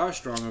people that are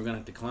strong are gonna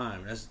have to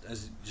climb. That's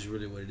just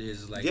really what it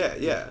is. It's like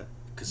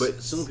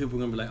Because soon people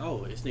are gonna be like,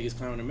 "Oh, this nigga's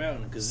climbing the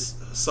mountain." Because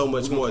so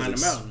much more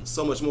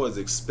is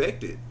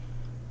expected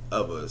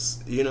of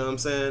us. You know what I'm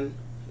saying?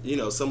 You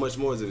know, so much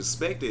more is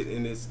expected,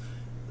 and it's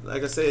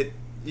like I said.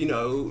 You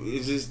know,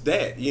 it's just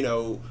that. You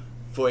know,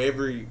 for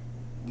every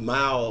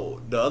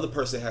mile the other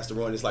person has to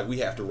run, it's like we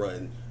have to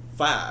run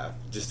 5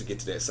 just to get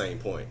to that same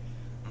point.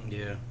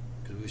 Yeah,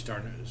 because we're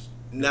starting to.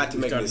 Not to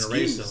make an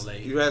excuse. So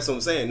late. You know what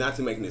I'm saying? Not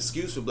to make an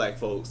excuse for black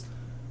folks,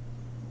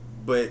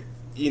 but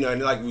you know,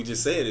 and like we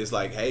just said, it's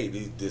like, hey,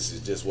 this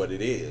is just what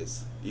it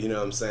is. You know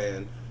what I'm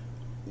saying?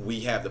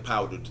 We have the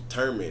power to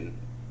determine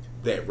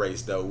that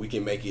race, though. We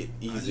can make it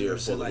easier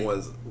for the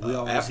ones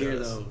after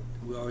us.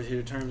 We always hear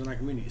the terms in our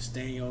community: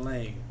 "Stay in your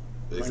lane."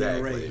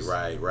 Exactly.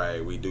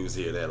 Right. We do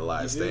hear that a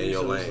lot. Stay in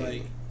your lane. It's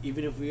like,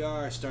 even if we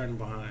are starting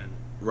behind,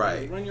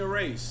 right? Run your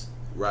race.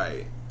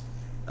 Right.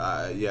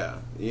 Yeah.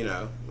 You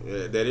know,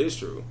 that is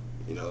true.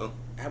 You know.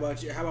 How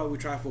about we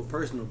try for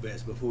personal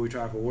best before we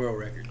try for world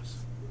records?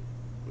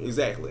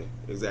 Exactly.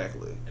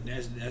 And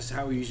that's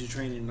how we usually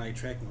train in like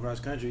track and cross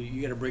country.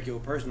 You got to break your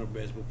personal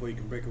best before you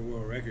can break a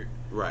world record.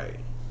 Right.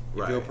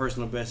 If your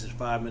personal best is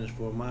 5 minutes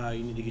for a mile,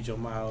 you need to get your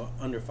mile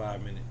under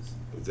 5 minutes.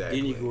 Exactly.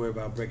 Then you can worry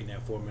about breaking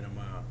that 4-minute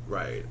mile.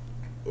 Right.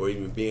 Or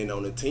even being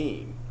on a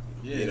team.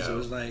 Yeah. You know? So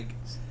it's like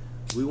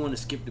we want to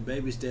skip the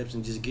baby steps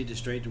and just get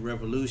straight to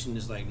revolution.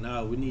 It's like,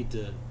 nah, we need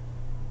to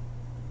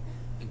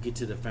get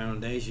to the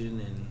foundation, and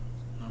you know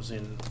what I'm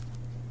saying.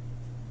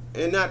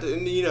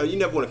 And you know, you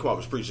never want to come off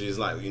as preachy. It's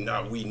like, you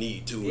know, we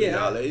need to.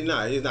 Yeah.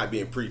 It's not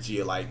being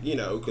preachy, like, you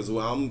know, because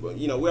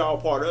we're all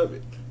part of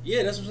it.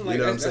 Yeah, that's what I'm like.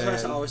 You know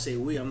That's why I always say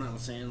we. I'm not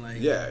saying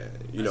like. Yeah,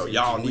 you know,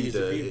 y'all need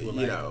to. People,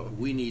 you know,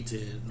 we need to.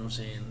 You know what I'm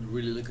saying?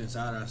 Really look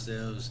inside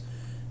ourselves,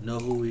 know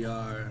who we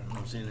are. You know what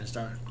I'm saying? And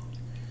start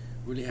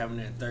really having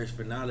that thirst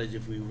for knowledge.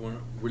 If we want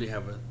to really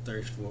have a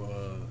thirst for,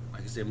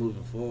 like I said,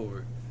 moving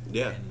forward.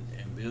 Yeah.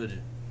 And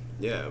building.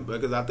 Yeah,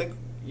 because I think,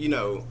 you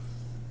know,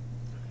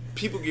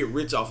 people get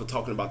rich off of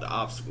talking about the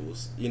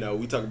obstacles. You know,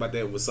 we talk about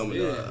that with some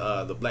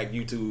of the black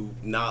YouTube,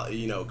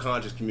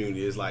 conscious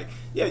community. It's like,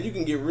 yeah, you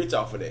can get rich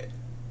off of that.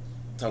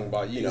 Talking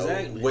about, you know,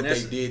 what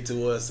they did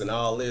to us and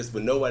all this,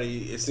 but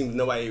it seems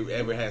nobody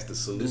ever has the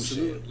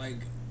solution. Like,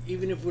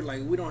 even if we're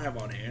like, we don't have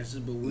all the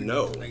answers, but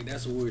like,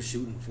 that's what we're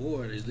shooting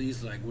for. At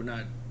least, like, we're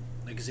not,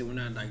 like I said, we're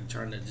not like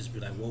trying to just be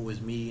like, woe is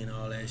me and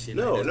all that shit.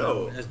 No,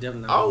 like, that's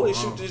definitely not. I always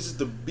shoot just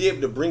to be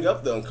able to bring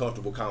up the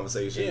uncomfortable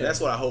conversation. Yeah.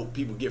 That's what I hope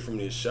people get from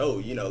this show.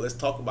 You know, let's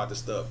talk about the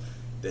stuff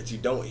that you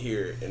don't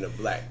hear in the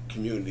black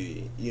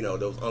community. You know,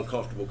 those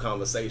uncomfortable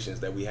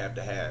conversations that we have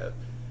to have.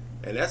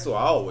 And that's what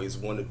I always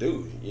want to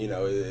do. You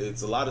know,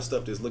 it's a lot of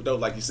stuff that's looked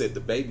over, like you said, the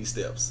baby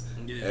steps.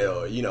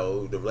 Yeah. You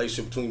know, the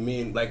relationship between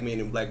men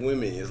and black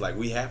women is like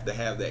we have to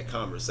have that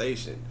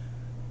conversation.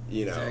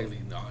 You know, Exactly.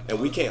 and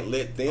we can't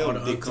let them all the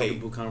dictate.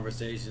 uncomfortable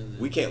conversations.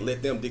 We can't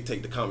let them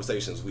dictate the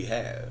conversations we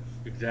have.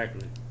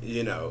 Exactly.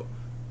 You know,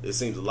 it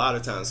seems a lot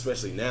of times,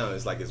 especially now,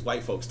 it's like it's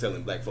white folks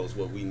telling black folks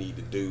what we need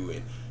to do,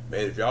 and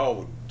man, if y'all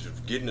would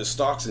get in the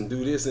stocks and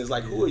do this, and it's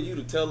like, who are you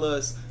to tell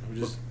us?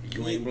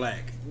 You ain't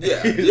black.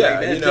 Yeah, Like, yeah,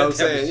 that's you know what I'm that type of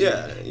saying? shit.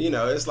 Yeah, you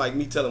know, it's like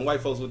me telling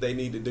white folks what they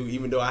need to do,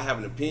 even though I have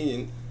an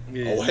opinion.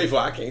 Yeah. A white folk,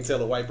 I can't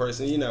tell a white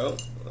person, you know,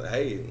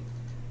 hey,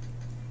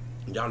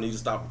 y'all need to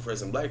stop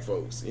oppressing black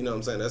folks. You know what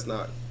I'm saying? That's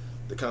not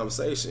the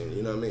conversation.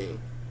 You know what I mean?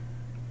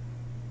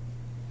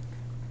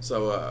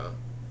 So,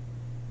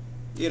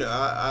 you know,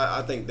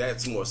 I think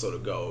that's more so the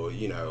goal.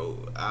 You know,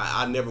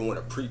 I never want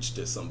to preach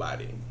to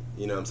somebody.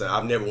 You know what I'm saying?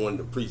 I've never wanted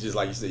to preach. Just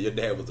like you said, your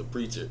dad was a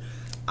preacher.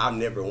 I've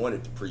never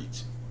wanted to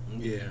preach.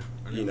 Yeah.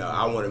 You know,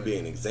 I want to be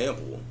an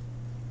example.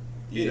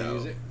 You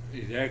know,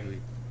 exactly.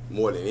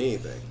 more than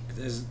anything.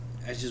 That's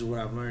just what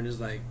I've learned. Is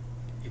like,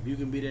 if you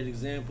can be that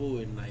example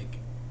and like,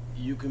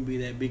 you can be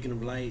that beacon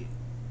of light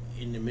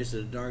in the midst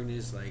of the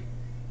darkness, like,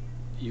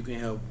 you can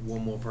help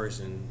one more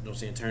person. You know what I'm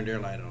saying? Turn their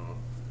light on.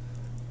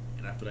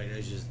 And I feel like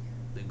that's just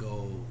the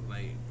goal.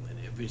 Like, and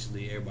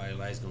eventually everybody's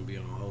light's gonna be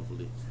on.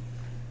 Hopefully.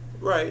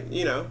 Right,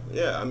 you know,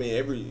 yeah. I mean,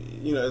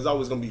 there's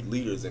always gonna be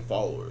leaders and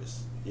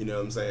followers. You know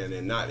what I'm saying?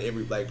 And not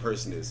every black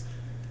person is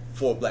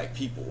for black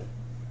people.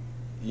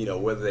 You know,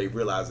 whether they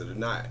realize it or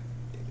not.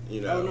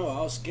 You know. Oh no,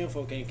 all skin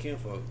folk ain't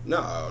kinfolk.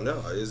 No,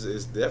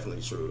 it's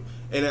definitely true.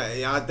 And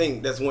I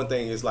think that's one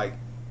thing. Is like,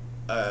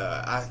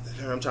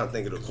 I'm trying to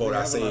think of the quote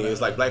I seen.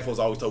 It's like black folks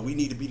always told, "We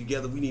need to be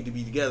together. We need to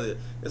be together."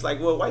 It's like,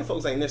 well, white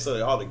folks ain't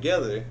necessarily all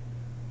together.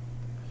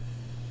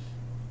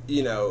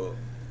 You know.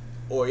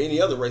 Or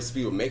any other race of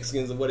people,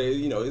 Mexicans or whatever,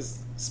 you know,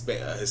 it's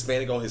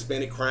Hispanic on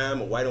Hispanic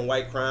crime or white on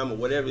white crime or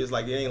whatever. It's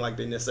like, it ain't like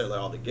they necessarily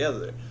all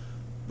together,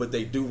 but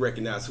they do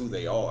recognize who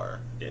they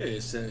are. Yeah,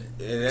 and that's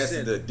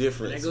the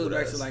difference. That goes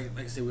back to like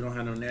I said, we don't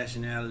have no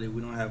nationality,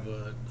 we don't have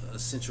a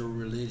central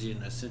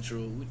religion, a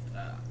central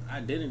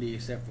identity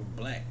except for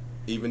black.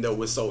 Even though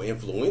we're so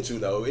influential,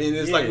 though, and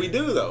it's like we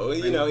do, though,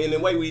 you know, in the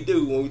way we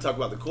do when we talk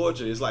about the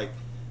culture, it's like.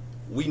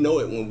 We know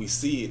it when we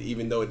see it,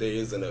 even though there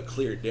isn't a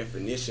clear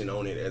definition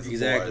on it as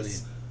far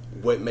as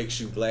what makes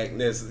you black.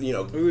 And there's, you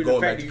know, going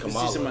back to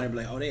Kamala. You see somebody be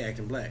like, oh, they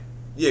acting black.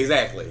 Yeah,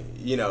 exactly.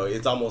 You know,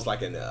 it's almost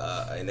like an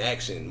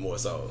action more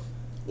so.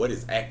 What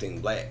is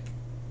acting black?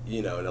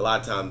 You know, and a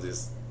lot of times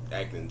it's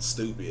acting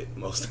stupid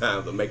most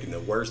times or making the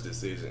worst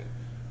decision.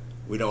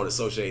 We don't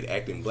associate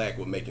acting black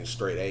with making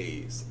straight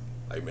A's.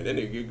 Like, man, that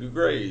nigga get good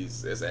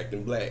grades. That's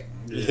acting black.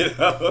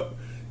 Yeah.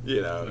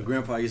 You know. My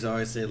grandpa used to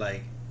always say,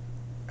 like,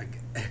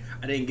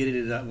 I didn't get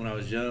it when I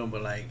was young,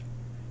 but like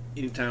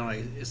anytime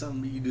like it's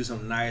something you do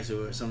something nice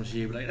or some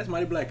shit, be like that's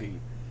mighty black of you.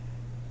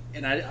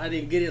 And I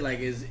didn't get it like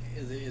as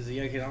a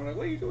young kid. I'm like,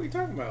 what are you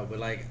talking about? But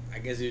like I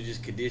guess it was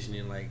just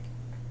conditioning. Like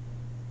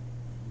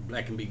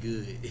black can be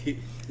good.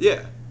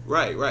 Yeah,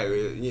 right.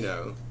 You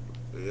know,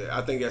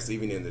 I think that's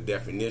even in the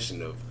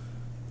definition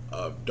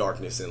of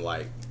darkness and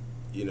light.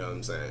 You know what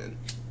I'm saying?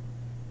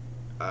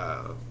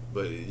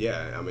 But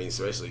yeah, I mean,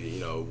 especially you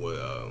know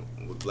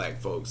with black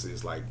folks,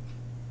 it's like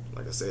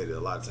I said, a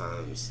lot of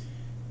times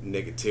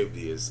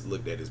negativity is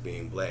looked at as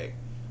being black.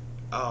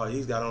 Oh,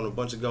 he's got on a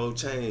bunch of gold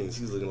chains.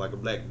 He's looking like a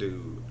black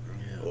dude.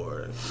 Yeah.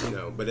 Or, you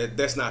know, but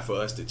that's not for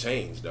us to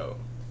change, though.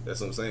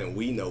 That's what I'm saying.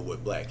 We know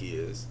what black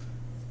is.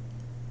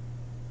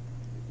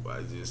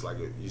 But just like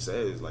you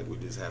said, it's like we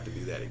just have to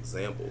be that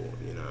example,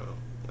 you know.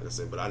 Like I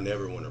said, but I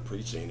never want to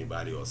preach to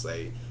anybody or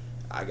say,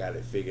 I got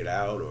it figured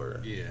out.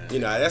 Or, you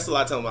know, that's a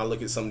lot of times when I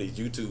look at some of these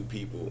YouTube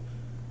people,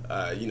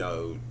 you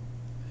know,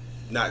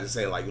 not just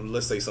saying like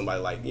let's say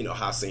somebody like you know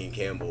Hassan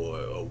Campbell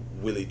or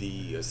Willie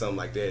D or something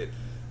like that.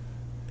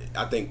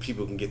 I think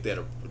people can get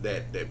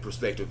that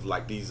perspective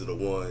like these are the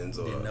ones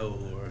or they know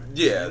or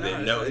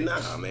they know.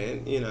 Nah,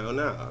 man, you know,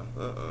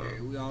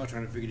 Yeah, we all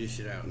trying to figure this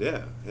shit out.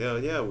 Yeah, hell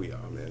yeah, we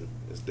are, man.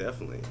 It's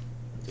definitely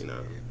you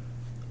know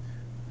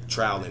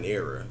trial and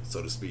error,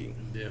 so to speak.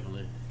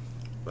 Definitely.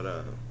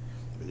 But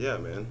yeah,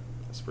 man,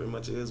 that's pretty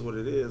much is what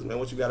it is, man.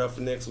 What you got up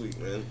for next week,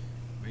 man?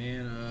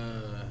 Man,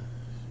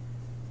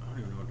 I don't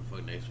even know what the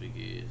fuck next week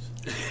is.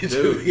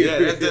 Dude,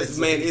 yeah, that's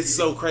man, it's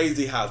so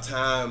crazy how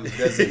time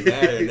doesn't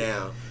matter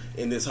now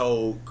in this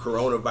whole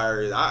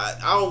coronavirus. I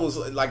almost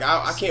like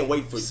I can't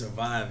wait for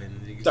surviving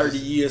 30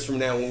 years from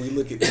now when we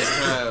look at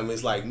this time.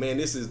 It's like, man,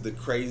 this is the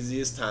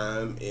craziest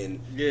time in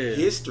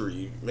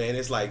history, man.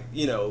 It's like,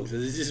 you know,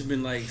 because it's just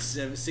been like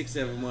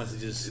 6-7 months of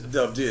just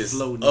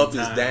floating up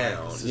is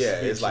down. Like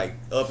it's like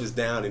up is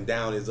down and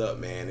down is up,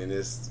 man. And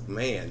it's,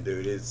 man,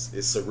 dude, it's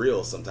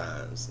surreal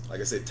sometimes. Like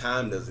I said,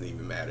 time doesn't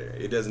even matter.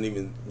 It doesn't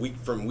even week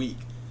from week.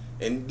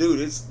 And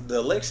dude, the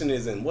election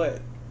is in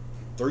what,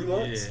 3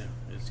 months? Yeah.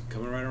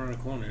 Coming right around the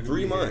corner.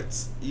 3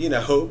 months, you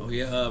know. Oh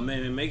yeah,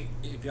 man.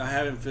 If y'all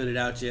haven't filled it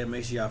out yet,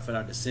 make sure y'all fill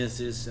out the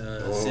census.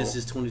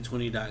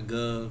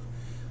 Census2020.gov.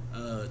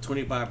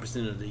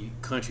 25% of the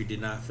country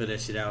did not fill that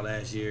shit out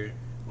last year.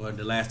 Well,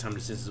 the last time the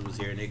census was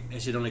here, and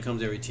that shit only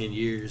comes every 10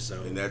 years.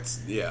 So, and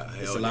that's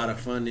it's a lot of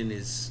funding.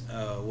 Is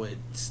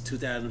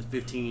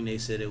 2015? They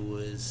said it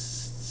was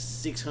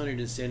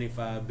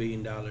 $675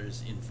 billion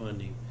in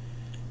funding.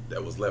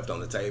 That was left on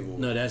the table.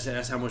 No,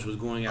 that's how much was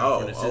going out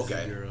from the Census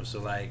okay. Bureau.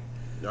 So like,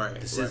 right,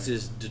 the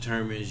census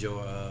determines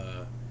your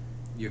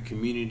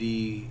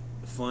community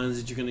funds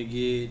that you're gonna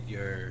get,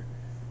 your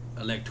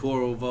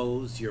electoral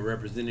votes, your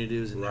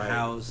representatives in the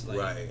House.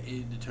 Like,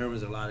 it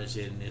determines a lot of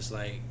shit, and it's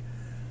like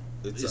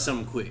it's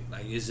something quick.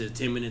 Like, it's a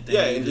 10-minute thing.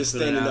 Yeah, and just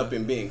standing up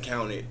and being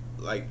counted.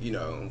 Like,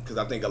 because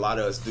I think a lot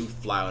of us do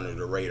fly under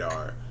the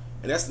radar.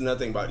 And that's another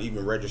thing about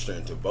even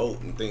registering to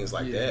vote and things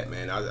like that,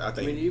 man. I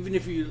think. I mean, even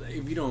if you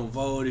don't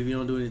vote, if you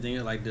don't do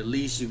anything, like, the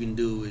least you can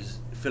do is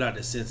fill out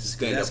the census.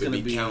 Stand that's up and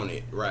gonna be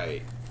counted,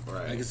 right?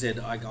 Like I said,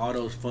 like all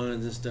those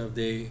funds and stuff,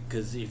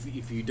 because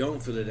if you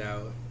don't fill it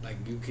out, like,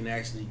 you can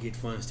actually get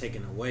funds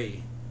taken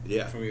away,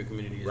 from your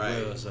community as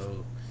well.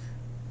 So,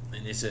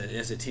 and that's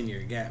a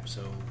 10-year gap.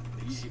 So,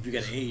 if you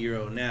got an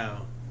 8-year-old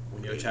now,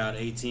 when your child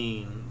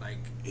 18, like,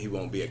 he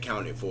won't be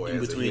accounted for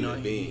as a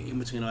human being. In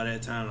between all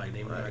that time, like,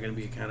 they're not going to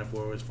be accounted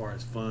for as far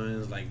as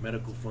funds, like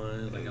medical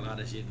funds, like a lot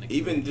of shit. In the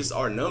even just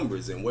our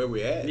numbers and where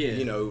we're at,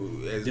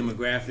 as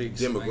demographics.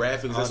 Like,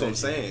 that's what I'm shit.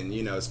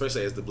 saying.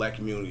 Especially as the black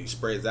community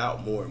spreads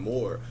out more and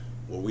more,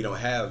 where we don't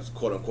have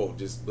quote unquote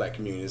just black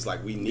communities.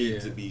 Like, we need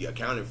to be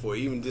accounted for,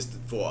 even just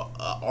for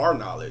our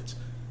knowledge.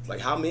 It's like,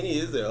 how many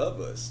is there of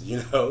us?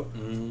 If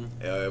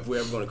we're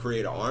ever going to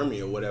create an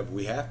army or whatever,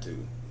 we have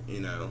to.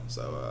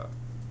 So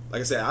like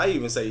I said, I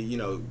even say,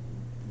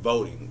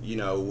 voting,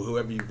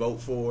 whoever you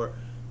vote for,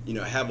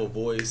 have a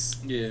voice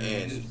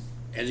and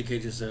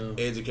educate yourself,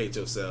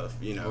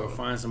 or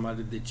find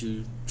somebody that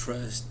you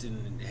trust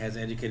and has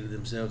educated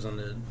themselves on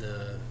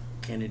the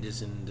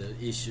candidates and the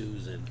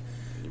issues, and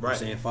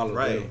follow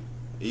them.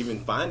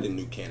 Even finding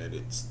new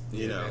candidates,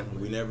 we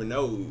never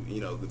know,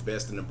 the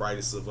best and the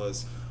brightest of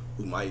us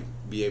who might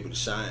be able to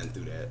shine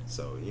through that.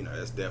 So,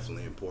 that's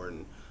definitely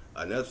important.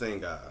 Another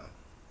thing,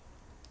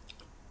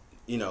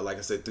 like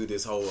I said, through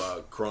this whole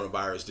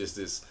coronavirus, just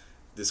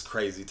this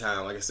crazy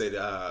time, like I said,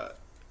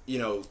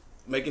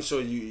 making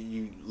sure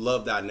you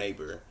love thy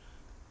neighbor.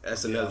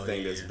 That's another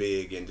thing that's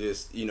big, and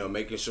just,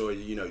 making sure,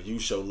 you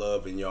show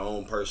love in your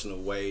own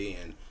personal way,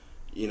 and,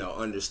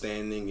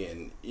 understanding,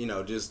 and,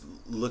 just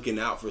looking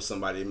out for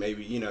somebody,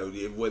 maybe,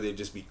 whether it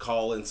just be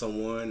calling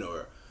someone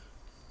or,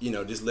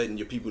 just letting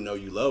your people know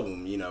you love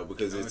them,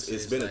 because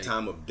it's been a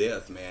time of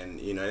death, man.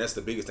 That's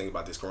the biggest thing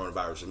about this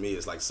coronavirus for me.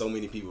 It's like so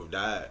many people have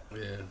died.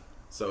 Yeah.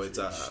 So it's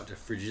the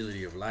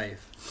fragility of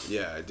life.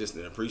 Yeah, just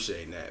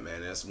appreciating that,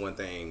 man. That's one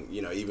thing,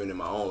 even in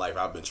my own life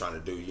I've been trying to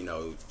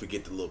do,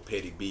 forget the little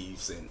petty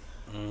beefs and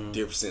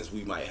differences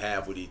we might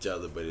have with each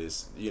other, but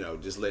it's,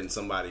 just letting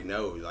somebody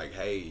know, like,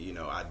 hey,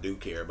 I do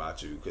care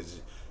about you, because,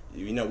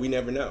 we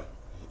never know.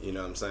 You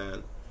know what I'm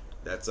saying?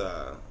 That's,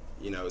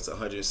 it's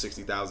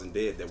 160,000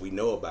 dead that we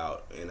know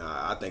about, and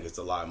I think it's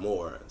a lot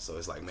more. So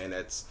it's like, man,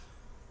 that's,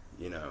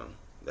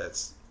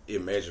 that's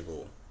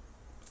immeasurable.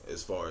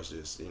 As far as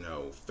just,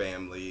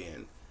 family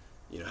and,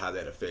 how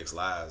that affects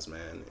lives,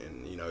 man.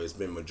 And, it's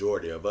been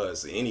majority of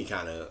us, any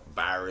kind of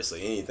virus or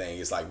anything,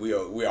 it's like we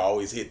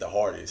always hit the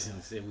hardest.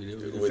 We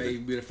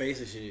the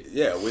face of shit.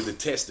 Yeah, with the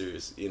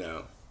testers,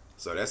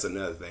 So that's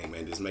another thing,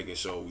 man. Just making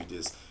sure we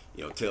just,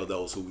 tell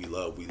those who we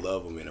love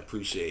them, and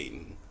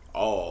appreciating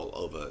all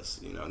of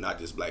us, not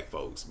just black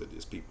folks, but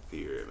just people,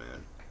 period,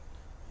 man.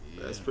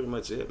 Yeah. That's pretty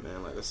much it,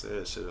 man. Like I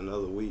said,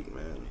 another week,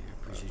 man.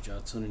 Appreciate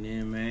y'all tuning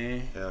in,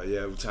 man. Hell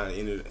yeah, we're trying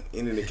to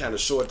end it kind of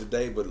short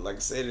today, but like I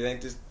said, it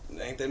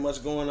ain't that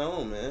much going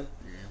on, man.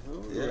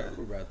 Yeah,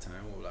 we're about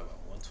time. We're about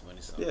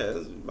 120 something. Yeah,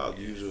 it's about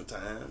usual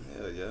time.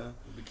 Hell yeah.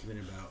 We've been keeping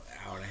it about an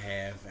hour and a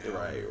half.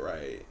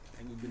 Right.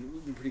 And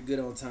we've been pretty good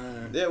on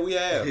time. Yeah, we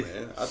have,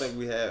 man. I think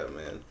we have,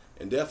 man.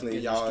 And definitely,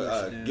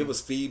 y'all give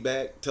us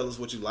feedback. Tell us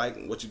what you like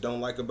and what you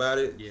don't like about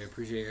it. Yeah,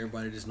 appreciate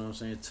everybody just,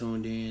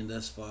 tuned in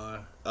thus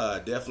far.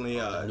 Definitely.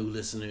 New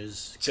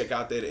listeners. Check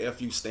out that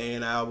F.U.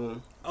 Stan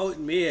album. Oh, yeah.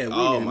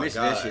 We didn't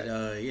mention that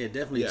shit.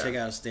 Definitely check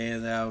out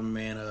Stan's album,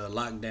 man.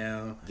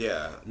 Lockdown.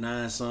 Yeah.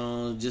 9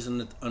 songs, just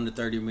under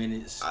 30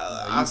 minutes.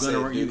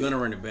 You're gonna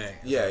run it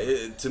back.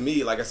 Yeah, to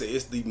me, like I said,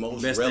 it's the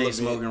most best relevant.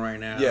 thing smoking right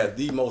now. Yeah,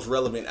 the most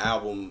relevant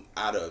album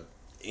out of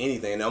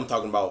anything. And I'm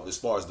talking about as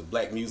far as the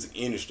black music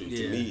industry.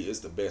 To me, it's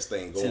the best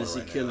thing going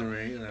Tennessee right Killing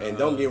now. Right? And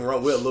don't get me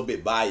wrong, we're a little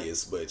bit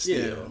biased, but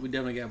still. Yeah, we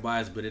definitely got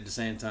biased, but at the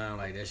same time,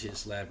 like, that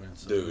shit's slapping.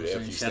 So,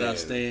 dude, shout out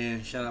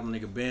Stan. Shout out my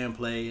nigga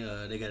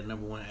Bandplay. They got a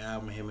 #1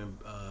 album, him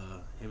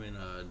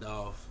and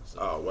Dolph. So,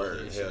 oh,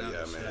 word. Hell yeah,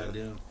 man. Shout out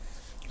them.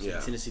 Yeah.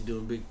 Tennessee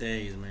doing big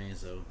things, man.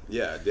 So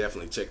yeah,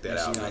 definitely check that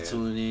out, man. Y'all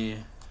tuning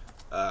in.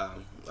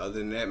 Other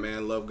than that,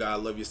 man, love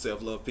God, love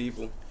yourself, love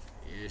people.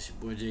 Yeah, it's your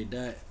boy J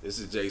Dot. This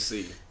is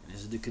JC.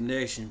 This is The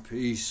Connection.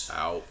 Peace.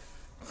 Out.